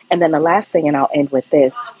practically. And then the last thing, and I'll end with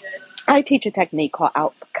this, I teach a technique called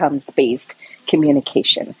outcomes-based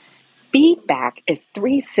communication. Feedback is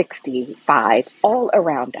 365 all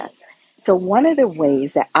around us. So one of the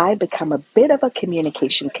ways that I become a bit of a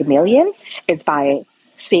communication chameleon is by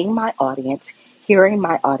seeing my audience, hearing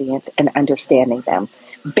my audience, and understanding them.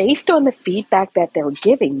 Based on the feedback that they're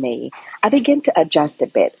giving me, I begin to adjust a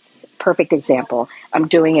bit. Perfect example, I'm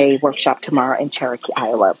doing a workshop tomorrow in Cherokee,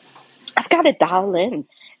 Iowa. I've got to dial in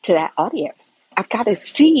to that audience. I've got to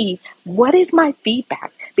see what is my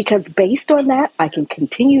feedback, because based on that, I can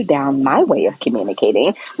continue down my way of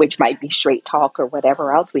communicating, which might be straight talk or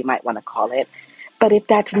whatever else we might want to call it. But if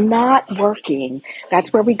that's not working,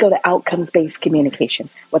 that's where we go to outcomes-based communication.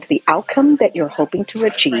 What's the outcome that you're hoping to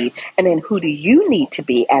achieve? And then who do you need to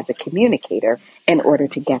be as a communicator in order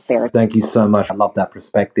to get there? Thank you so much. I love that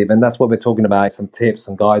perspective. And that's what we're talking about, some tips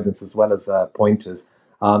and guidance as well as pointers.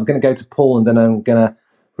 I'm going to go to Paul, and then I'm going to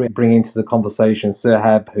bring into the conversation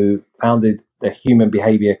Serhab, who founded the Human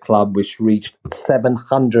Behavior Club, which reached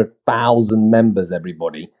 700,000 members,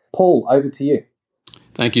 everybody. Paul, over to you.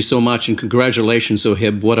 Thank you so much, and congratulations,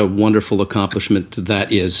 Sohaib. What a wonderful accomplishment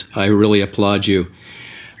that is. I really applaud you.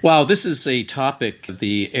 Wow, this is a topic,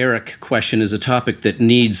 the Eric question is a topic that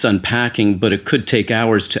needs unpacking, but it could take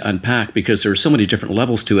hours to unpack because there are so many different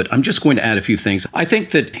levels to it. I'm just going to add a few things. I think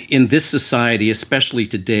that in this society, especially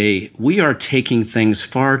today, we are taking things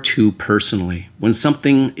far too personally. When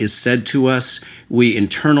something is said to us, we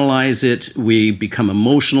internalize it, we become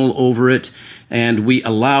emotional over it, and we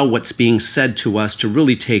allow what's being said to us to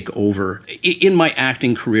really take over. In my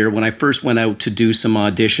acting career, when I first went out to do some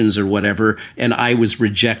auditions or whatever, and I was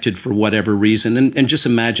rejected for whatever reason, and just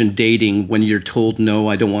imagine dating when you're told, no,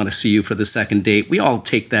 I don't want to see you for the second date. We all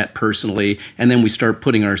take that personally, and then we start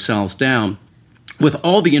putting ourselves down. With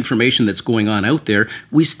all the information that's going on out there,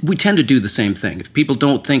 we tend to do the same thing. If people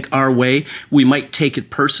don't think our way, we might take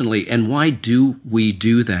it personally. And why do we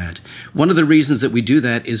do that? One of the reasons that we do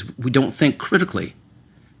that is we don't think critically.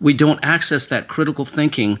 We don't access that critical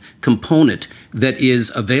thinking component that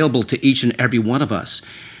is available to each and every one of us.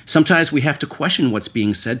 Sometimes we have to question what's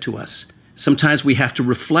being said to us. Sometimes we have to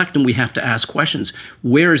reflect and we have to ask questions.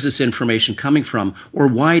 Where is this information coming from? Or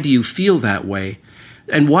why do you feel that way?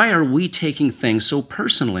 And why are we taking things so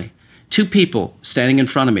personally? Two people standing in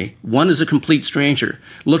front of me. One is a complete stranger,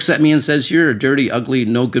 looks at me and says, you're a dirty, ugly,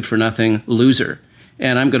 no good for nothing loser.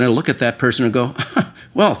 And I'm going to look at that person and go,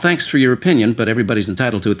 well, thanks for your opinion, but everybody's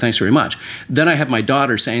entitled to it. Thanks very much. Then I have my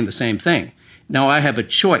daughter saying the same thing. Now I have a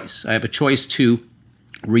choice. I have a choice to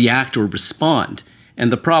react or respond.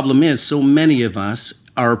 And the problem is so many of us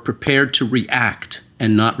are prepared to react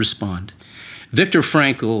and not respond. Viktor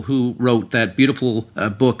Frankl, who wrote that beautiful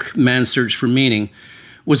book, Man's Search for Meaning,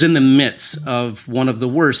 was in the midst of one of the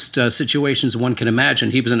worst situations one can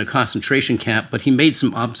imagine. He was in a concentration camp, but he made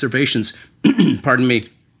some observations, pardon me.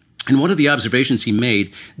 And one of the observations he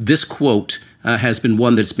made, this quote has been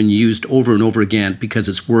one that's been used over and over again because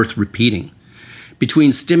it's worth repeating.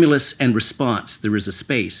 Between stimulus and response, there is a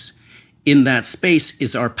space. In that space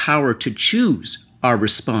is our power to choose our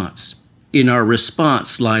response. In our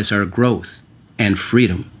response lies our growth and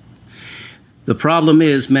freedom. The problem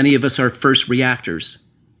is many of us are first reactors.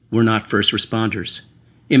 We're not first responders.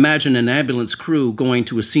 Imagine an ambulance crew going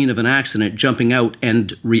to a scene of an accident, jumping out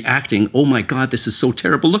and reacting, oh my God, this is so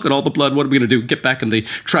terrible. Look at all the blood. What are we going to do? Get back in the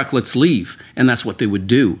truck. Let's leave. And that's what they would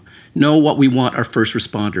do. No, what we want are first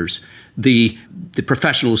responders. The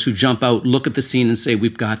professionals who jump out, look at the scene and say,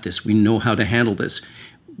 we've got this. We know how to handle this.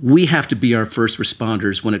 We have to be our first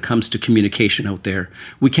responders when it comes to communication out there.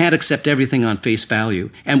 We can't accept everything on face value,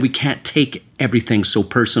 and we can't take everything so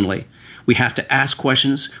personally. We have to ask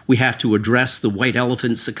questions. We have to address the white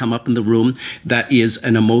elephants that come up in the room. That is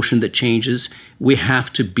an emotion that changes. We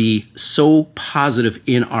have to be so positive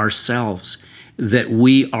in ourselves that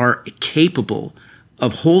we are capable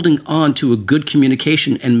of holding on to a good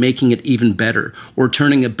communication and making it even better, or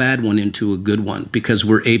turning a bad one into a good one because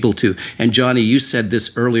we're able to. And Johnny, you said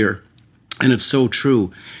this earlier, and it's so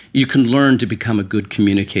true. You can learn to become a good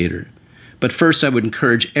communicator. But first, I would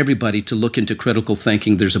encourage everybody to look into critical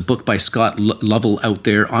thinking. There's a book by Scott Lovell out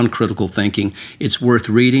there on critical thinking. It's worth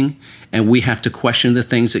reading, and we have to question the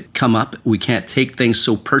things that come up. We can't take things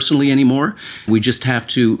so personally anymore. We just have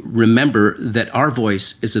to remember that our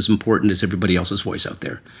voice is as important as everybody else's voice out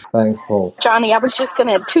there. Thanks, Paul. Johnny, I was just going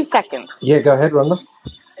to, 2 seconds. Yeah, go ahead, Rhonda.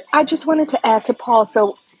 I just wanted to add to Paul.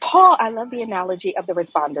 So, Paul, I love the analogy of the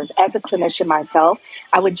responders. As a clinician myself,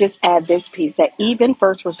 I would just add this piece that even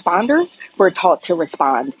first responders were taught to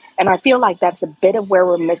respond. And I feel like that's a bit of where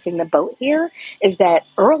we're missing the boat here, is that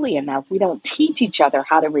early enough, we don't teach each other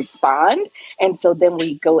how to respond. And so then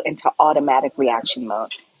we go into automatic reaction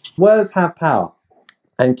mode. Words have power,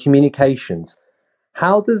 and communications.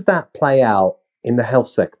 How does that play out in the health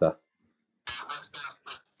sector?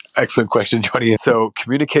 Excellent question, Johnny. So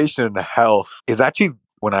communication in health is actually,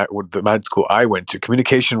 with the med school I went to,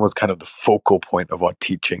 communication was kind of the focal point of our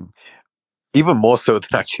teaching, even more so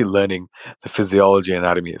than actually learning the physiology and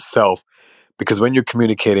anatomy itself. Because when you're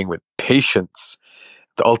communicating with patients,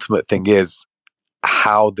 the ultimate thing is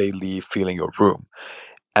how they leave feeling your room.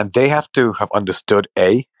 And they have to have understood,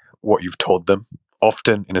 A, what you've told them,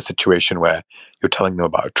 often in a situation where you're telling them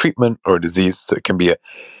about a treatment or a disease. So it can be a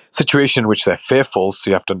situation in which they're fearful,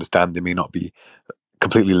 so you have to understand they may not be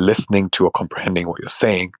completely listening to or comprehending what you're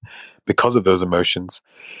saying because of those emotions.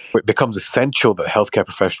 It becomes essential that healthcare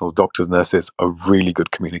professionals, doctors, nurses are really good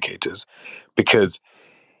communicators, because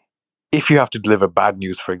if you have to deliver bad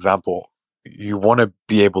news, for example, you want to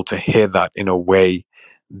be able to hear that in a way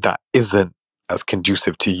that isn't as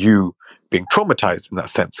conducive to you being traumatized in that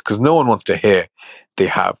sense, because no one wants to hear they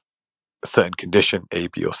have a certain condition, A,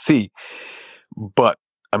 B, or C. But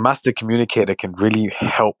a master communicator can really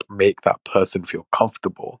help make that person feel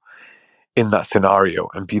comfortable in that scenario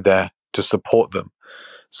and be there to support them.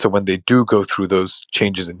 So when they do go through those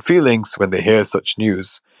changes in feelings, when they hear such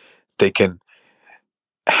news, they can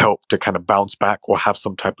help to kind of bounce back or have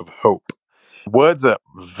some type of hope. Words are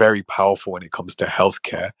very powerful when it comes to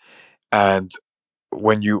healthcare. And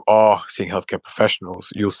when you are seeing healthcare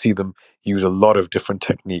professionals, you'll see them use a lot of different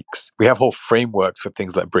techniques. We have whole frameworks for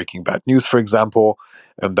things like breaking bad news, for example,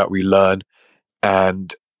 that we learn.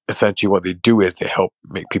 And essentially what they do is they help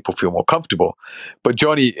make people feel more comfortable. But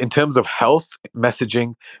Johnny, in terms of health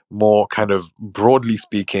messaging, more kind of broadly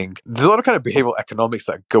speaking, there's a lot of kind of behavioral economics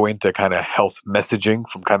that go into kind of health messaging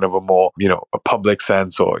from kind of a more, a public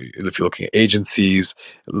sense, or if you're looking at agencies,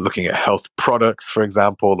 looking at health products, for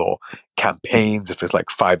example, or campaigns, if it's like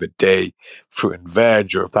 5 a day, fruit and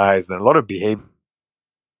veg, or thighs, and a lot of behavior.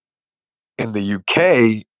 In the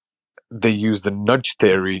UK, they use the nudge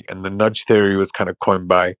theory, and the nudge theory was kind of coined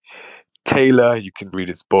by Taylor. You can read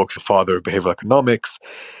his books, The Father of Behavioral Economics.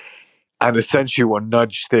 And essentially what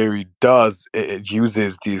nudge theory does, it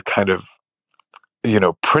uses these kind of,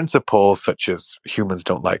 principles such as humans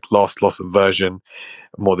don't like loss aversion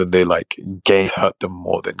more than they like gain, hurt them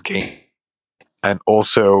more than gain. And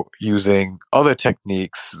also using other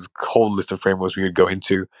techniques, whole list of frameworks we could go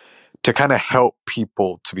into, to kind of help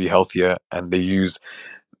people to be healthier. And they use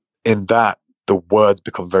in that, the words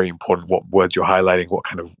become very important. What words you're highlighting, what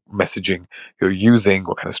kind of messaging you're using,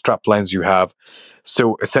 what kind of strap lines you have.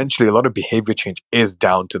 So essentially, a lot of behavior change is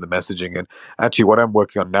down to the messaging. And actually, what I'm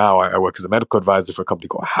working on now, I work as a medical advisor for a company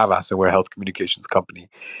called Havas, and we're a health communications company.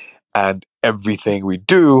 And everything we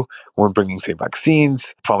do, when we're bringing, say,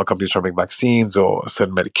 vaccines, pharma companies trying to bring vaccines or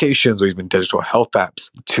certain medications or even digital health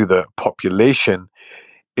apps to the population,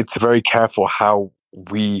 it's very careful how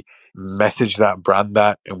we message that, brand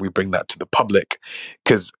that, and we bring that to the public.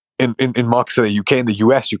 Because in markets in the UK, in the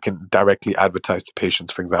US, you can directly advertise to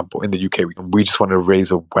patients. For example, in the UK, we just want to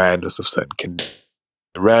raise awareness of certain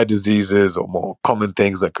rare diseases or more common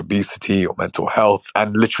things like obesity or mental health.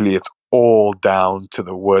 And literally, it's all down to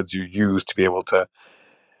the words you use to be able to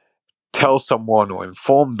tell someone or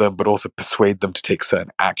inform them, but also persuade them to take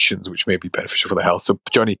certain actions which may be beneficial for their health. So,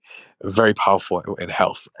 Johnny, very powerful in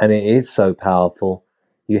health. And it is so powerful.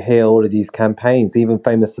 You hear all of these campaigns, even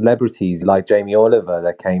famous celebrities like Jamie Oliver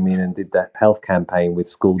that came in and did that health campaign with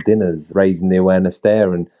school dinners, raising the awareness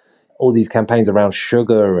there. And all these campaigns around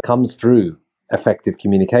sugar comes through effective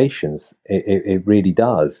communications. It really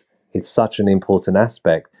does. It's such an important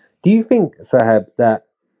aspect. Do you think, Sahab, that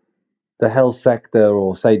the health sector,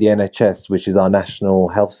 or say the NHS, which is our national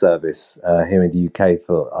health service here in the UK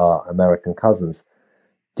for our American cousins,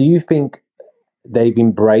 do you think they've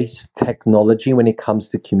embraced technology when it comes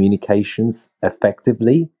to communications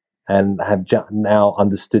effectively and have now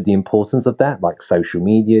understood the importance of that, like social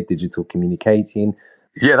media, digital communicating?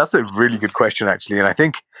 Yeah, that's a really good question, actually. And I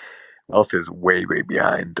think health is way, way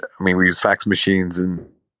behind. I mean, we use fax machines and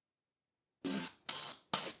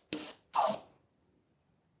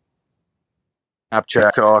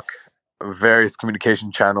Snapchat, TikTok, various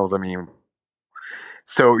communication channels. I mean,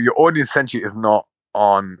 so your audience essentially is not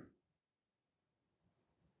on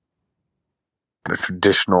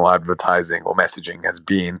traditional advertising or messaging has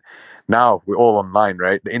been. Now we're all online,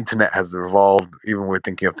 right? The internet has evolved. Even we're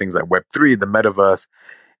thinking of things like Web3, the metaverse.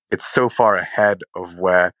 It's so far ahead of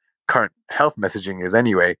where current health messaging is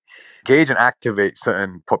anyway. Engage and activate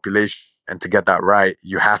certain population. And to get that right,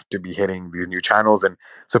 you have to be hitting these new channels. And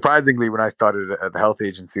surprisingly, when I started at the health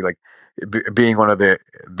agency, like being one of the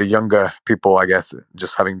younger people, I guess,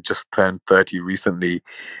 having just turned 30 recently,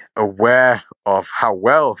 aware of how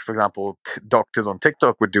well, for example, doctors on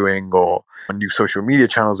TikTok were doing or new social media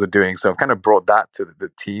channels were doing. So I've kind of brought that to the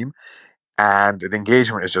team. And the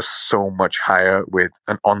engagement is just so much higher with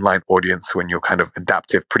an online audience when you're kind of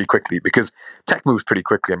adaptive pretty quickly, because tech moves pretty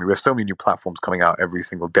quickly. I mean, we have so many new platforms coming out every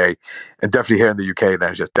single day. And definitely here in the UK,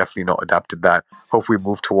 there's just definitely not adapted that. Hopefully we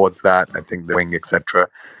move towards that. I think the wing, etc.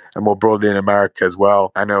 And more broadly in America as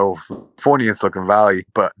well. I know California and Silicon Valley,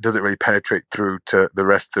 but does it really penetrate through to the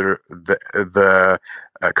rest of the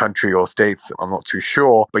country or states? I'm not too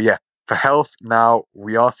sure. But yeah, for health now,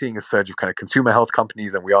 we are seeing a surge of kind of consumer health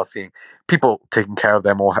companies, and we are seeing people taking care of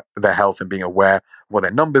their health and being aware what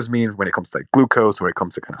their numbers mean when it comes to like glucose, when it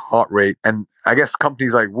comes to kind of heart rate. And I guess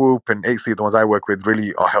companies like Whoop and 8Sleep, the ones I work with,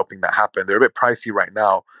 really are helping that happen. They're a bit pricey right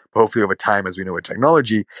now, but hopefully over time, as we know with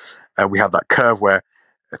technology, we have that curve where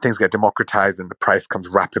things get democratized and the price comes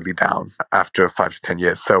rapidly down after 5 to 10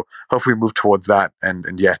 years. So hopefully we move towards that.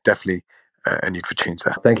 And yeah, definitely a need for change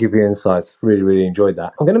there. Thank you for your insights. Really, really enjoyed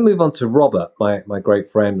that. I'm going to move on to Robert, my great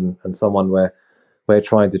friend and someone where we're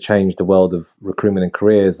trying to change the world of recruitment and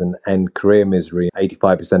careers and end career misery.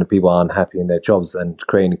 85% of people are unhappy in their jobs, and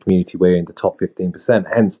creating a community where you're in the top 15%.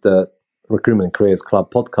 Hence the Recruitment and Careers Club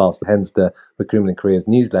podcast, hence the Recruitment and Careers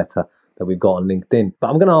newsletter that we've got on LinkedIn. But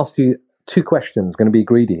I'm going to ask you two questions. I'm going to be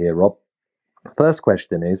greedy here, Rob. First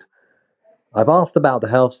question is, I've asked about the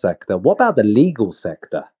health sector. What about the legal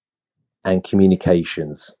sector and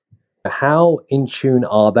communications? How in tune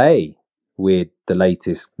are they with the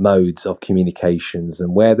latest modes of communications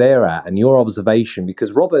and where they're at, and your observation?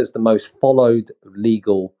 Because Robert is the most followed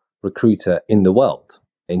legal recruiter in the world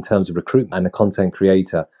in terms of recruitment and a content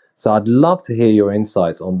creator. So I'd love to hear your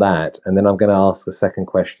insights on that. And then I'm going to ask a second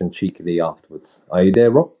question cheekily afterwards. Are you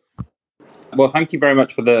there, Rob? Well, thank you very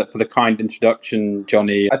much for the kind introduction,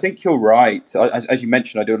 Johnny. I think you're right. As you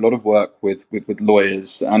mentioned, I do a lot of work with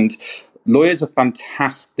lawyers, and lawyers are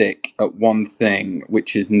fantastic at one thing,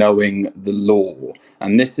 which is knowing the law.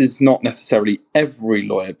 And this is not necessarily every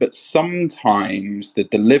lawyer, but sometimes the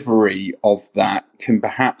delivery of that can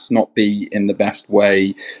perhaps not be in the best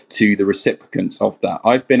way to the recipients of that.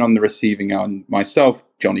 I've been on the receiving end myself,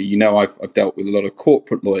 Johnny. You know, I've dealt with a lot of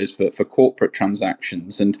corporate lawyers for corporate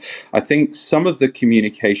transactions. And I think some of the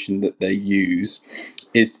communication that they use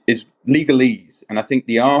is legalese. And I think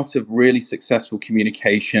the art of really successful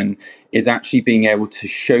communication is actually being able to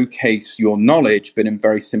showcase your knowledge, but in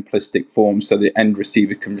very simplistic form, so the end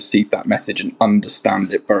receiver can receive that message and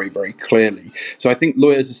understand it very, very clearly. So I think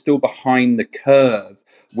lawyers are still behind the curve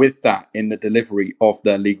with that in the delivery of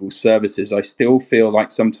their legal services. I still feel like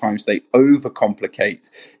sometimes they overcomplicate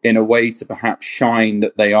in a way to perhaps shine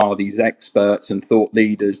that they are these experts and thought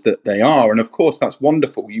leaders that they are. And of course, that's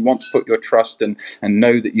wonderful. You want to put your trust and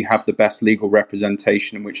know that you have the best legal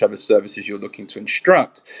representation in whichever services you're looking to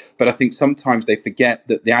instruct. But I think sometimes they forget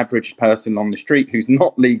that the average person on the street who's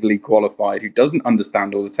not legally qualified, who doesn't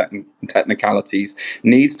understand all the technicalities,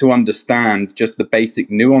 needs to understand just the basic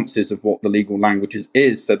nuances of what the legal language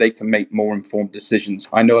is so they can make more informed decisions.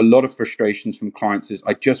 I know a lot of frustrations from clients is,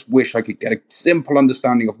 I just wish I could get a simple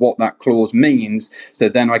understanding of what that clause means so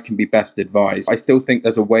then I can be best advised. I still think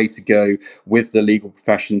there's a way to go with the legal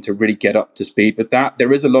profession to really get up to speed with that.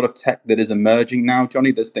 There is a lot of tech that is emerging now,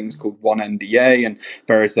 Johnny. There's things called OneNDA and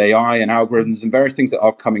various AI and algorithms and various things that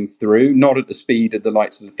are coming through, not at the speed of the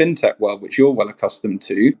likes of the fintech world, which you're well accustomed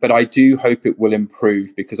to, but I do hope it will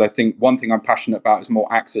improve, because I think one thing I'm passionate about is more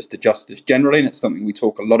access to justice generally, and it's something we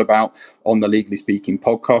talk a lot about on the Legally Speaking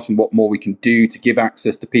podcast, and what more we can do to give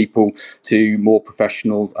access to people to more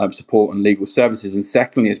professional support and legal services. And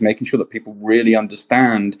secondly is making sure that people really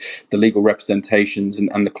understand the legal representations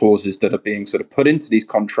and the clauses that are being sort of put into these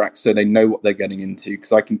contracts so they know what they're getting into.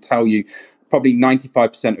 Because I can tell you, probably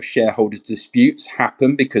 95% of shareholders' disputes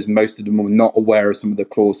happen because most of them were not aware of some of the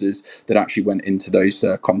clauses that actually went into those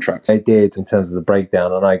contracts. They did, in terms of the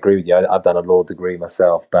breakdown, and I agree with you. I've done a law degree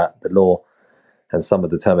myself, but the law and some of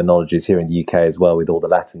the terminologies here in the UK as well, with all the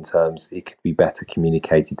Latin terms, it could be better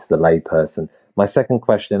communicated to the layperson. My second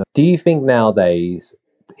question, do you think nowadays,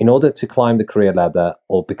 in order to climb the career ladder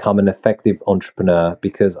or become an effective entrepreneur,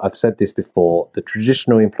 because I've said this before, the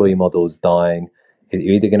traditional employee model is dying,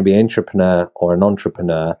 you're either going to be an entrepreneur or an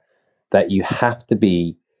entrepreneur, that you have to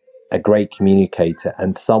be a great communicator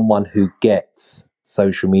and someone who gets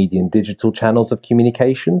social media and digital channels of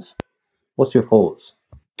communications? What's your thoughts?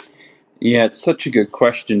 Yeah, it's such a good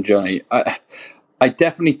question, Johnny. I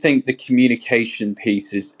definitely think the communication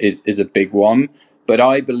piece is a big one, but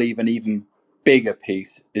I believe an even bigger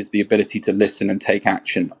piece is the ability to listen and take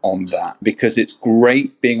action on that, because it's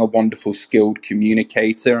great being a wonderful skilled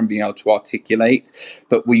communicator and being able to articulate,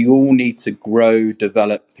 but we all need to grow,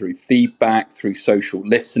 develop through feedback, through social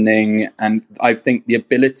listening. And I think the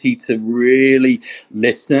ability to really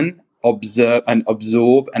listen, observe and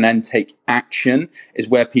absorb and then take action is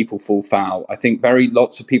where people fall foul. I think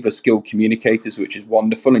lots of people are skilled communicators, which is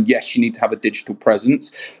wonderful, and yes, you need to have a digital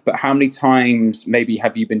presence, but how many times maybe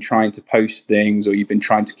have you been trying to post things, or you've been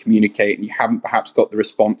trying to communicate and you haven't perhaps got the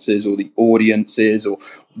responses or the audiences or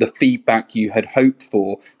the feedback you had hoped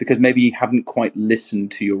for, because maybe you haven't quite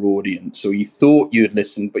listened to your audience, or you thought you had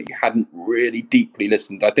listened but you hadn't really deeply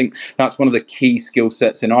listened. I think that's one of the key skill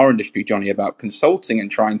sets in our industry, Johnny, about consulting and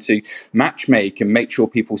trying to matchmake and make sure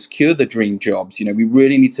people secure the dream jobs. You know, we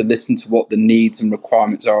really need to listen to what the needs and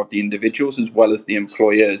requirements are of the individuals as well as the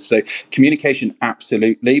employers. So communication,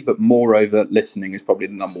 absolutely, but moreover, listening is probably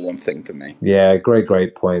the number one thing for me. Yeah,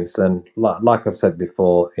 great points. And like I've said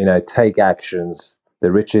before, take actions.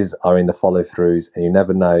 The riches are in the follow throughs, and you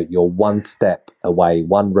never know. You're one step away,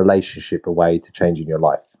 one relationship away to changing your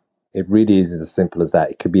life. It really is as simple as that.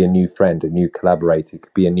 It could be a new friend, a new collaborator, it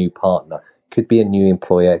could be a new partner, it could be a new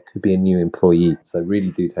employer, it could be a new employee. So really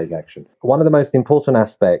do take action. One of the most important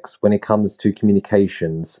aspects when it comes to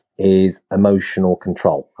communications is emotional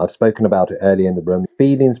control. I've spoken about it earlier in the room.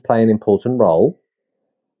 Feelings play an important role.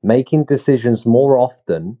 Making decisions more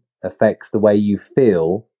often affects the way you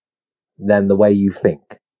feel than the way you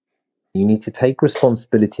think. You need to take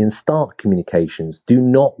responsibility and start communications. Do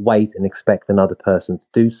not wait and expect another person to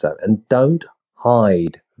do so. And don't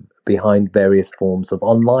hide behind various forms of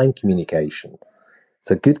online communication.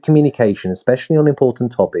 So good communication, especially on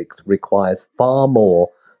important topics, requires far more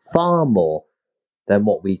than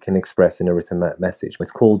what we can express in a written message.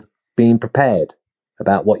 It's called being prepared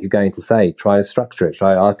about what you're going to say. Try to structure it,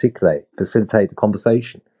 try to articulate, facilitate the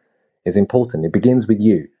conversation. It's important. It begins with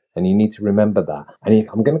you, and you need to remember that. And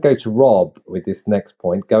I'm going to go to Rob with this next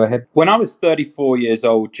point. Go ahead. When I was 34 years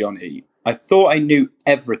old, Johnny, I thought I knew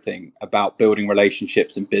everything about building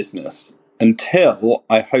relationships in business until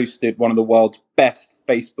I hosted one of the world's best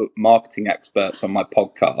Facebook marketing experts on my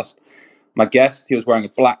podcast. My guest, he was wearing a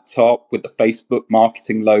black top with the Facebook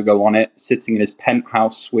marketing logo on it, sitting in his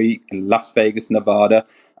penthouse suite in Las Vegas, Nevada.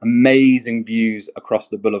 Amazing views across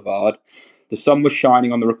the boulevard. The sun was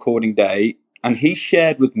shining on the recording day, and he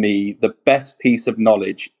shared with me the best piece of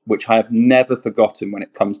knowledge, which I have never forgotten when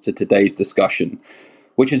it comes to today's discussion,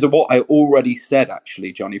 which is what I already said,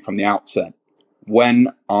 actually, Johnny, from the outset. When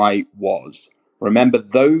I was. Remember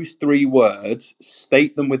those 3 words,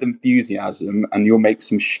 state them with enthusiasm, and you'll make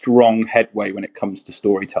some strong headway when it comes to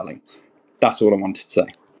storytelling. That's all I wanted to say.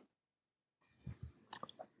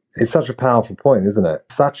 It's such a powerful point, isn't it?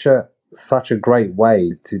 Such a great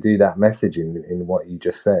way to do that message in what you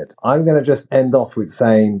just said. I'm going to just end off with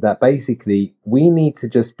saying that basically we need to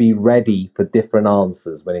just be ready for different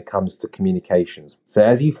answers when it comes to communications. So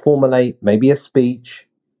as you formulate maybe a speech,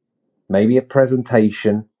 maybe a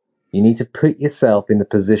presentation, you need to put yourself in the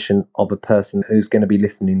position of a person who's going to be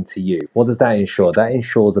listening to you. What does that ensure? That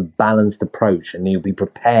ensures a balanced approach, and you'll be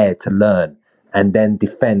prepared to learn and then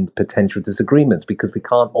defend potential disagreements, because we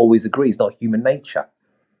can't always agree. It's not human nature.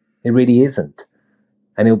 It really isn't.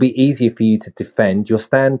 And it'll be easier for you to defend your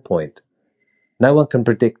standpoint. No one can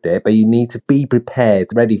predict it, but you need to be prepared,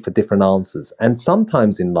 ready for different answers. And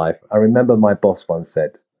sometimes in life, I remember my boss once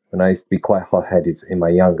said, when I used to be quite hot-headed in my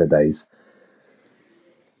younger days,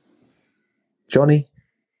 Johnny,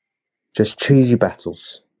 just choose your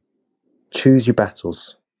battles. Choose your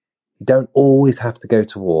battles. You don't always have to go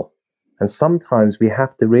to war. And sometimes we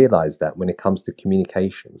have to realize that when it comes to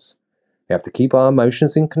communications. We have to keep our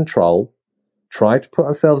emotions in control, try to put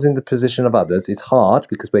ourselves in the position of others. It's hard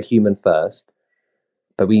because we're human first,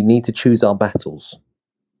 but we need to choose our battles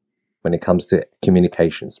when it comes to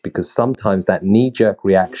communications, because sometimes that knee-jerk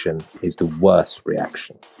reaction is the worst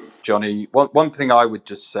reaction. Johnny, one thing I would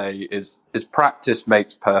just say is practice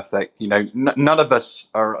makes perfect. You know, none of us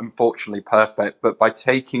are unfortunately perfect, but by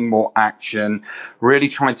taking more action, really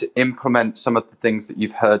trying to implement some of the things that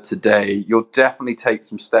you've heard today, you'll definitely take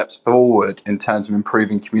some steps forward in terms of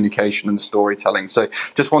improving communication and storytelling. So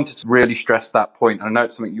just wanted to really stress that point. And I know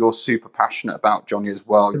it's something you're super passionate about, Johnny, as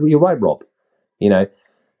well. You're right, Rob. You know,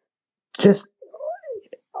 just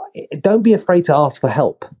don't be afraid to ask for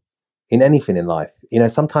help in anything in life. You know,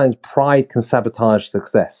 sometimes pride can sabotage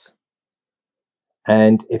success.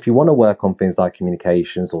 And if you want to work on things like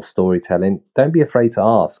communications or storytelling, don't be afraid to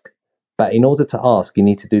ask. But in order to ask, you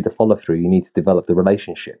need to do the follow through. You need to develop the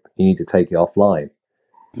relationship. You need to take it offline.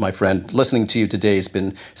 My friend, listening to you today has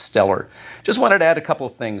been stellar. Just wanted to add a couple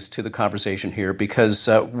of things to the conversation here because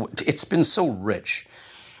it's been so rich.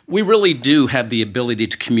 We really do have the ability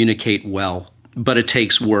to communicate well, but it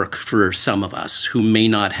takes work for some of us who may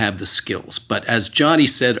not have the skills. But as Johnny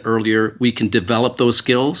said earlier, we can develop those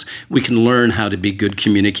skills. We can learn how to be good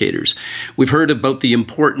communicators. We've heard about the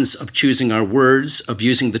importance of choosing our words, of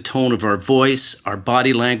using the tone of our voice, our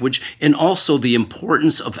body language, and also the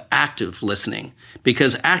importance of active listening,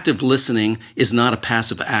 because active listening is not a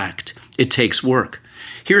passive act. It takes work.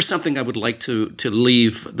 Here's something I would like to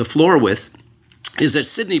leave the floor with. Is that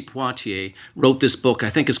Sidney Poitier wrote this book, I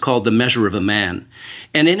think it's called The Measure of a Man.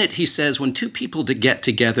 And in it, he says, when two people get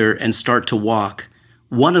together and start to walk,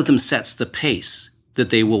 one of them sets the pace that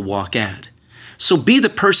they will walk at. So be the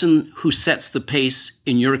person who sets the pace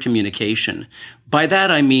in your communication. By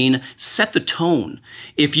that, I mean, set the tone.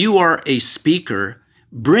 If you are a speaker,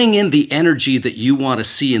 bring in the energy that you want to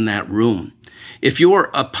see in that room. If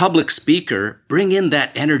you're a public speaker, bring in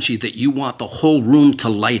that energy that you want the whole room to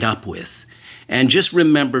light up with. And just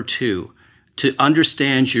remember, too, to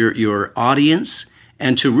understand your audience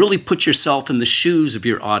and to really put yourself in the shoes of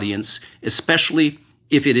your audience, especially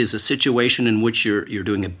if it is a situation in which you're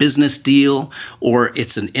doing a business deal or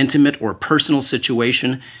it's an intimate or personal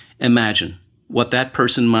situation. Imagine what that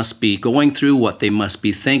person must be going through, what they must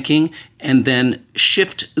be thinking, and then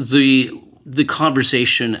shift the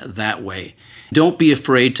conversation that way. Don't be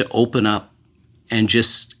afraid to open up and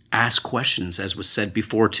just ask questions, as was said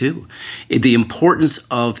before too. The importance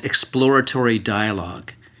of exploratory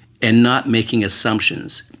dialogue and not making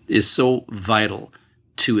assumptions is so vital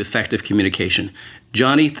to effective communication.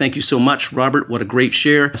 Johnny, thank you so much. Robert, what a great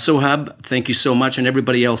share. Sohab, thank you so much. And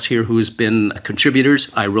everybody else here who has been contributors,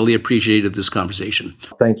 I really appreciated this conversation.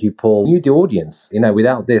 Thank you, Paul. You, the audience,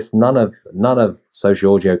 without this, none of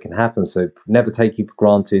social audio can happen. So never take you for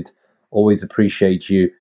granted. Always appreciate you.